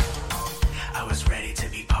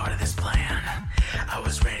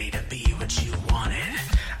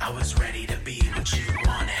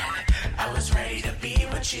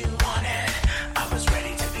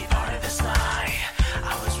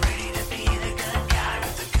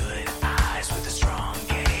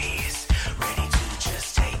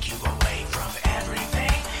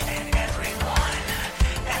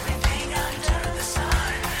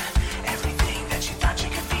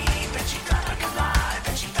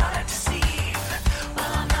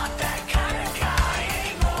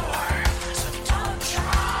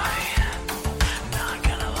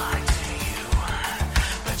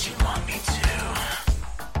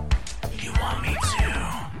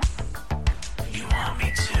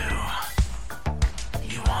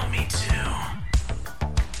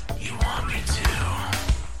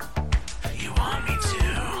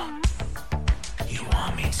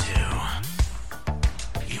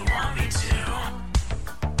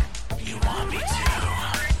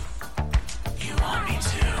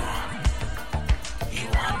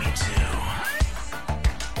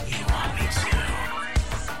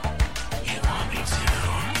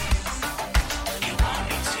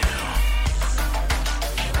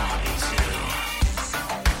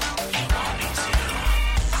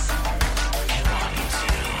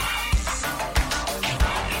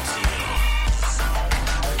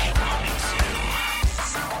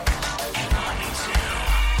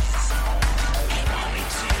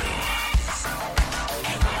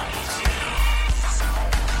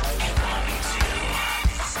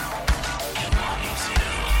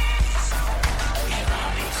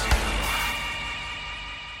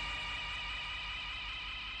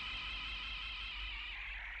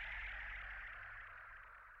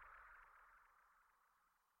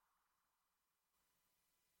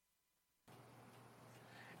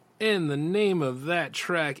 And the name of that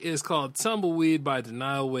track is called Tumbleweed by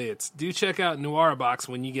Denial Waits. Do check out Noir Box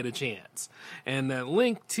when you get a chance. And that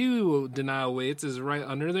link to Denial Waits is right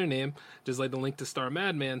under their name, just like the link to Star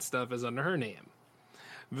Madman stuff is under her name.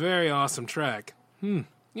 Very awesome track. You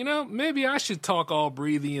know, maybe I should talk all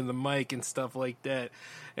breathy in the mic and stuff like that.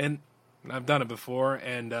 And I've done it before,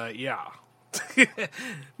 and yeah.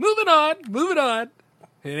 Moving on.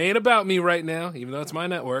 It ain't about me right now, even though it's my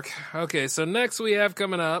network. Okay, so next we have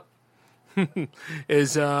coming up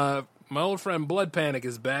is my old friend Blood Panic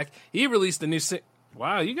is back. He released a new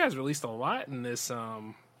Wow, you guys released a lot in this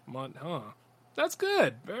month, huh? That's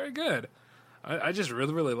good. Very good. I just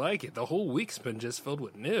really, really like it. The whole week's been just filled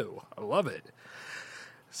with new. I love it.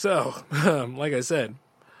 So, like I said,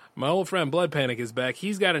 my old friend Blood Panic is back.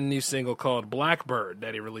 He's got a new single called Blackbird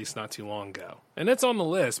that he released not too long ago. And it's on the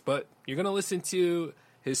list, but you're going to listen to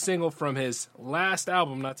his single from his last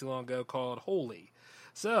album not too long ago called Holy.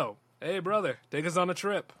 So, hey brother, take us on a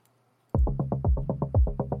trip.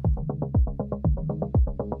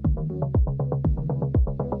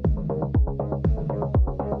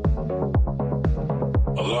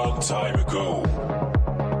 A long time ago,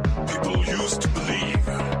 people used to believe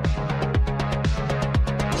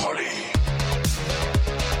Holly.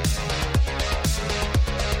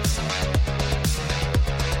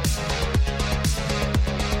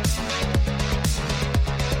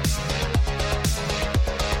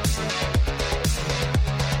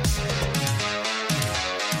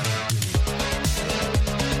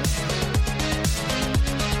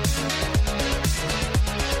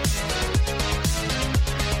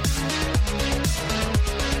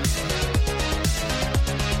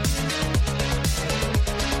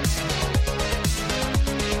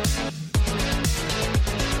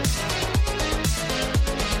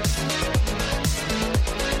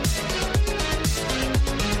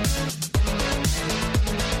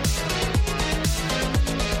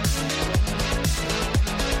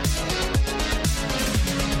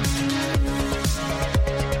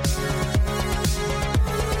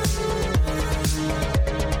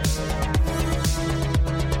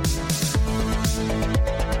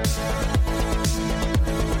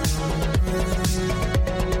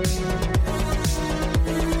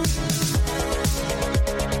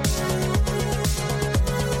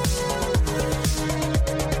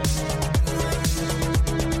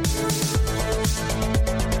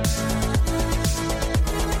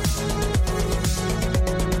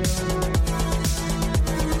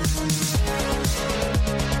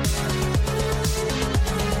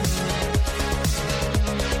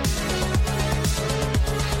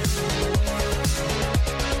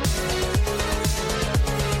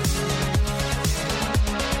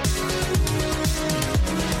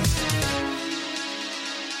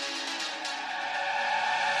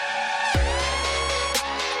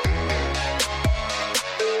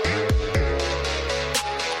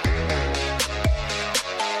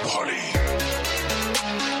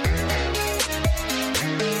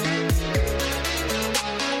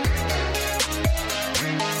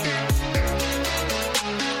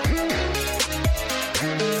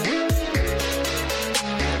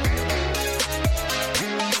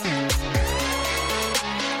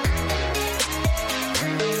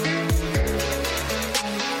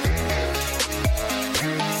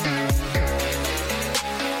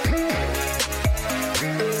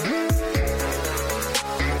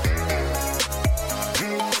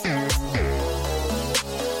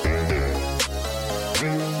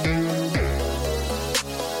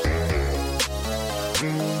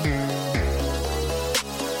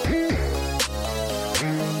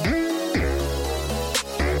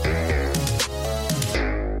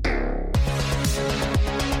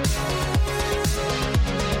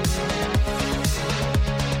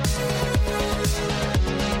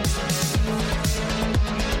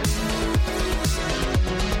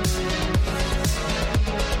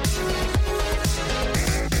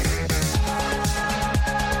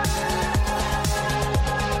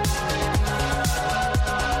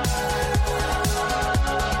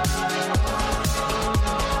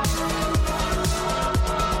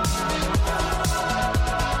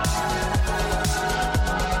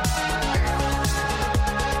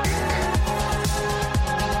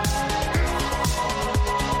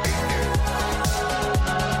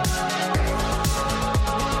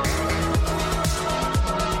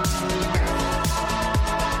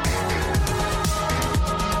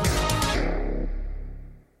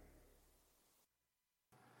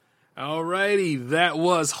 Alrighty, that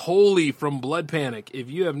was Holy from Blood Panic. If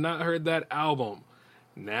you have not heard that album,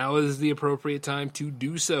 now is the appropriate time to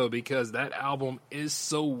do so because that album is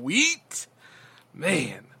sweet.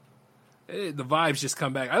 Man, the vibes just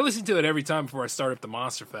come back. I listen to it every time before I start up the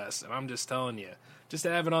Monster Fest, and I'm just telling you, just to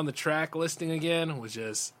have it on the track listing again was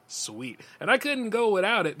just sweet. And I couldn't go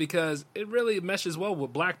without it because it really meshes well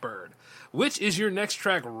with Blackbird, which is your next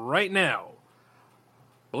track right now.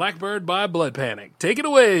 Blackbird by Blood Panic. Take it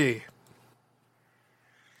away.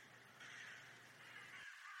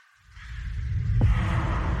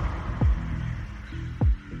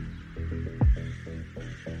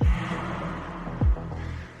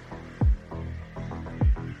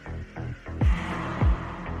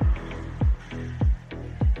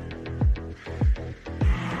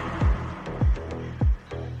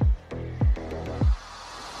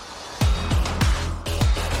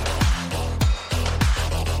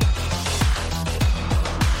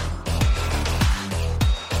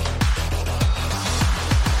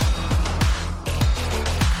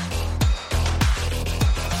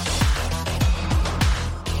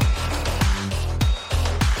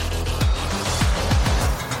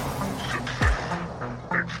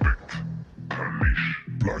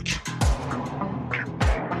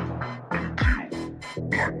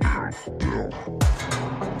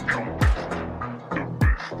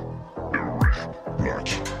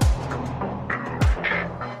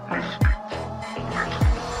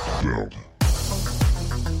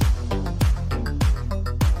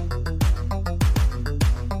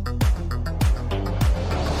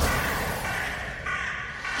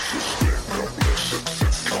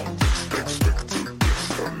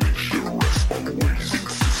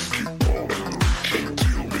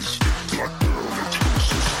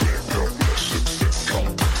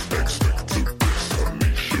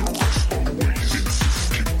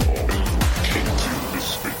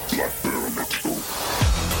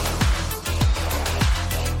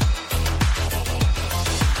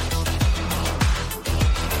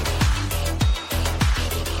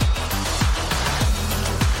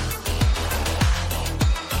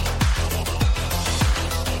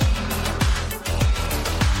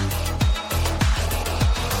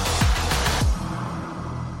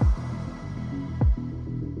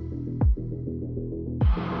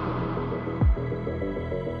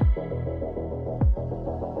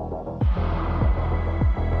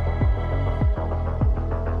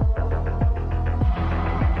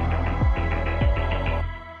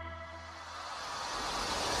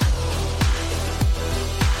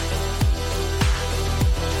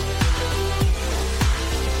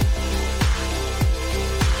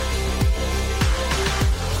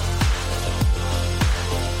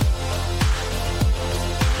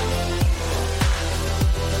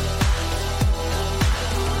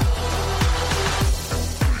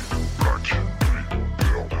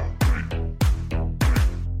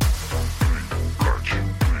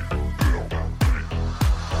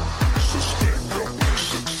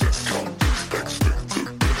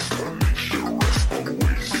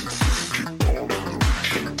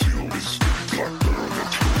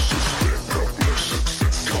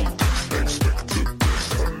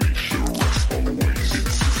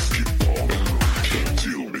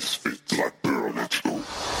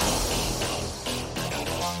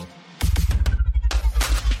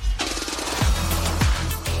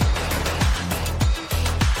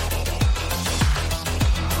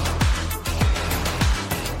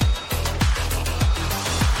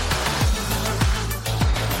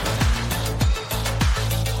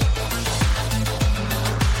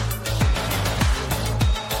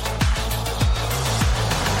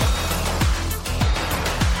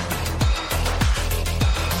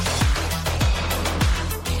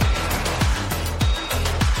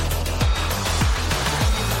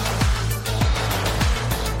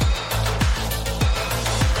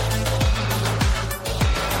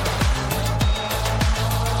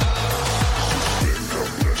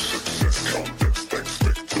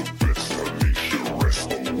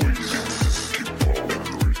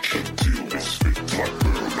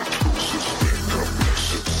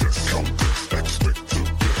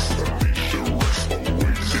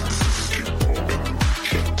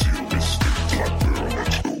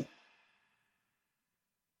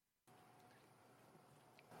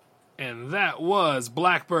 And that was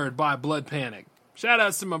Blackbird by Blood Panic. Shout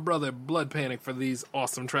outs to my brother Blood Panic for these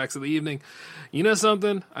awesome tracks of the evening. You know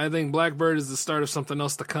something? I think Blackbird is the start of something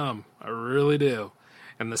else to come. I really do.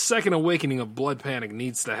 And the second awakening of Blood Panic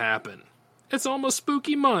needs to happen. It's almost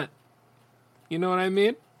spooky month. You know what I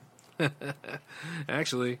mean?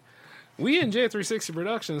 Actually, we in J360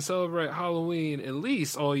 Productions celebrate Halloween at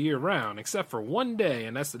least all year round, except for one day,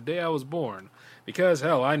 and that's the day I was born. Because,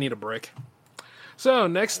 hell, I need a break. So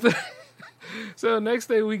next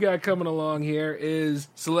thing we got coming along here is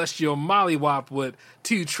Celestial Mollywop with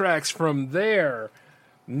 2 tracks from their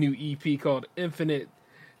new EP called Infinite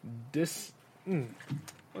Let's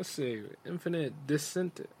see, Infinite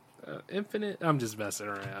Descent. Infinite. I'm just messing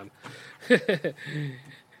around.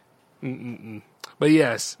 But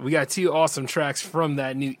yes, we got 2 awesome tracks from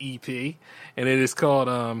that new EP, and it is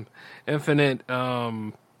called Infinite.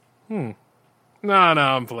 No,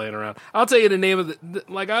 I'm playing around. I'll tell you the name of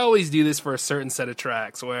like I always do this for a certain set of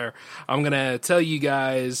tracks where I'm going to tell you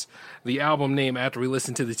guys the album name after we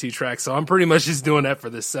listen to the 2 tracks. So I'm pretty much just doing that for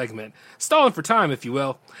this segment. Stalling for time, if you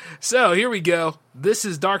will. So here we go. This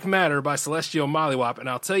is Dark Matter by Celestial Mollywop, and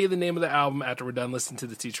I'll tell you the name of the album after we're done listening to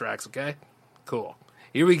the 2 tracks, okay? Cool.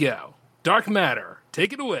 Here we go. Dark Matter.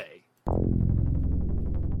 Take it away.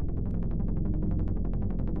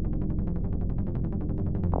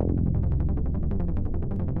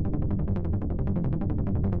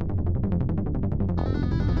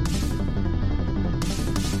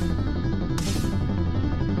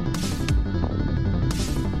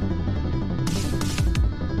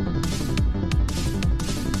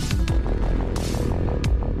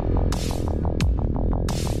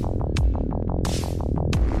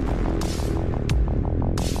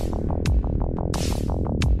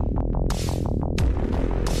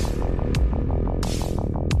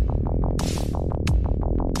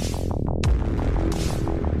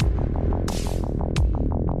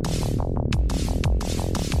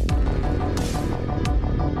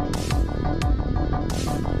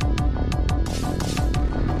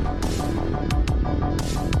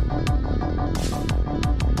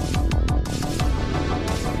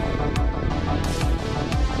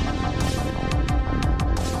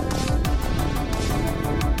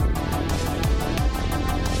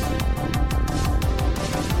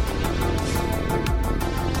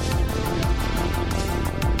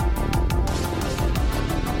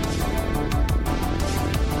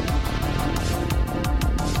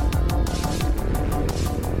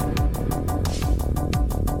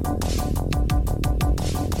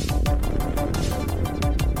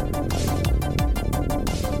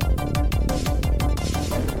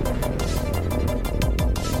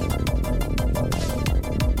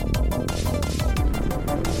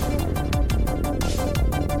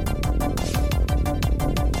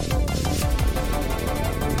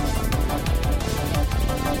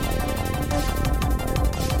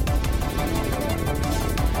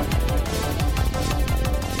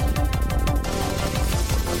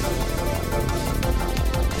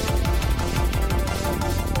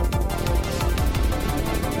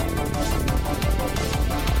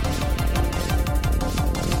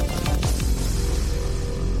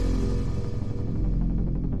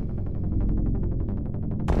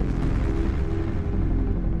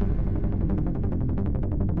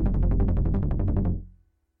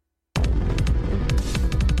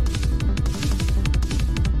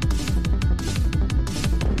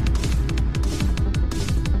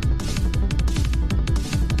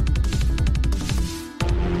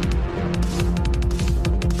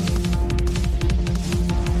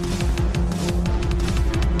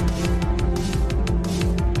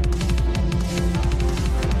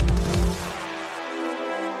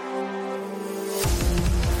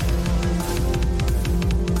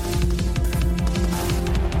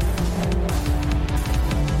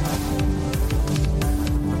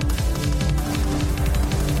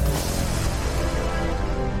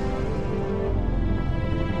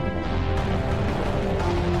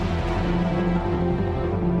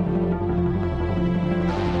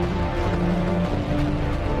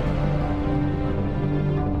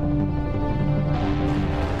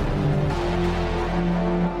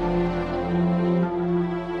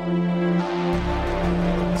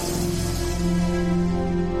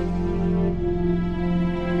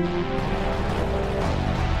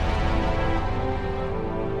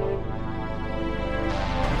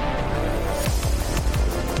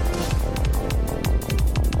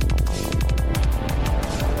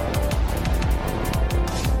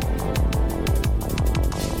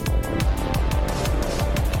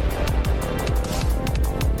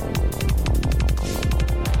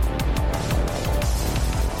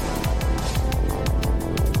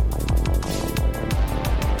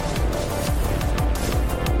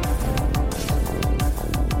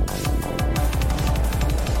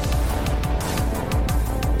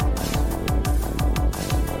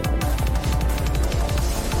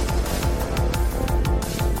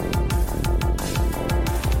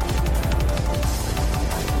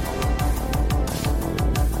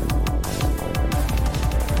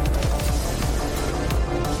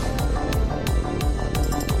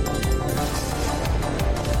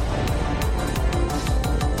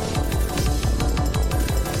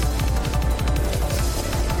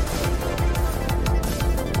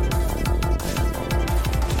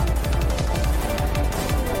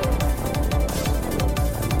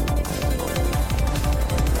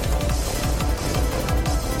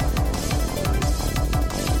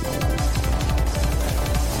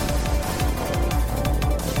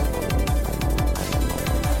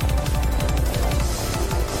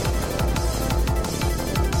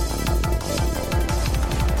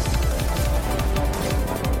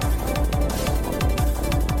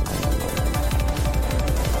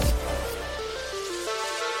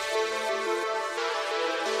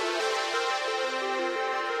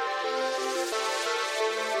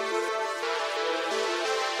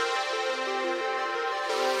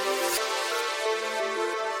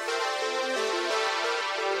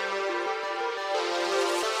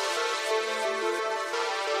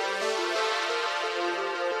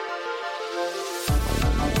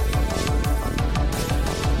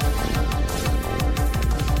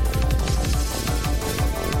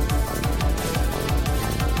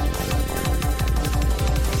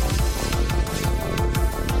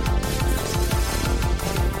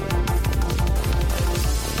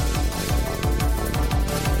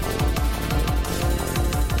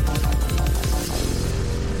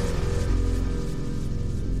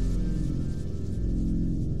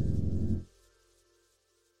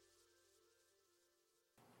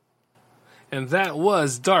 And that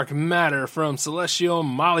was Dark Matter from Celestial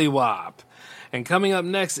Mollywop. And coming up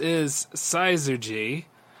next is Syzygy.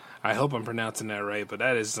 I hope I'm pronouncing that right, but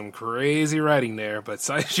that is some crazy writing there. But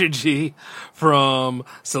Syzygy from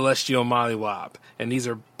Celestial Mollywop. And these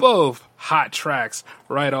are both hot tracks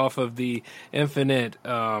right off of the Infinite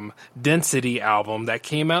Density album that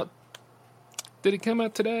came out. Did it come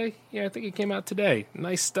out today? Yeah, I think it came out today.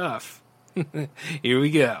 Nice stuff. Here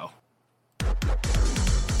we go.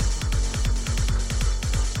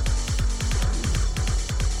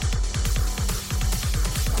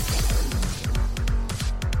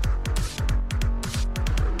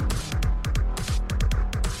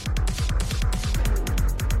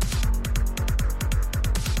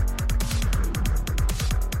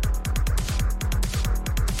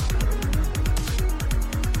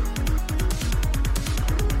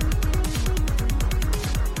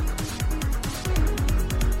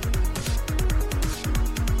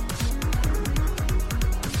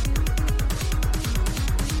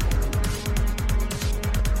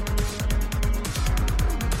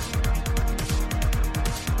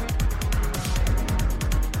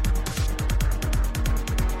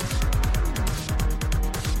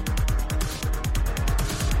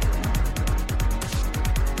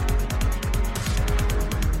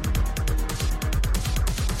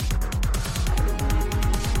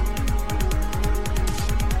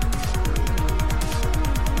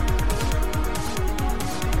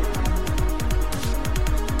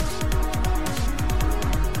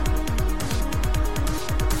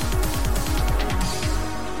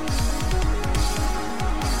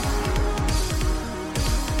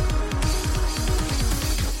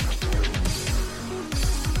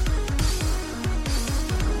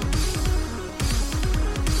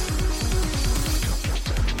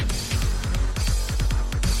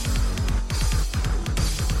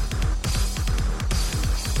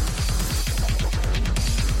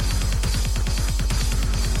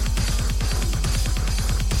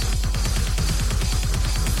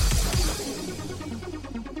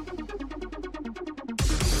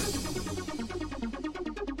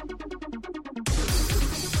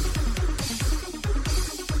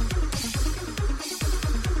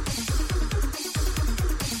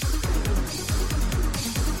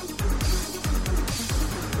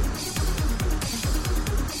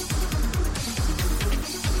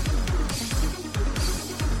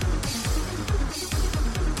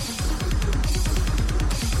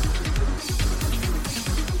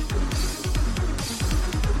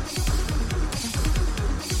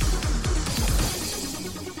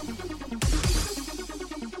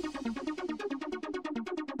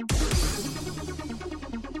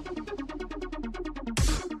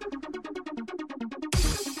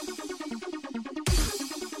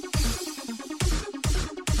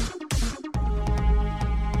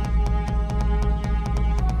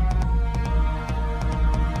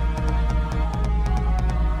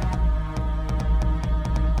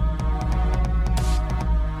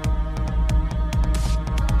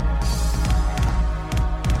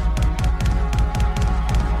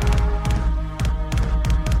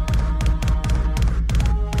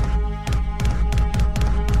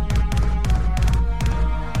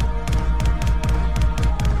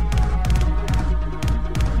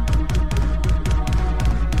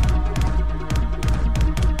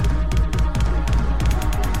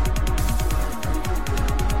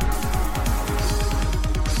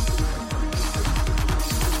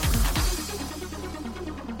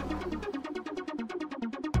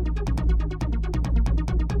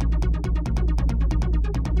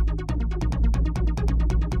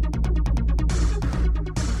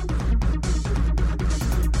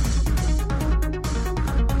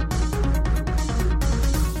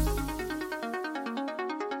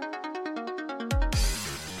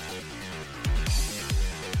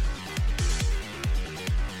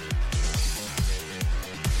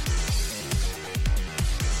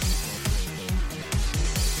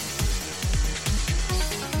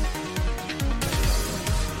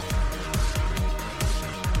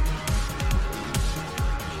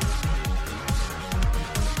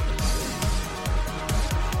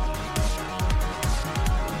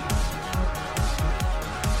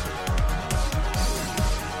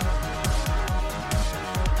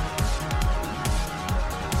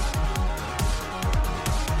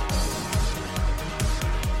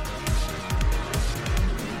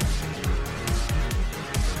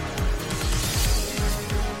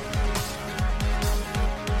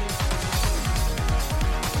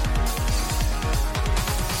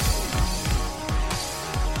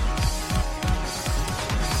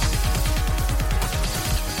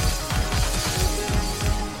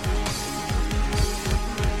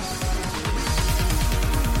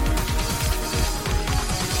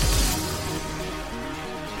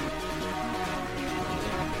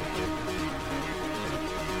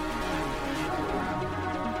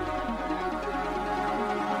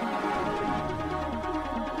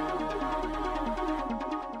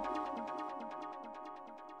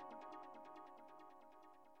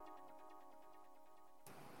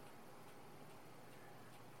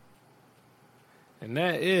 And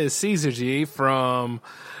that is Caesar G from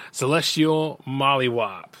Celestial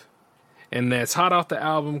Mollywop. And that's hot off the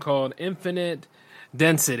album called Infinite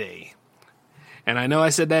Density. And I know I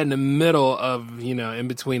said that in the middle of, in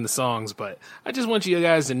between the songs, but I just want you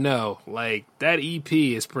guys to know, like, that EP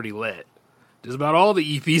is pretty lit. Just about all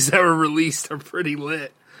the EPs that were released are pretty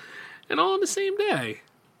lit. And all on the same day.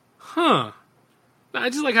 Huh. I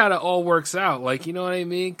just like how that all works out. Like, you know what I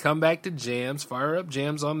mean? Come back to jams, fire up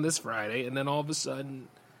jams on this Friday, and then all of a sudden,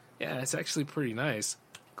 yeah, it's actually pretty nice.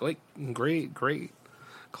 Great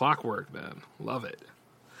clockwork, man. Love it.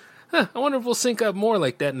 I wonder if we'll sync up more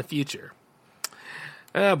like that in the future.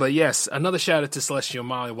 But yes, another shout out to Celestial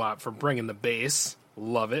Mollywop for bringing the bass.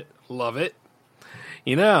 Love it.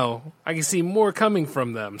 I can see more coming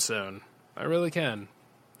from them soon. I really can.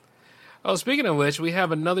 Oh, speaking of which, we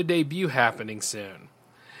have another debut happening soon.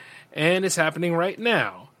 And it's happening right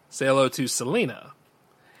now. Say hello to Selena.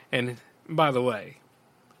 And, by the way,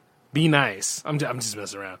 be nice. I'm just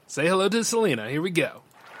messing around. Say hello to Selena. Here we go.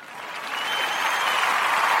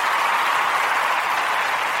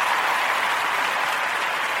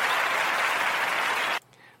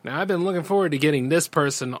 Now, I've been looking forward to getting this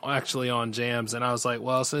person actually on jams, and I was like,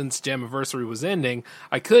 well, since Jamiversary was ending,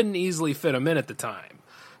 I couldn't easily fit him in at the time.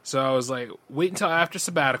 So I was like, wait until after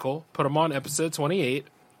sabbatical, put him on episode 28,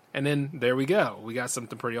 and then there we go. We got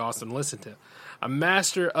something pretty awesome to listen to. A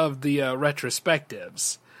master of the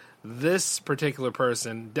retrospectives. This particular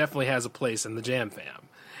person definitely has a place in the Jam Fam.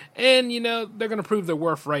 And, they're going to prove their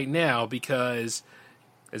worth right now because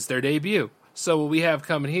it's their debut. So what we have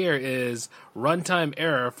coming here is Runtime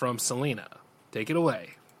Error from Selena. Take it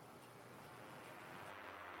away.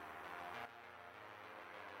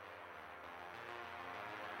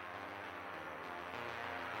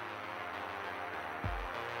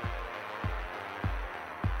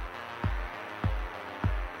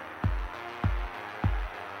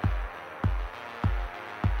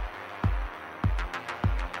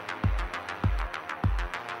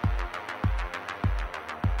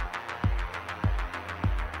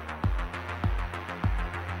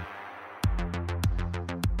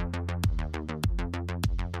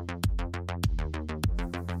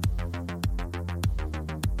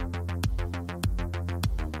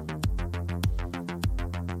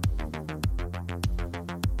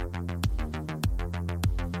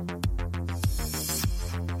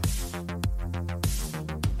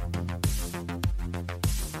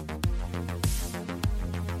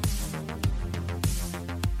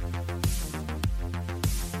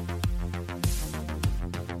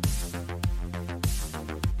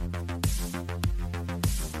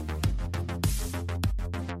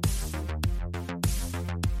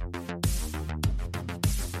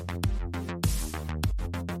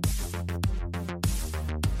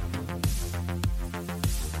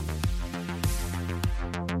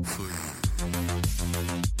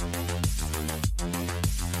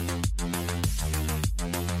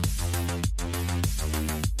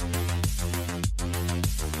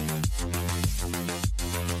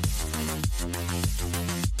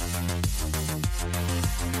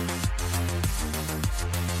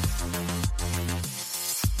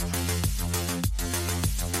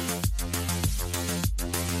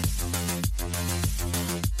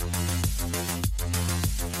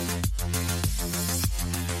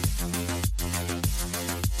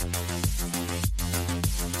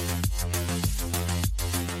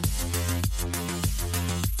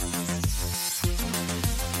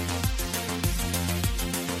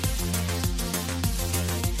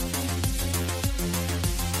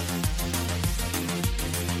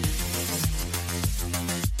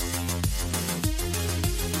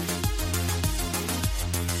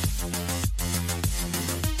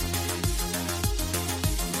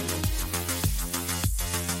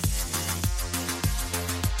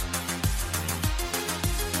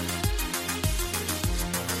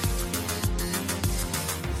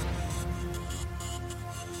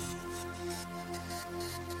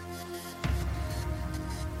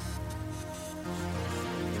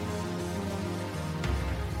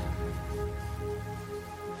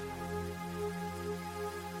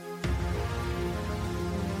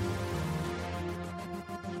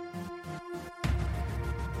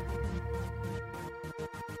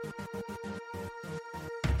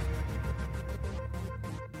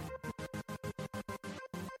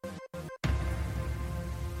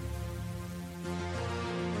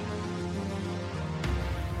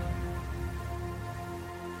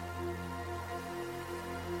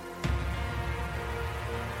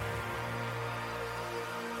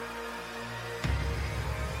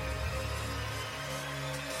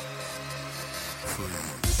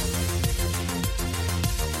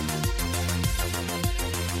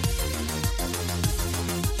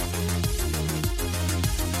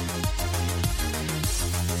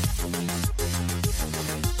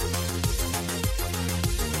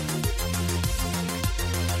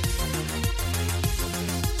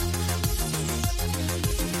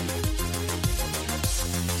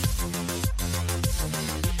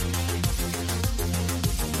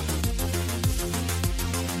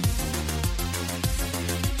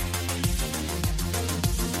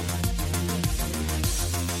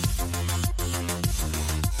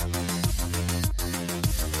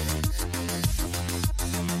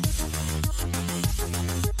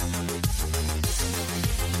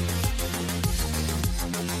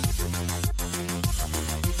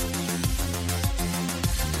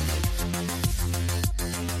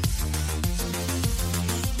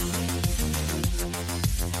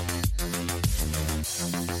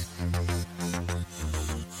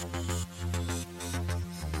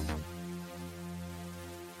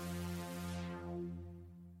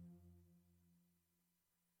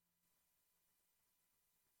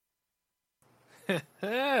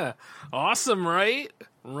 Awesome, right?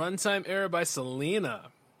 Runtime Era by Selena.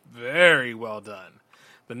 Very well done.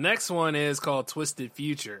 The next one is called Twisted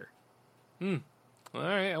Future. All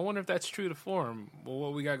right, I wonder if that's true to form. Well,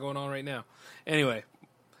 what we got going on right now. Anyway,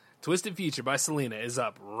 Twisted Future by Selena is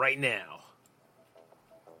up right now.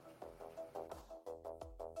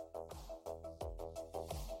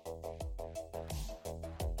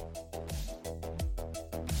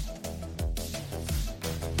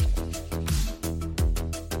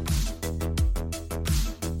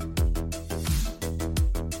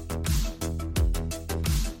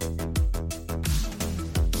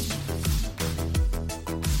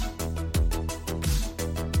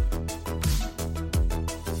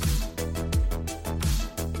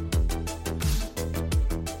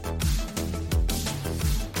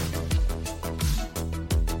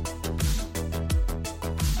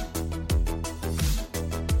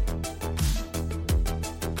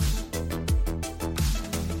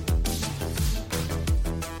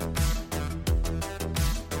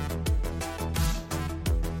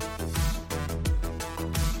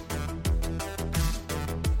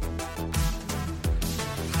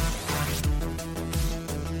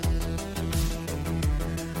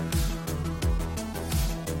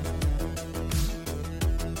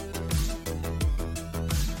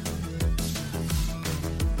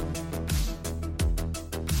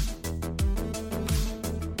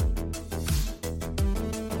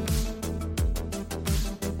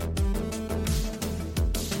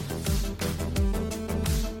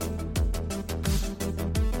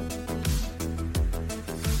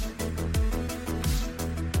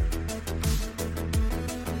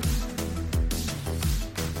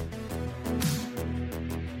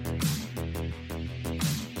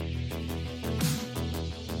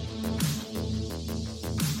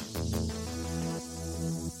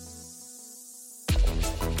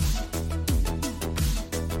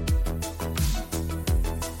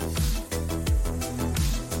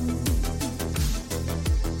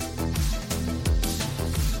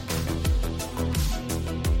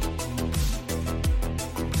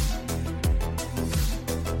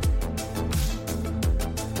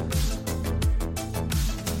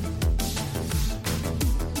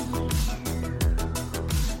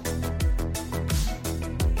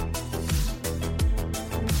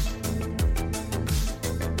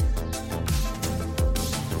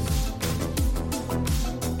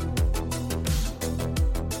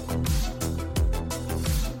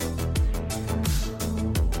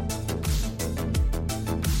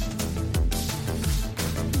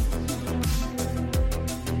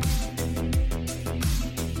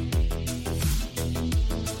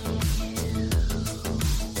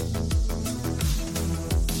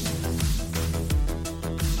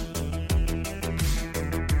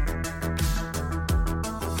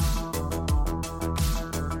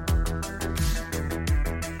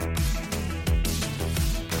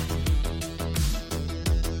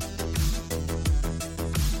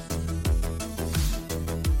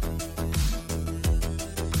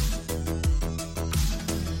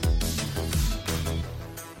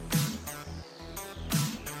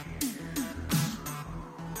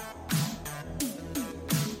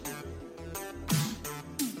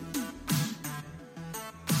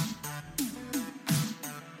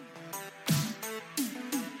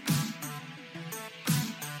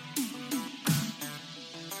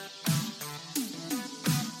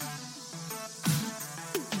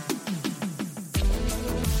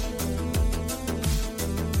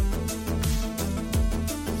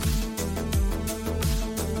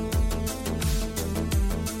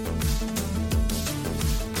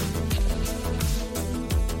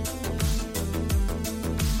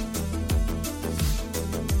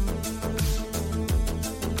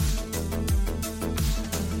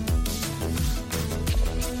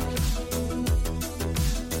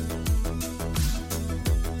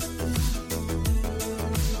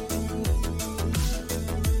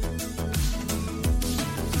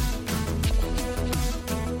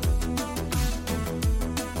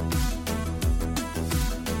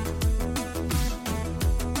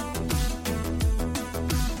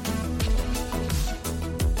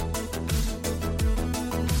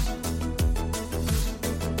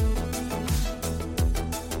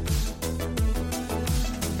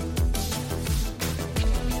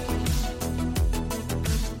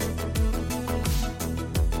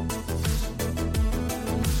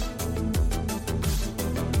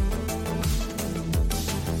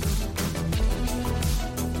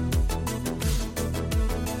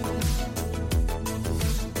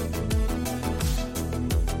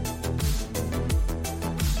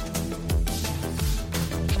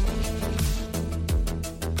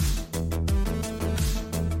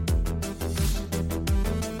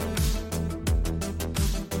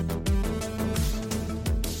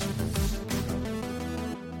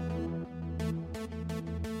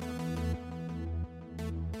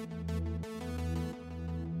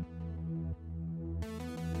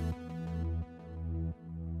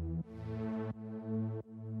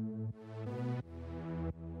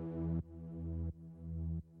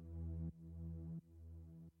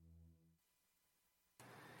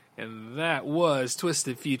 And that was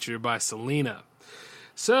Twisted Future by Selena.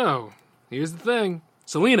 So, here's the thing.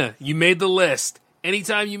 Selena, you made the list.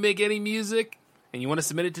 Anytime you make any music and you want to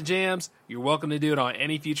submit it to Jams, you're welcome to do it on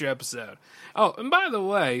any future episode. Oh, and by the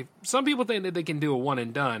way, some people think that they can do a one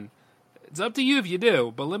and done. It's up to you if you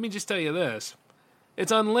do, but let me just tell you this.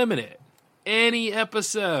 It's unlimited. Any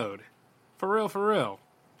episode. For real, for real.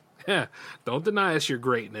 Don't deny us your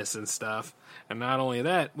greatness and stuff. And not only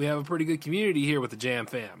that, we have a pretty good community here with the Jam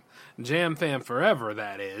Fam. Jam Fam forever,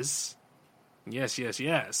 that is. Yes, yes,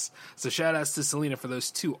 yes. So shout outs to Selena for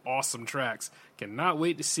those 2 awesome tracks. Cannot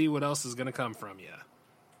wait to see what else is going to come from you.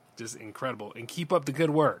 Just incredible. And keep up the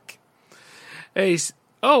good work. Hey,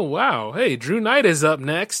 oh wow. Hey, Drew Knight is up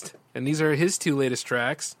next. And these are his 2 latest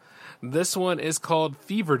tracks. This one is called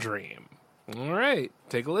Fever Dream. All right,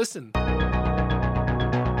 take a listen.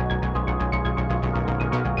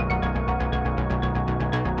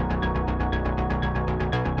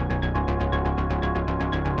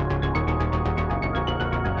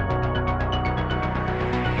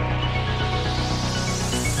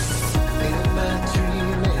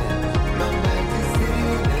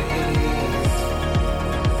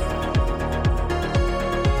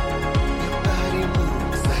 Body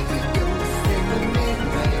moves like a ghost in the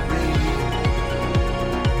midnight rain.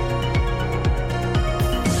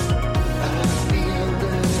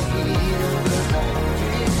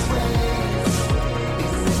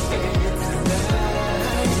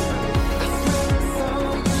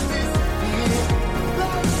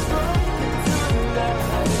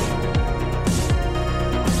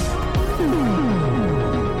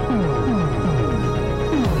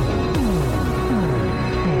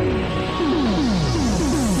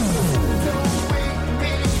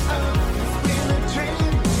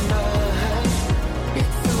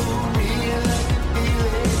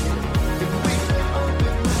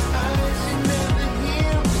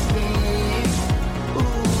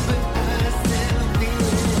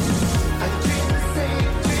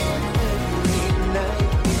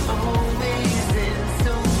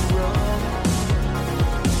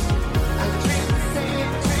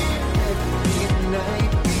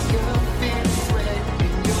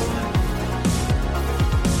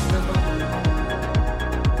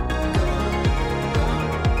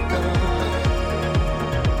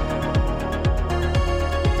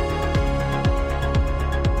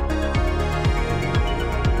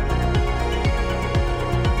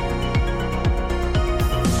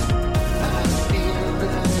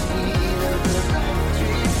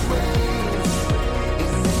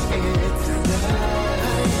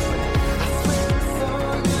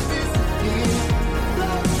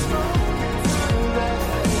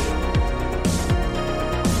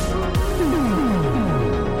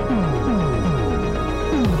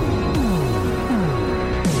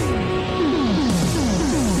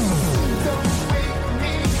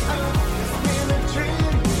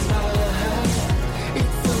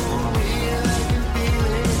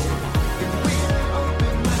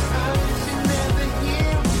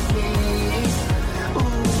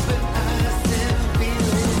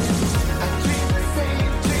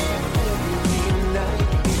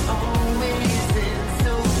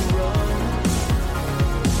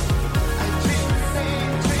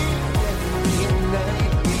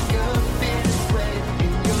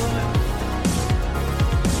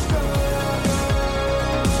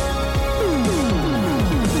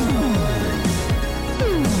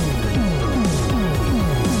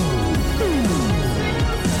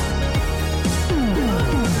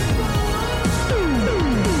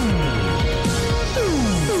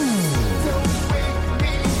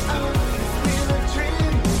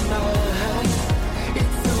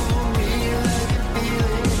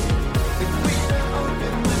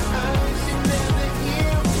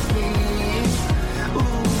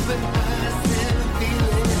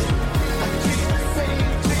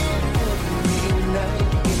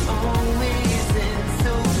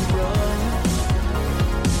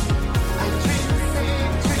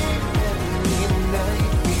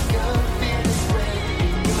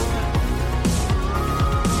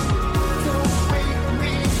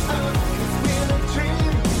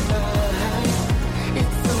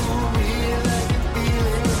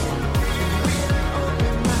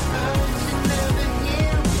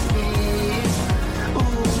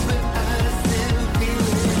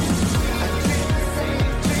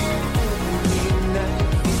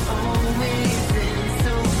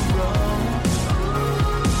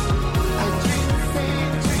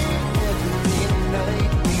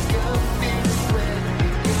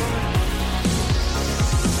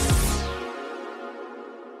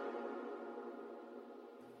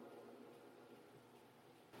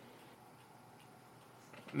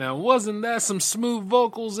 Now, wasn't that some smooth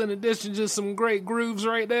vocals in addition to some great grooves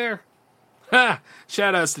right there? Ha!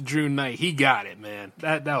 Shout outs to Drew Knight. He got it, man.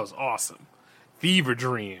 That was awesome. Fever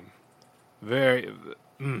Dream. Very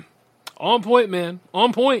on point, man.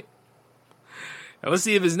 On point. Now let's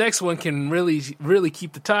see if his next one can really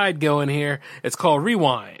keep the tide going here. It's called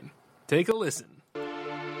Rewind. Take a listen.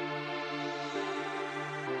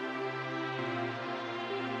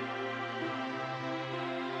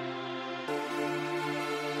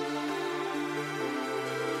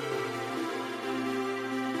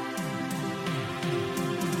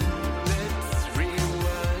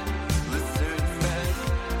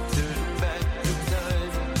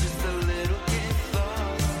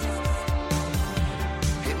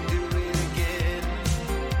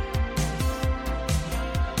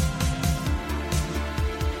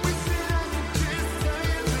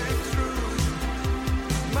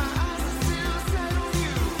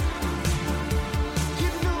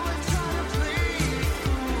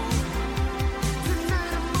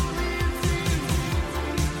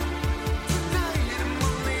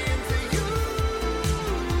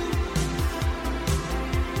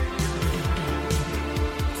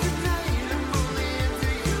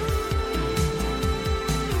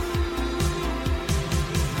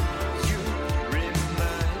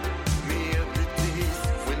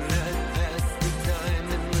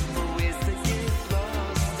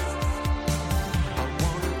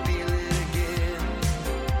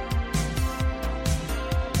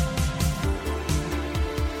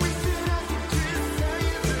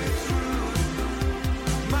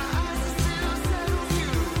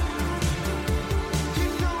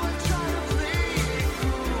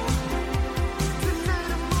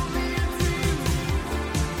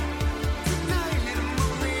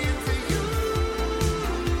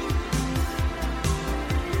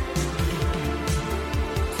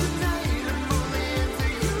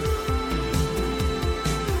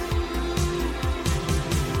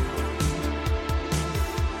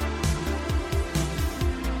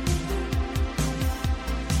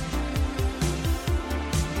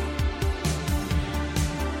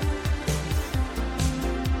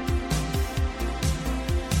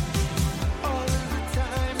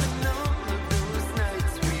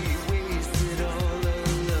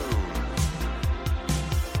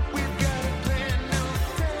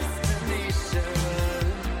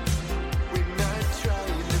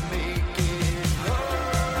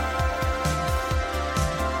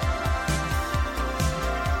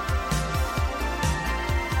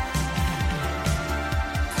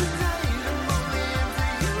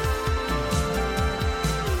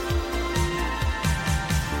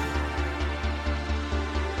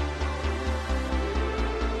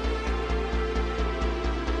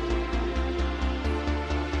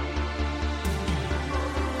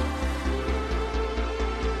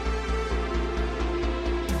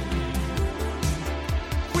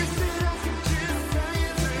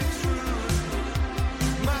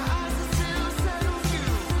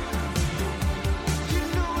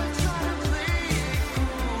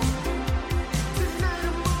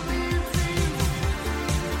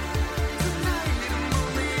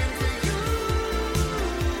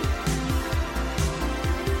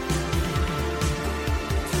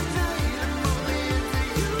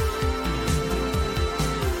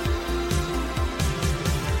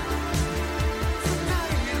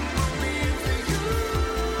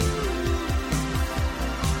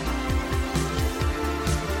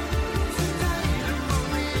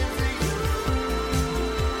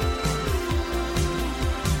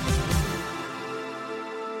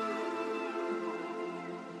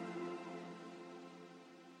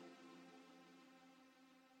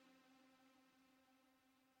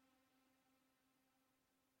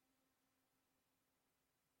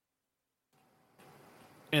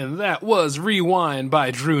 And that was Rewind by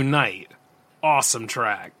Drew Knight. Awesome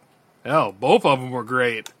track. Hell, both of them were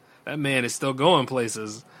great. That man is still going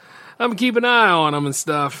places. I'm keeping an eye on him and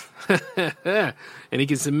stuff. And he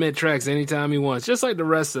can submit tracks anytime he wants, just like the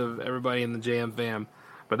rest of everybody in the Jam fam.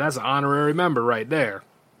 But that's an honorary member right there.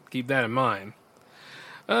 Keep that in mind.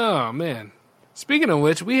 Oh, man. Speaking of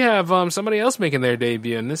which, we have somebody else making their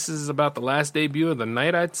debut, and this is about the last debut of the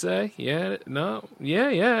night, I'd say. Yeah,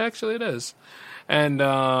 actually it is. And,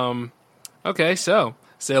 okay, so,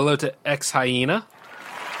 say hello to X Hyena.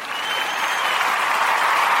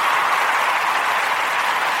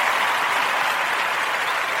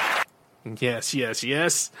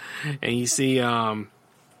 Yes. And you see, I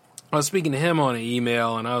was speaking to him on an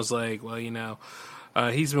email, and I was like, well, you know,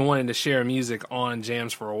 he's been wanting to share music on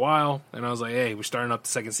Jams for a while, and I was like, hey, we're starting up the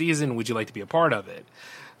second season. Would you like to be a part of it?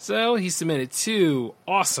 So he submitted 2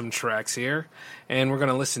 awesome tracks here, and we're going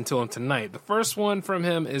to listen to them tonight. The first one from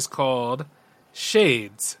him is called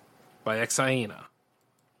Shades by Ex-Hyena.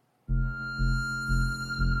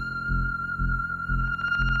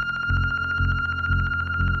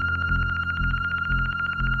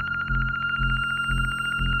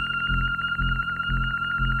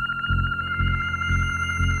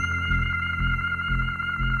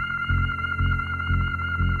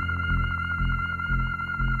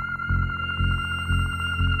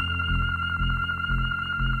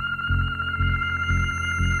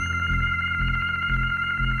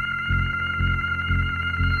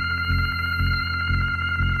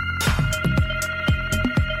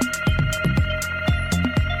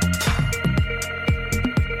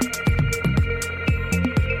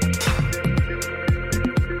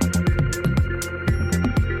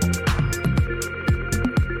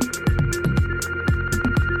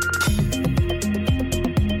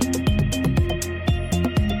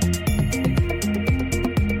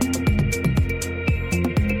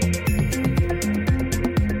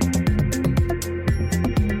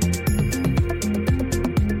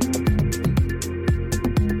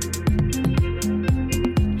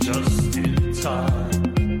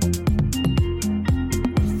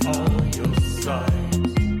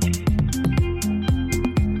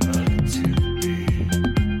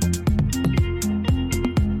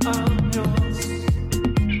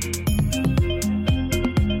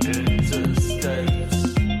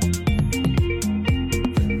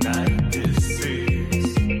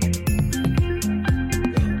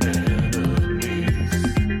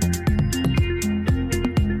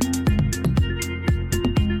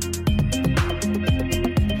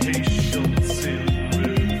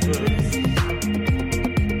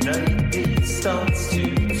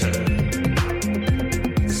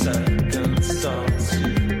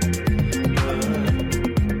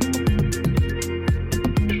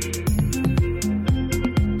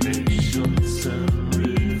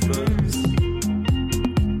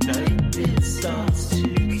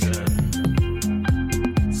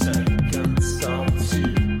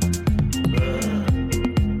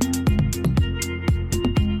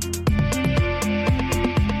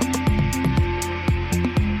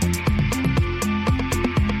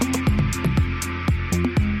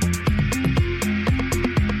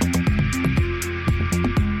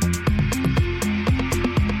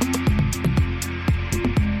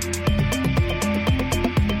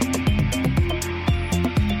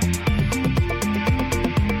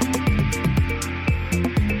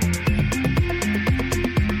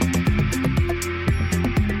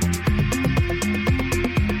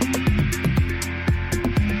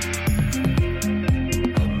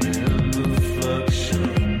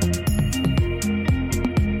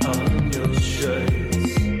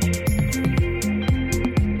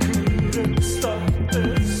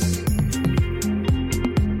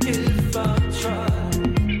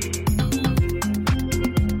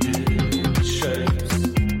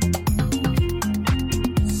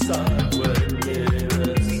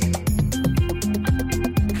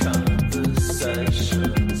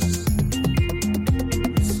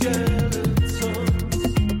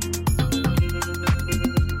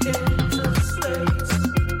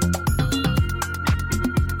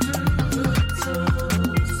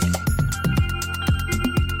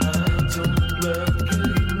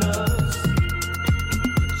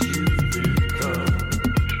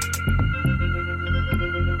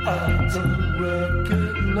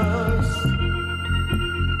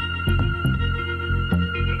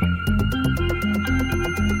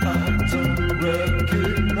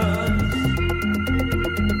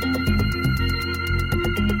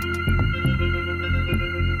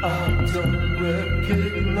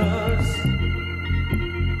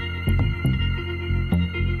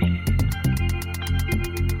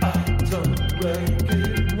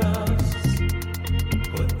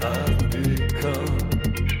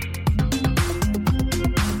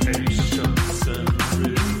 Patience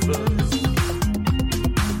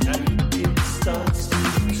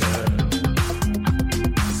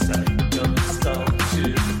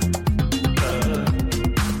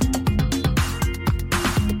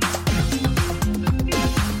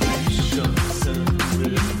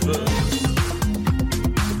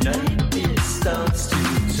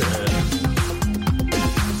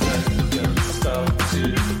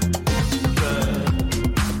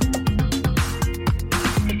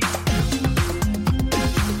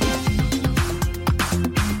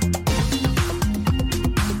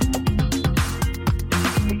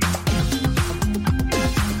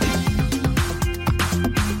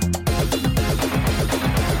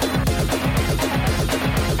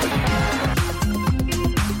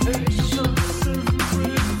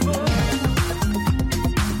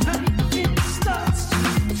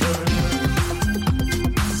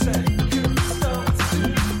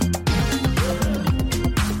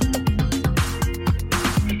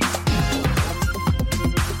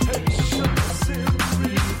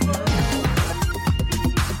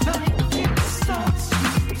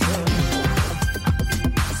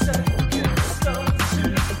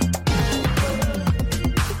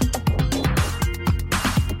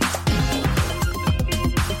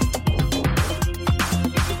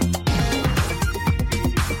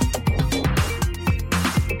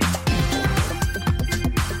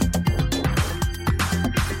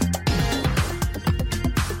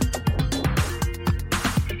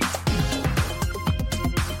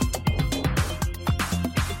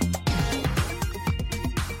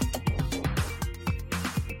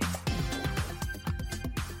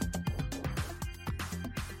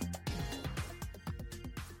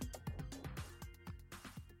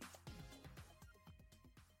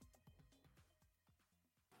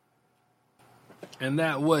And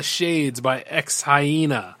that was Shades by Ex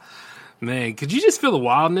Hyena. Man, could you just feel the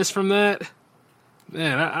wildness from that?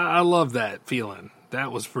 Man, I love that feeling.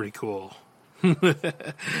 That was pretty cool.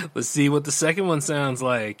 Let's see what the second one sounds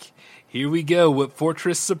like. Here we go with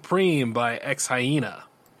Fortress Supreme by Ex Hyena.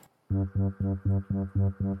 In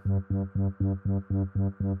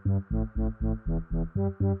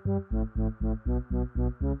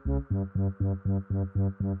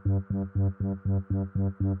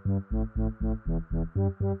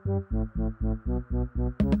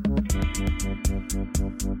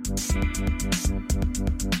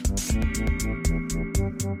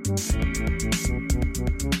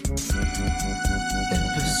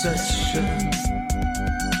possession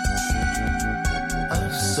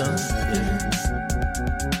of something,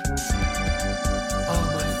 all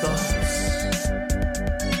my thoughts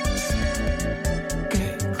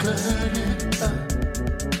get cluttered up.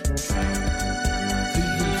 The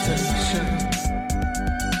intention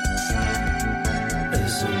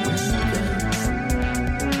is a window,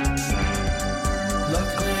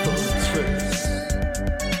 like a fortress,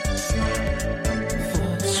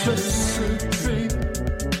 fortress supreme.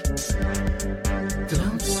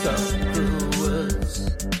 Don't stop the words.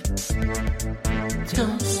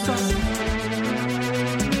 Don't stop.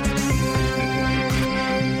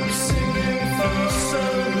 I'm singing for so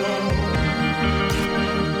long.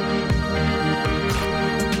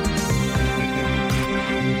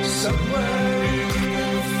 Somewhere in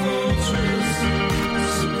the fortress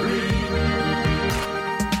supreme.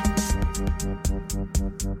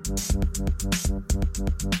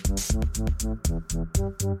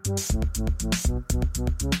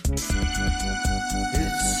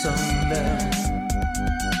 It's sundown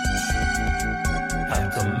at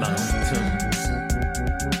the mountains.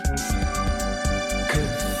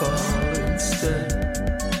 Could fall instead,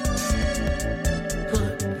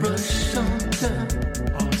 but rush on down.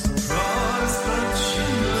 I'm surprised that you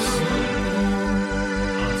know.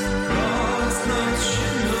 I'm surprised that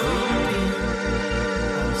you know.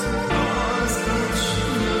 I'm surprised that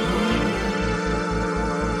you know.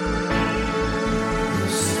 The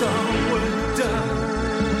star went down.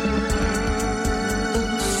 The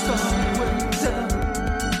star went down.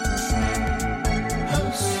 The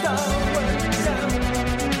star went down.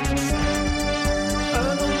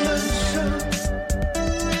 I'll mention.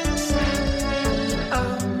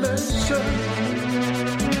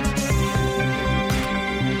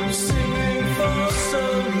 I'm singing for so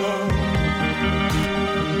long.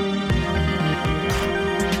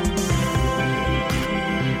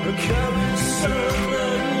 A carousel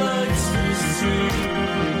that lights the sea.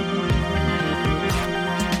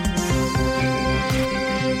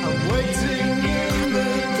 I'm waiting in the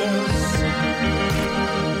dust.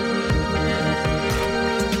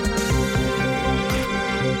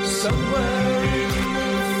 Somewhere in the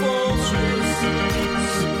fortress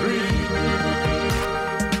supreme.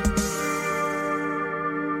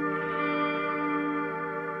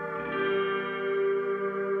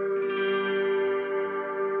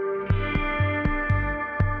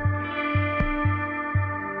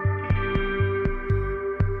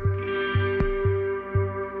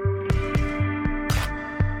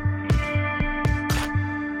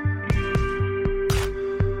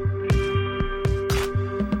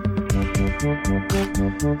 A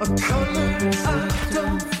color I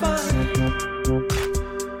don't find.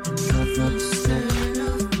 Another state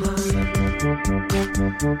of mind.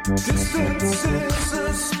 Distance is a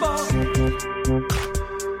spark.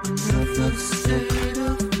 Another state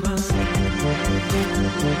of mind.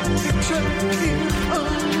 Picture in a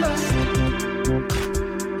light.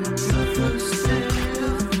 Another state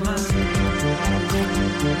of mind.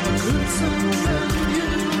 A good song and you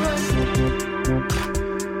right.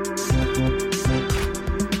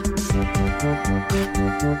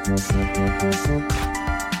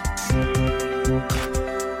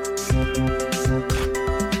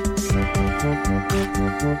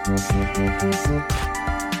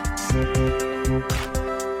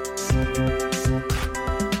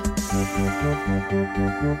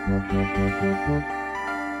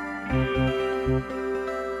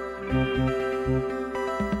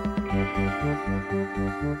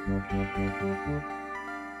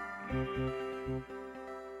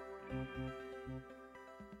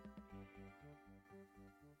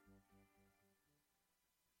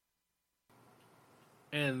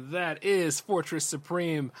 And that is Fortress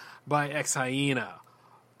Supreme by Ex Hyena.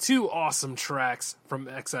 Two awesome tracks from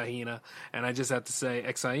Ex Hyena. And I just have to say,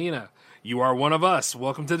 Ex Hyena, you are one of us.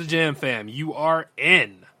 Welcome to the Jam Fam. You are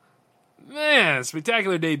in. Man,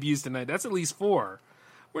 spectacular debuts tonight. That's at least 4.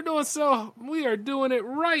 We are doing it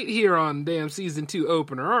right here on damn season 2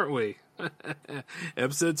 opener, aren't we?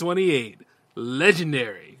 Episode 28.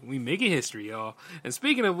 Legendary. We making history, y'all. And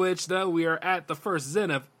speaking of which, though, we are at the first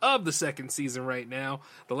zenith of the second season right now.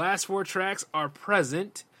 The last 4 tracks are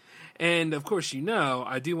present. And, of course, you know,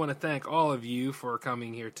 I do want to thank all of you for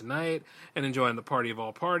coming here tonight and enjoying the party of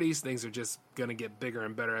all parties. Things are just going to get bigger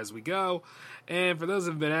and better as we go. And for those who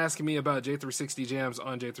have been asking me about J360 Jams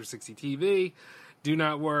on J360 TV, do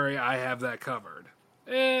not worry, I have that covered.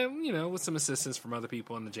 And, you know, with some assistance from other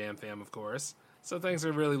people in the Jam fam, of course. So things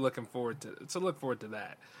are really looking forward to look forward to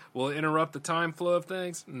that. Will it interrupt the time flow of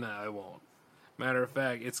things? No, it won't. Matter of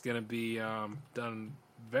fact, it's going to be done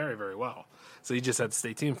very, very well. So you just have to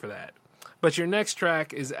stay tuned for that. But your next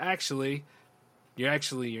track is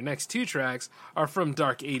your next 2 tracks are from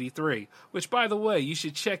Dark 83, which, by the way, you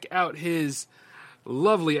should check out his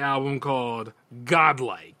lovely album called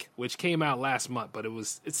Godlike, which came out last month, but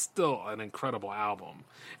it's still an incredible album.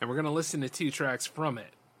 And we're going to listen to 2 tracks from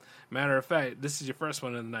it. Matter of fact, this is your first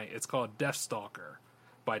one of the night. It's called Deathstalker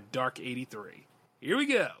by Dark 83. Here we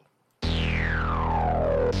go.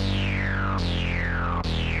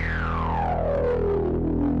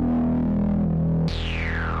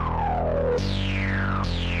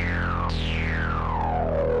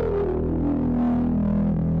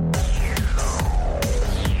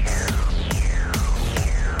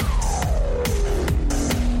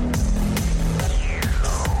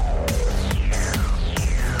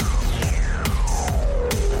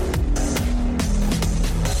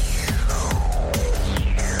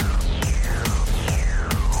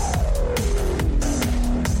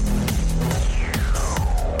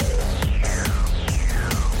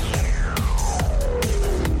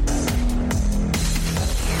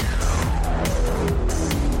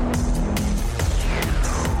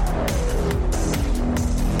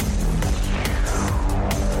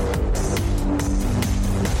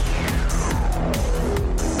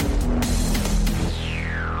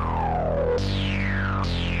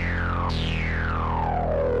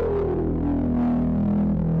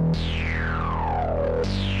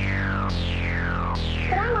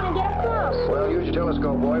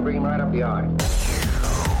 Bring him right up the eye.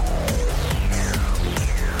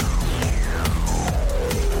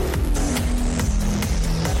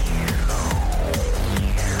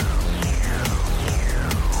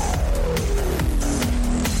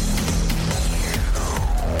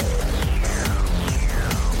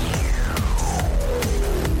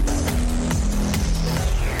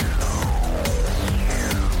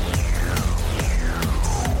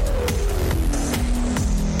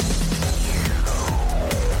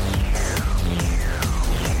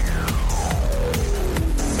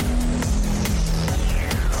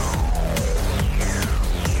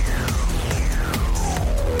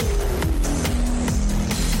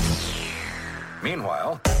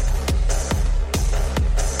 Meanwhile...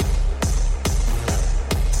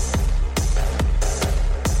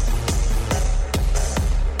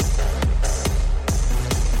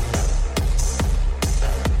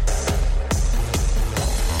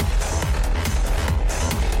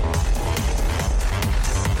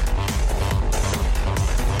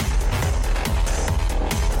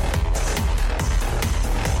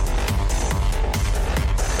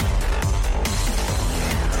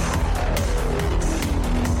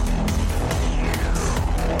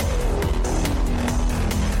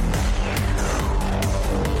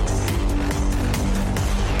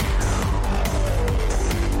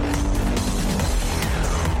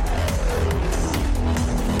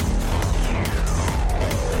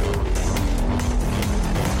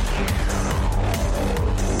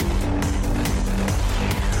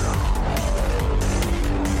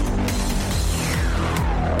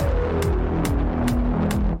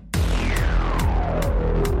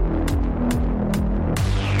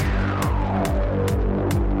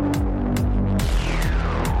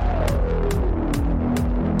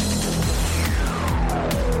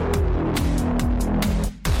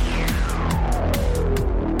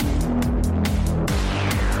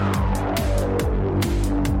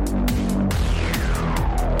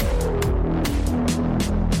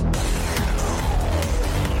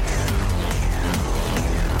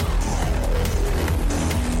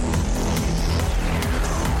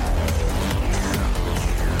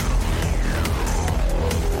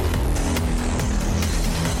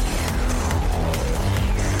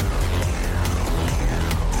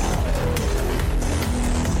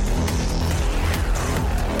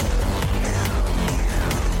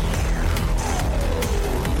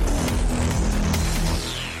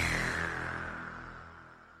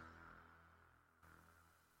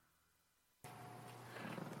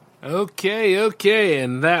 Okay,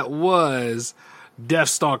 and that was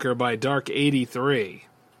Deathstalker by Dark 83.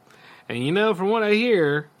 And you know, from what I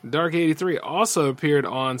hear, Dark 83 also appeared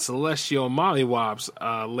on Celestial Mollywop's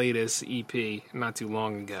latest EP not too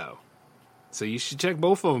long ago. So you should check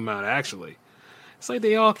both of them out, actually. It's like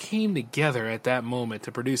they all came together at that moment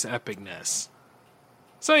to produce epicness.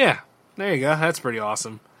 So yeah, there you go. That's pretty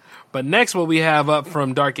awesome. But next what we have up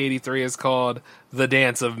from Dark 83 is called The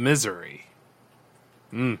Dance of Misery.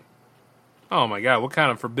 Oh my god, what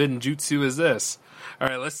kind of forbidden jutsu is this?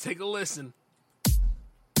 Alright, let's take a listen.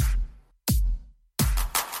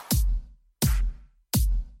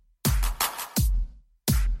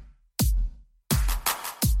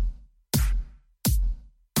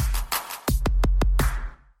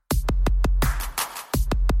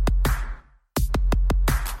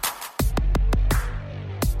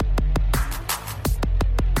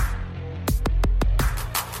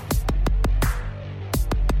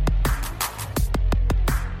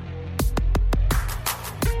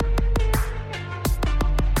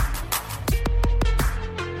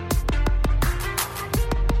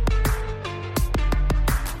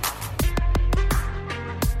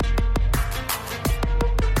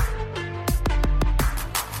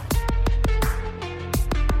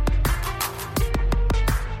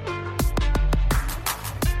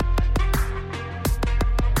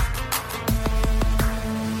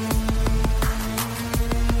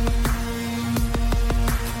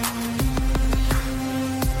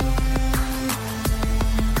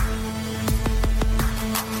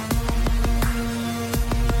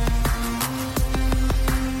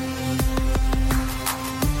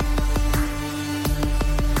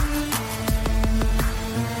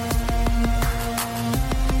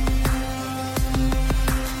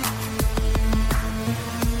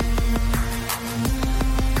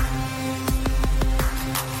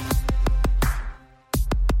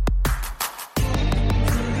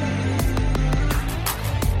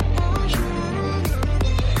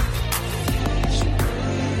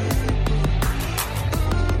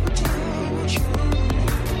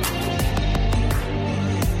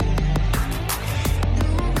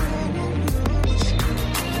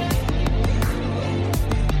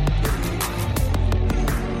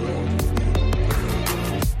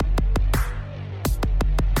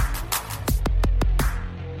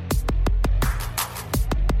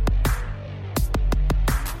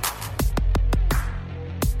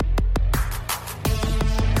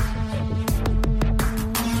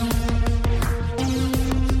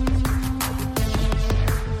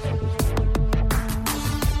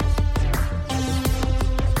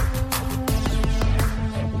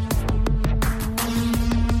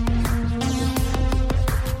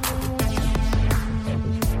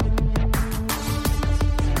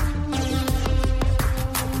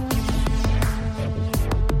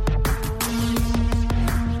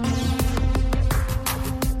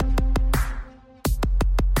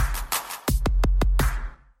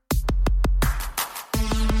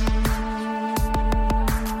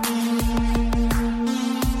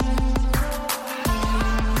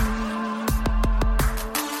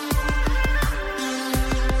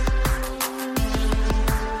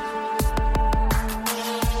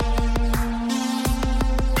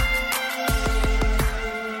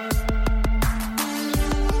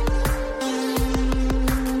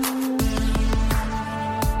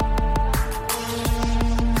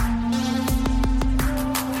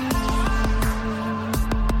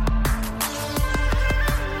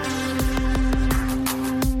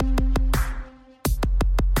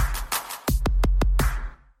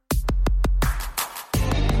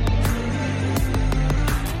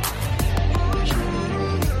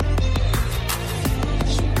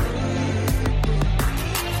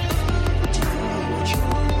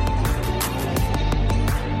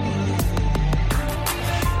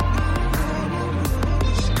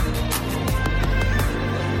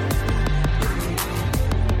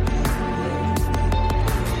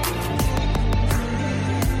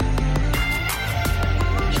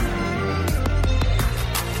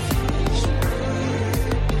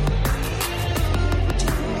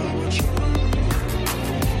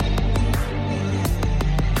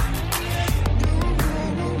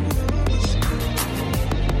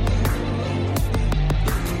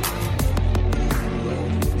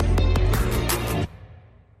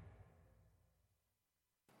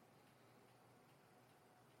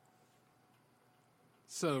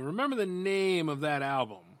 So remember the name of that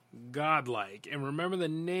album, Godlike, and remember the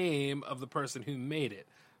name of the person who made it,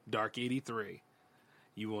 Dark 83.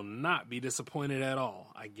 You will not be disappointed at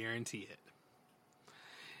all, I guarantee it.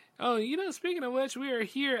 Oh, speaking of which, we are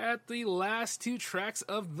here at the last two tracks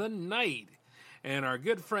of the night. And our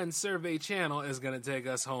good friend Survey Channel is going to take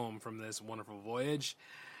us home from this wonderful voyage.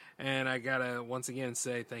 And I gotta once again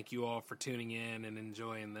say thank you all for tuning in and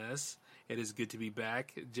enjoying this. It is good to be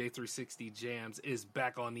back. J360 Jams is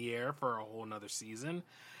back on the air for a whole nother season.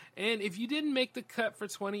 And if you didn't make the cut for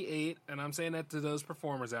 28, and I'm saying that to those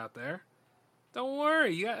performers out there, don't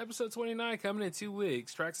worry. You got episode 29 coming in 2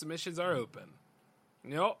 weeks. Track submissions are open.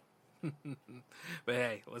 Yep. But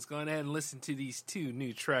hey, let's go ahead and listen to these 2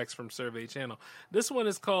 new tracks from Survey Channel. This one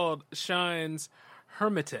is called Shine's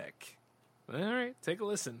Hermetic. All right, take a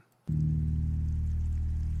listen.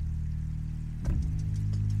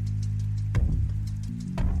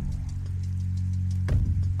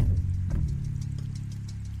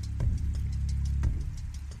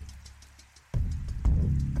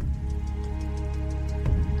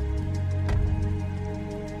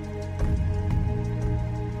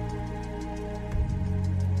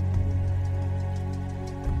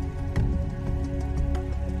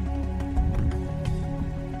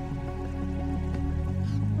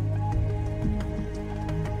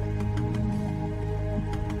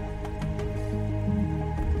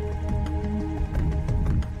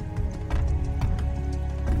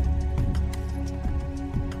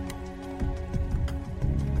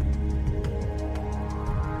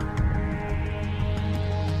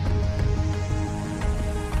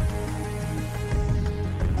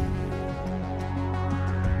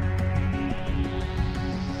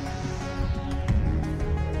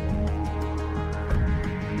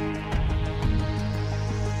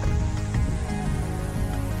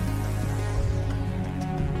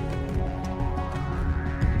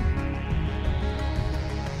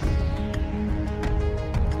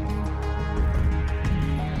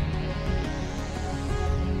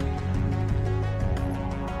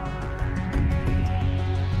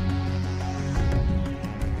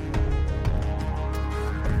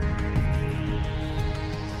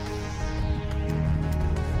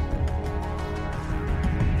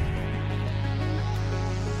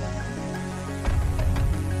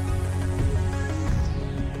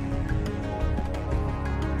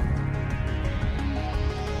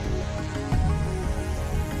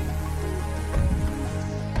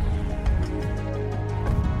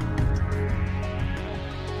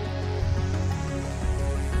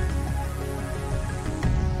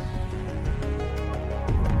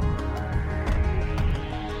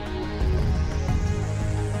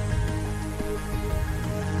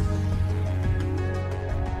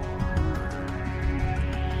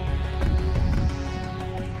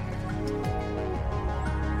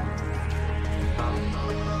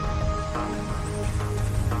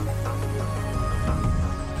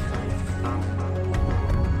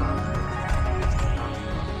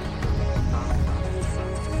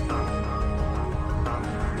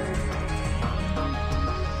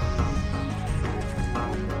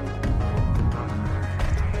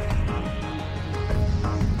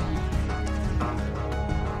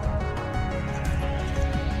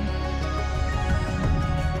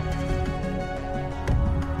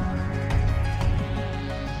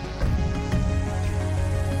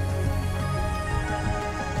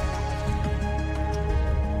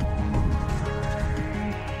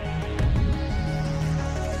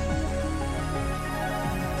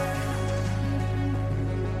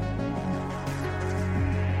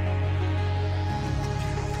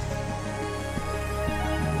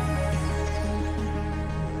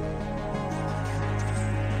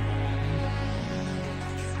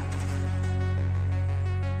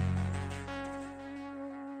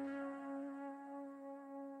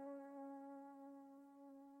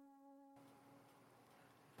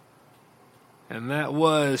 And that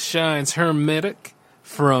was Shine's Hermetic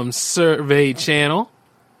from Survey Channel.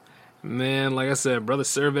 Man, like I said, Brother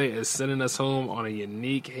Survey is sending us home on a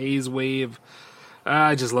unique haze wave.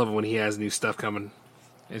 I just love it when he has new stuff coming.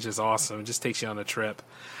 It's just awesome. It just takes you on a trip.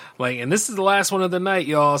 And this is the last one of the night,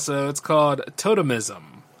 y'all. So it's called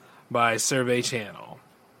Totemism by Survey Channel.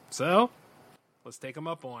 So let's take them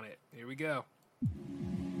up on it. Here we go.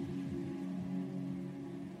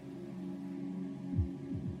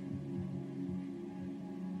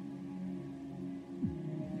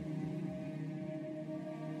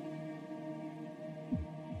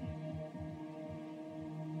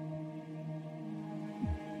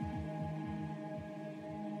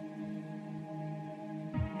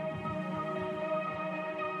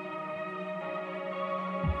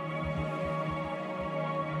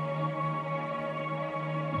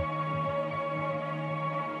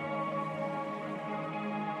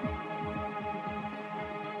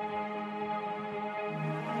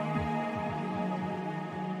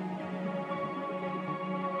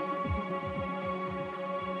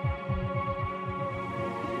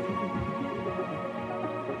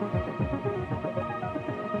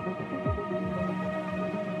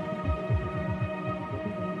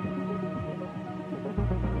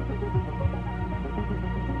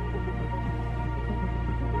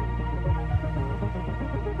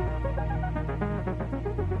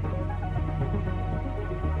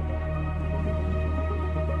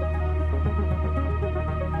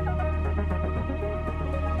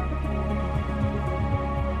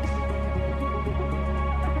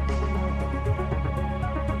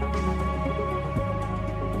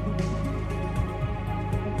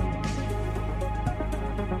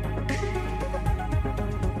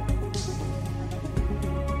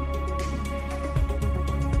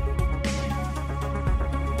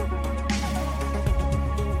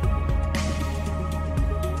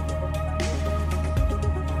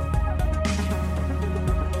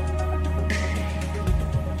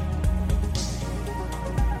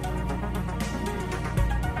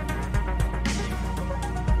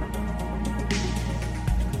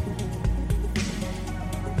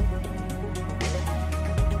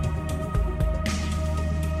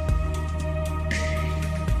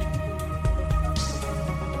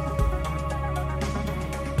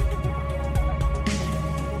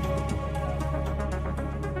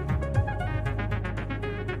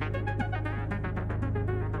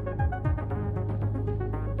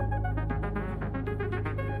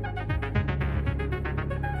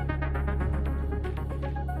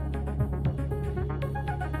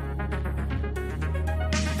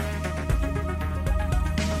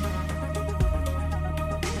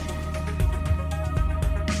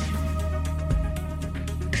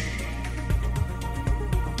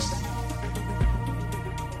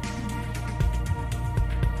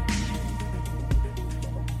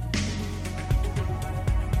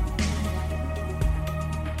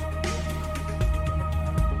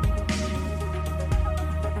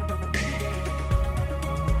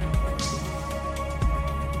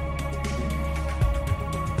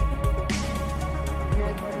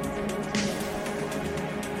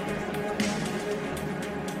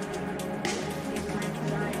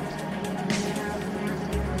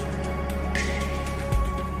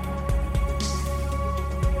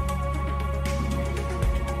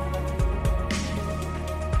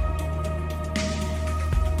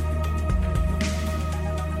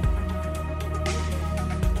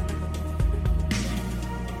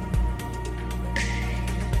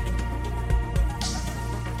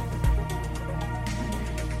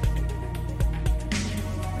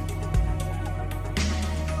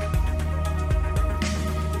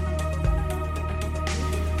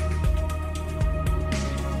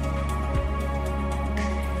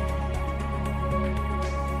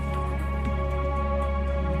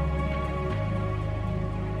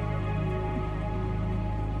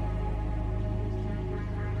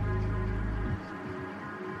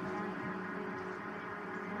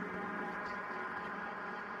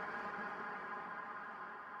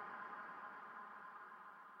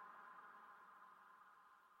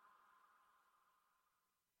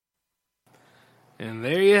 And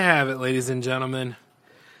there you have it, ladies and gentlemen.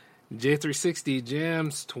 J360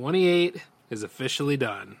 Jams 28 is officially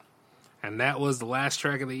done. And that was the last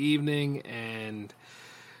track of the evening. And,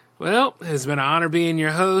 well, it's been an honor being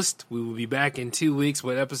your host. We will be back in 2 weeks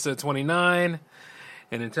with episode 29.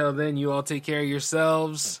 And until then, you all take care of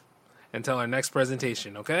yourselves until our next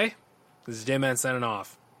presentation, okay? This is J-Man signing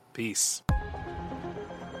off. Peace.